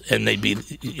dealers, and they'd be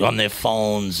on their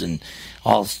phones and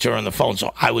all during the phone.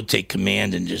 So I would take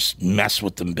command and just mess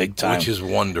with them big time, which is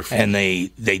wonderful. And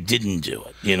they didn't do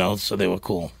it, so they were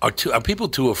cool. Are people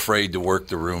too afraid to work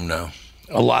the room now?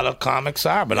 A lot of comics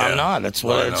are, but I'm not. That's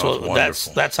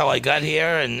that's how I got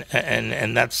here,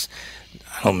 and that's.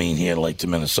 I don't mean here like to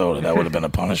Minnesota. That would have been a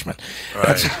punishment.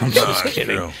 Right. I'm just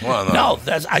kidding. Well, no,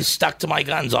 I stuck to my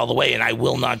guns all the way, and I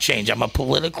will not change. I'm a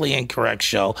politically incorrect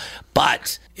show,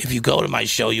 but if you go to my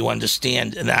show, you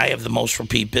understand, and I have the most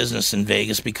repeat business in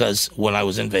Vegas because when I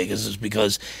was in Vegas is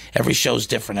because every show's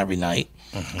different every night.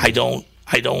 Mm-hmm.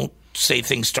 I don't say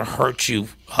things to hurt you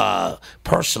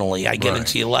personally. I get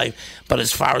into your life, but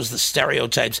as far as the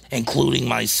stereotypes, including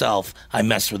myself, I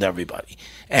mess with everybody.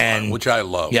 And which I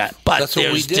love. Yeah, but that's what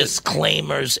there's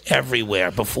disclaimers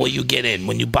everywhere before you get in.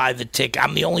 When you buy the ticket,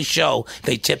 I'm the only show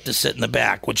they tip to sit in the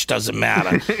back, which doesn't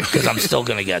matter because I'm still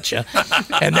going to get you.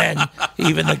 And then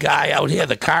even the guy out here,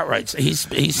 the Cartwrights,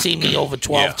 he's seen me over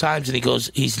 12 times, and he goes,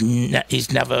 he's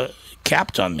never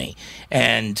capped on me.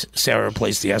 And Sarah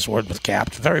replaced the S word with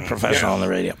capped. Very professional on the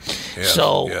radio. Yes,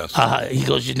 so he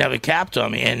goes, you never capped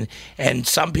on me. And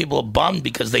some people are bummed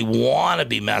because they want to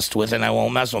be messed with, and I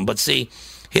won't mess with them. But see,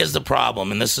 here's the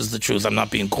problem, and this is the truth. I'm not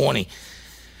being corny.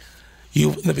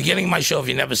 In the beginning of my show, if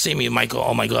you never see me, you might go,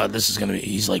 oh, my God, this is going to be,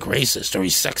 he's like racist or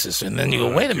he's sexist. And then you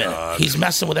go, wait a minute. He's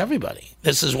messing with everybody.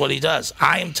 This is what he does.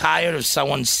 I am tired of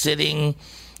someone sitting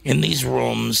in these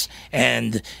rooms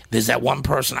and there's that one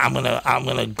person, I'm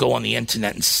gonna go on the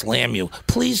internet and slam you.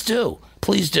 Please do.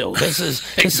 Please do. This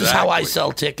is how I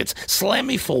sell tickets. Slam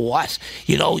me for what?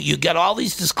 You get all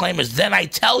these disclaimers. Then I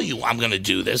tell you I'm going to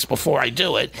do this before I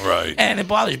do it. Right. And it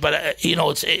bothers you. But,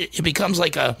 it becomes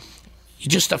like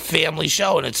just a family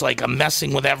show, and it's like a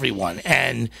messing with everyone.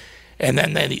 And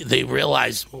then they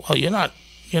realize, well, you're not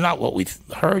what we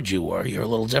heard you were. You're a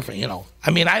little different,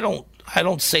 I mean, I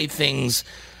don't say things.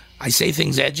 I say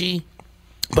things edgy.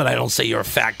 But I don't say you're a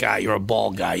fat guy, you're a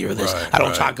bald guy, you're this. I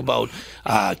don't talk about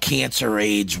cancer,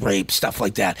 AIDS, rape, stuff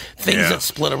like that. Things that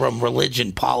split around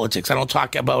religion, politics. I don't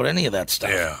talk about any of that stuff.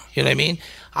 Yeah. You know what I mean?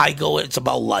 It's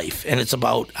about life, and it's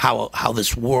about how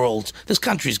this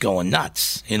country's going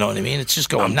nuts. You know what I mean? It's just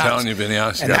going nuts. I'm telling you, Vinnie.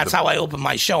 And that's how I open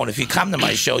my show. And if you come to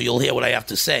my show, you'll hear what I have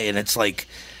to say. And it's like,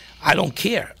 I don't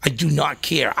care. I do not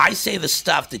care. I say the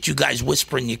stuff that you guys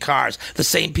whisper in your cars, the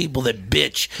same people that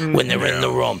bitch when they're in the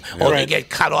room, or they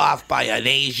get cut off by an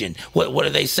Asian. What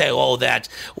do they say? Oh, that's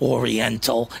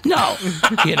Oriental. No,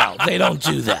 they don't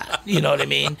do that. You know what I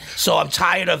mean? So I'm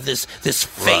tired of this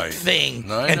fake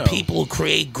thing and people who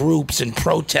create groups and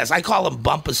protests. I call them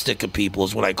bumper sticker people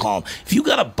is what I call them. If you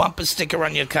got a bumper sticker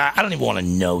on your car, I don't even want to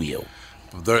know you.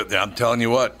 I'm telling you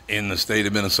what, in the state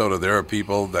of Minnesota, there are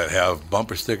people that have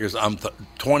bumper stickers.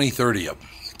 20, 30 of them.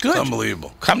 Good. It's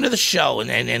unbelievable. Come to the show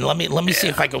and let me see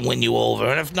if I can win you over.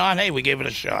 And if not, hey, we gave it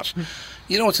a shot.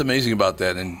 You know what's amazing about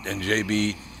that, and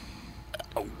JB,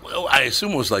 I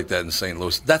assume it was like that in St.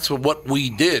 Louis. That's what we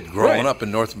did growing up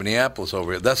in North Minneapolis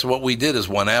over here. That's what we did, is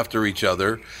one after each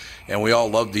other, and we all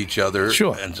loved each other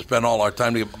and spent all our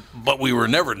time together. But we were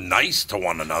never nice to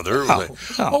one another. It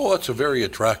was that's a very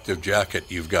attractive jacket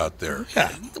you've got there.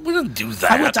 Yeah, we didn't do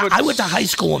that. I went to high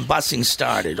school when busing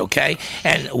started, okay?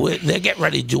 And they're getting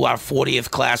ready to do our 40th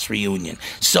class reunion.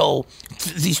 So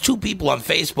these two people on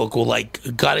Facebook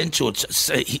were got into it.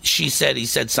 She said he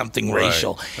said something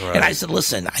racial. Right. And I said,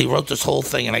 listen, I wrote this whole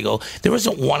thing, and I go, there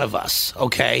isn't one of us,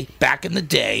 okay, back in the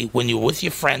day when you were with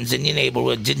your friends in your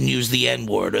neighborhood, didn't use the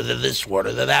N-word or the this word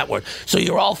or the that word. So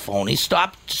you're all phony.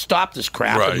 Stop this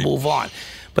crap and move on.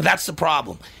 But that's the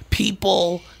problem.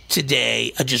 People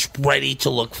today are just ready to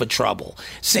look for trouble.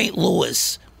 St.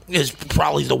 Louis is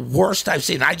probably the worst I've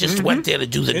seen. I just went there to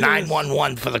do the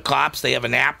 911 for the cops. They have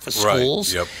an app for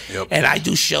schools. Yep. And I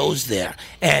do shows there.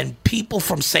 And people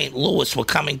from St. Louis were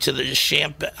coming to the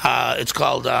it's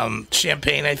called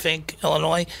Champaign, I think,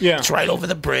 Illinois. Yeah. It's right over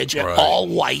the bridge, all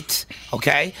white,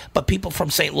 okay? But people from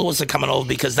St. Louis are coming over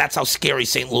because that's how scary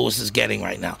St. Louis is getting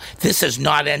right now. This has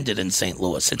not ended in St.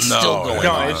 Louis. It's still going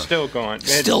on. No, it's still going.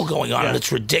 It's still going on, and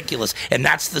it's ridiculous. And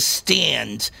that's the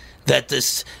stand that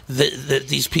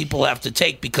these people have to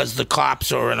take, because the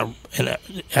cops are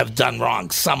have done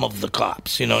wrong. Some of the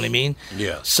cops, you know what I mean?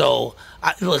 Yeah. So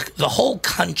look, the whole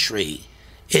country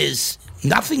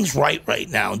nothing's right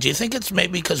now. Do you think it's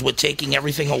maybe because we're taking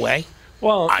everything away?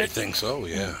 Well, I think so.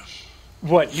 Yeah.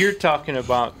 What you're talking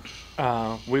about,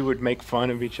 we would make fun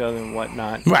of each other and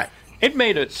whatnot. Right. It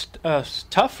made us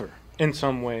tougher in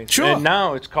some ways. Sure. And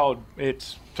now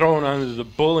it's thrown under the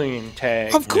bullying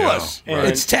tag. Of course. Yeah,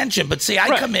 it's tension. But see,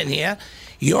 I come in here,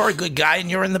 you're a good guy, and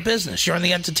you're in the business. You're in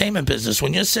the entertainment business.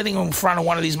 When you're sitting in front of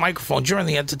one of these microphones, you're in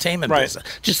the entertainment business.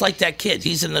 Just like that kid.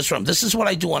 He's in this room. This is what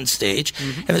I do on stage,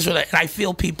 and this is what I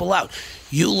feel people out.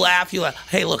 You laugh.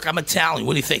 Hey, look, I'm Italian.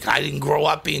 What do you think? I didn't grow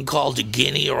up being called a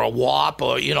guinea or a wop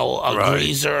or, a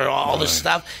greaser or all this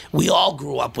stuff. We all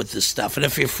grew up with this stuff. And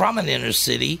if you're from an inner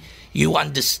city, you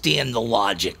understand the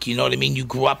logic. You know what I mean? You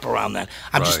grew up around that.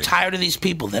 I'm just tired of these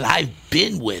people that I've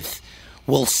been with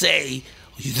will say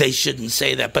they shouldn't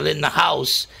say that. But in the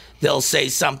house, they'll say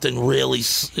something really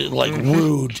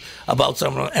rude about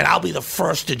someone. And I'll be the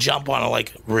first to jump on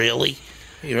it really?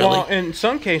 You really? Well, in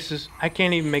some cases, I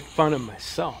can't even make fun of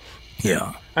myself.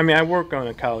 Yeah. I mean, I work on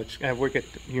a college. I work at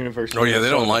the university. Oh, yeah, they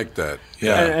don't like that.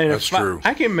 Yeah, and that's true.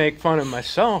 I can make fun of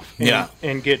myself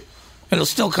and get... And it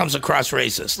still comes across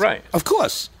racist. Right. Of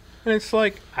course. And it's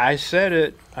like, I said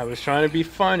it. I was trying to be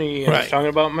funny. I was talking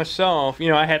about myself.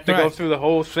 I had to go through the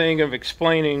whole thing of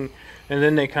explaining, and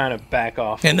then they kind of back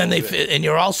off. And then and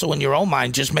you're also in your own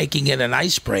mind just making it an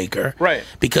icebreaker, right?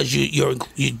 Because you're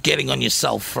getting on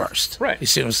yourself first, right? You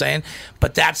see what I'm saying?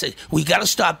 But that's it. We got to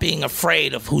stop being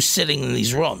afraid of who's sitting in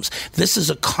these rooms. This is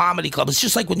a comedy club. It's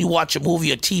just like when you watch a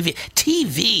movie or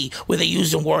TV where they're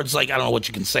using words like, I don't know what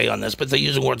you can say on this, but they're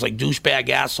using words like douchebag,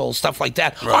 asshole, stuff like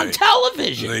that on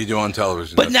television. They do on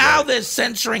television. But now they're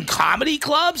censoring comedy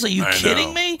clubs. Are you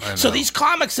kidding me? I know. So these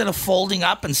comics that are folding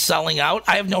up and selling out,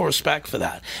 I have no respect for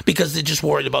that, because they're just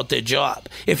worried about their job.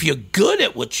 If you're good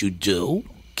at what you do,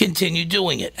 continue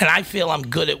doing it. And I feel I'm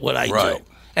good at what I do.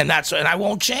 And I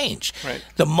won't change. Right.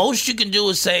 The most you can do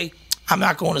is say, I'm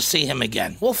not going to see him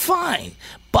again. Well, fine.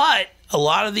 But a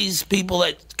lot of these people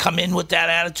that come in with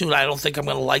that attitude, I don't think I'm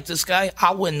going to like this guy,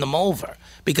 I'll win them over,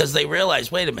 because they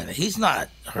realize, wait a minute, he's not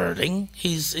hurting.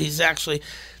 He's actually,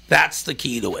 that's the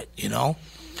key to it,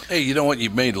 Hey, you know what?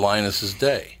 You made Linus's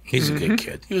day. He's a good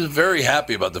kid. He was very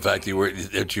happy about the fact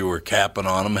that you were capping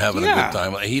on him, having a good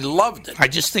time. He loved it. I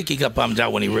just think he got bummed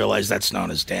out when he realized that's not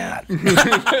his dad.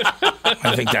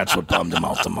 I think that's what bummed him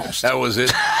out the most. That was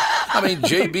it. I mean,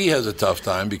 JB has a tough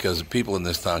time because of people in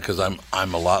this town, because I'm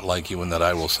a lot like you in that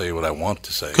I will say what I want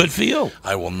to say. Good for you.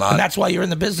 I will not. And that's why you're in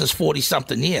the business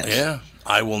 40-something years. Yeah.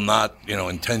 I will not,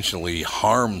 intentionally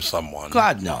harm someone.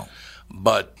 God, no.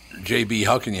 But, JB,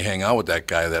 how can you hang out with that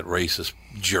guy, that racist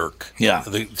jerk? Yeah.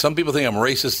 Some people think I'm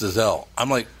racist as hell. I'm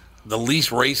like the least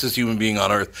racist human being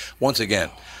on earth. Once again,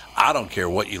 I don't care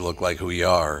what you look like, who you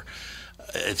are.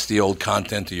 It's the old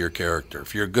content of your character.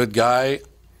 If you're a good guy,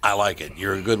 I like it.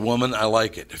 You're a good woman, I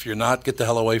like it. If you're not, get the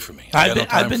hell away from me.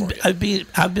 I've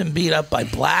been beat up by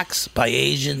blacks, by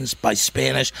Asians, by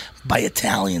Spanish, by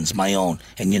Italians, my own.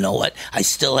 And you know what? I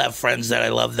still have friends that I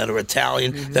love that are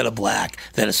Italian, that are black,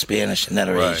 that are Spanish, and that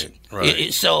are Asian.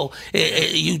 Right. So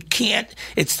you can't.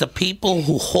 It's the people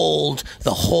who hold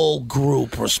the whole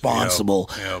group responsible.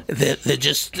 Yep. They're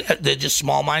just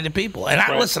small-minded people. And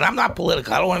listen, I'm not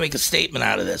political. I don't want to make a statement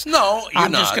out of this. No,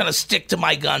 I'm just going to stick to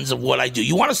my guns of what I do.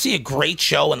 You want to see a great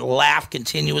show and laugh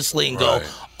continuously and go,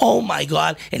 oh my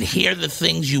God, and hear the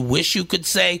things you wish you could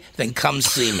say, then come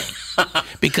see me.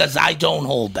 Because I don't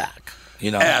hold back.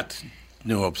 You know. At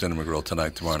New Hope Cinema Grill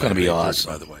tonight, tomorrow night. It's going to be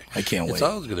awesome. By the way, I can't wait. It's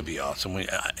always going to be awesome.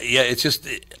 It's just,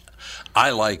 I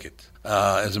like it.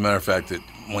 As a matter of fact, that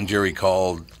when Jerry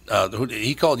called,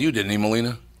 he called you, didn't he,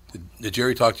 Melina? Did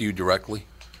Jerry talk to you directly?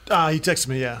 He texted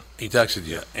me, yeah. He texted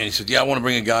you, and he said, "Yeah, I want to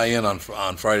bring a guy in on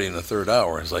Friday in the third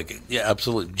hour." It's like, yeah,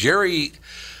 absolutely. Jerry,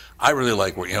 I really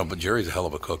like but Jerry's a hell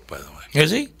of a cook, by the way.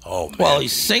 Is he? Oh, man. Well,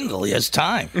 he's single. He has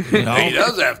time. You know? He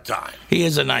does have time. He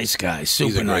is a nice guy.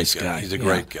 Super nice guy. He's a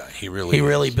great guy. He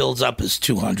really builds up his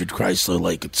 200 Chrysler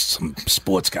like it's some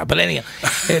sports car. But anyhow,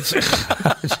 it's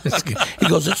he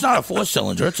goes, it's not a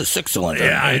 4-cylinder, it's a 6-cylinder.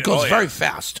 Yeah, and it goes very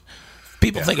fast.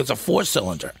 People think it's a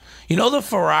 4-cylinder. You know the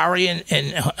Ferrari and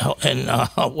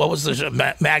what was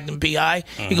the Magnum PI?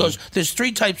 Mm-hmm. He goes, there's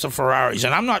 3 types of Ferraris,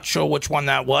 and I'm not sure which one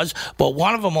that was, but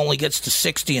one of them only gets to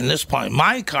 60 in this point.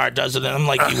 My car does it, and I'm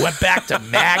like, you went back to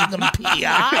Magnum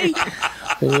PI?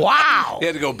 Wow. He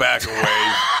had to go back a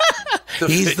ways.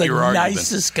 He's the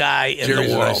nicest guy in the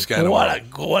world. Nice guy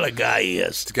what a guy he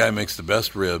is. The guy makes the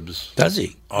best ribs. Does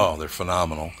he? Oh, they're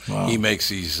phenomenal. Wow. He makes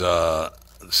these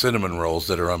cinnamon rolls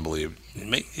that are unbelievable.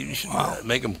 You should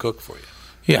make them cook for you.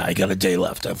 Yeah, I got a day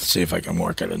left. I have to see if I can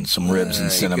work it in some ribs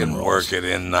and cinnamon rolls. Work it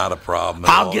in, not a problem.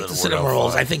 I'll get the cinnamon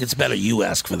rolls. I think it's better you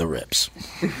ask for the ribs.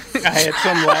 I had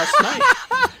some last night.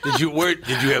 Did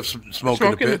you have Smoke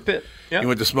in the Pit? Yep. You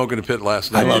went to Smoke in the Pit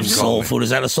last night. I love soul food. Is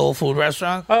that a soul food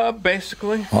restaurant?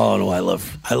 Basically. Oh, no, I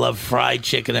love fried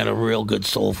chicken at a real good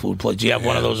soul food place. Do you have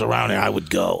one of those around here? I would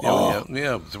go.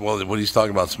 Yeah. Well, when he's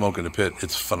talking about Smoke in the Pit,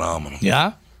 it's phenomenal.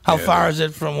 Yeah? How far is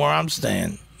it from where I'm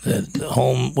staying?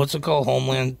 The what's it called?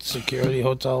 Homeland Security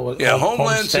Hotel?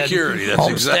 Homeland Security. That's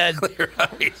exactly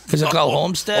right. Is it called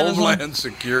Homestead? Homeland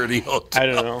Security Hotel. I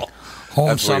don't know.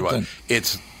 Home something.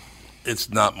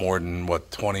 It's not more than,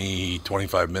 20,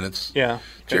 25 minutes? Yeah.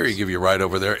 Jerry give you a ride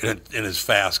over there in his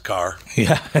fast car.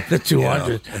 Yeah, the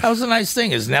 200. That was a nice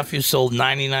thing. His nephew sold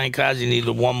 99 cars. He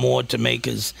needed one more to make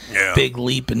his big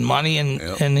leap in money,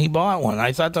 and he bought one.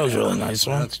 I thought that was a really nice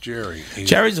one. That's Jerry.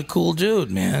 Jerry's a cool dude,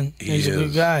 man. He's a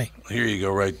good guy. Here you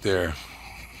go right there.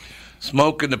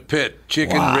 Smoke in the Pit.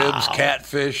 Chicken, ribs,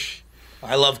 catfish.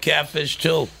 I love catfish,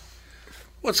 too.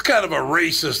 What's kind of a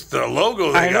racist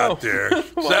logo they got there?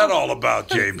 What's that all about,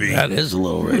 JB? That is a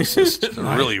little racist. It's a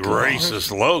really racist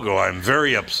logo. I'm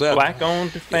very upset.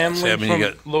 Black-owned family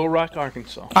from Little Rock,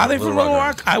 Arkansas. Are they from Little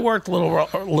Rock? I worked Little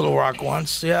Rock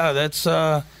once. Yeah, that's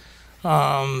it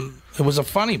was a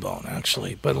funny bone,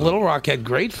 actually. But Little Rock had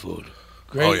great food.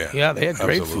 Yeah, they had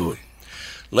great food.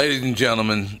 Ladies and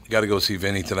gentlemen, got to go see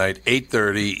Vinnie tonight,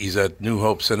 8:30. He's at New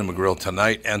Hope Cinema Grill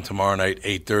tonight and tomorrow night,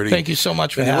 8:30. Thank you so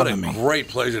much for having me. What a great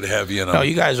pleasure to have you.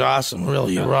 You guys are awesome.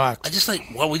 Really, you rock. We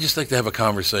just like to have a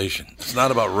conversation. It's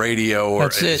not about radio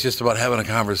it's just about having a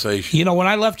conversation. You know, when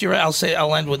I left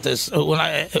I'll end with this.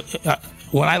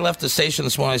 When I left the station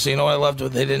this morning, I said, you know what I loved?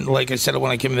 They didn't, like I said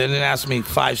when I came in, they didn't ask me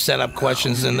 5 setup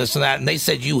questions and this and that. And they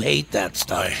said, you hate that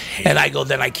stuff. And I go,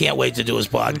 then I can't wait to do his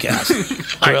podcast.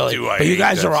 Really. But you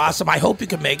guys are awesome. I hope you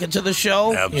can make it to the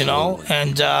show. Absolutely. You know,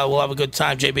 and we'll have a good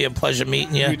time. JB, a pleasure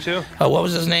meeting you. You too. What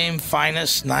was his name?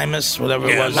 Nimus, whatever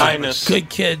it was. Nimus. Good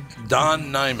kid.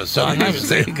 Don Nimus. Don Nimus.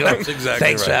 There you go. That's exactly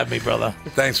Thanks for having me, brother.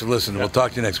 Thanks for listening. We'll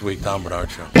talk to you next week. Tom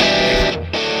Bernard Show.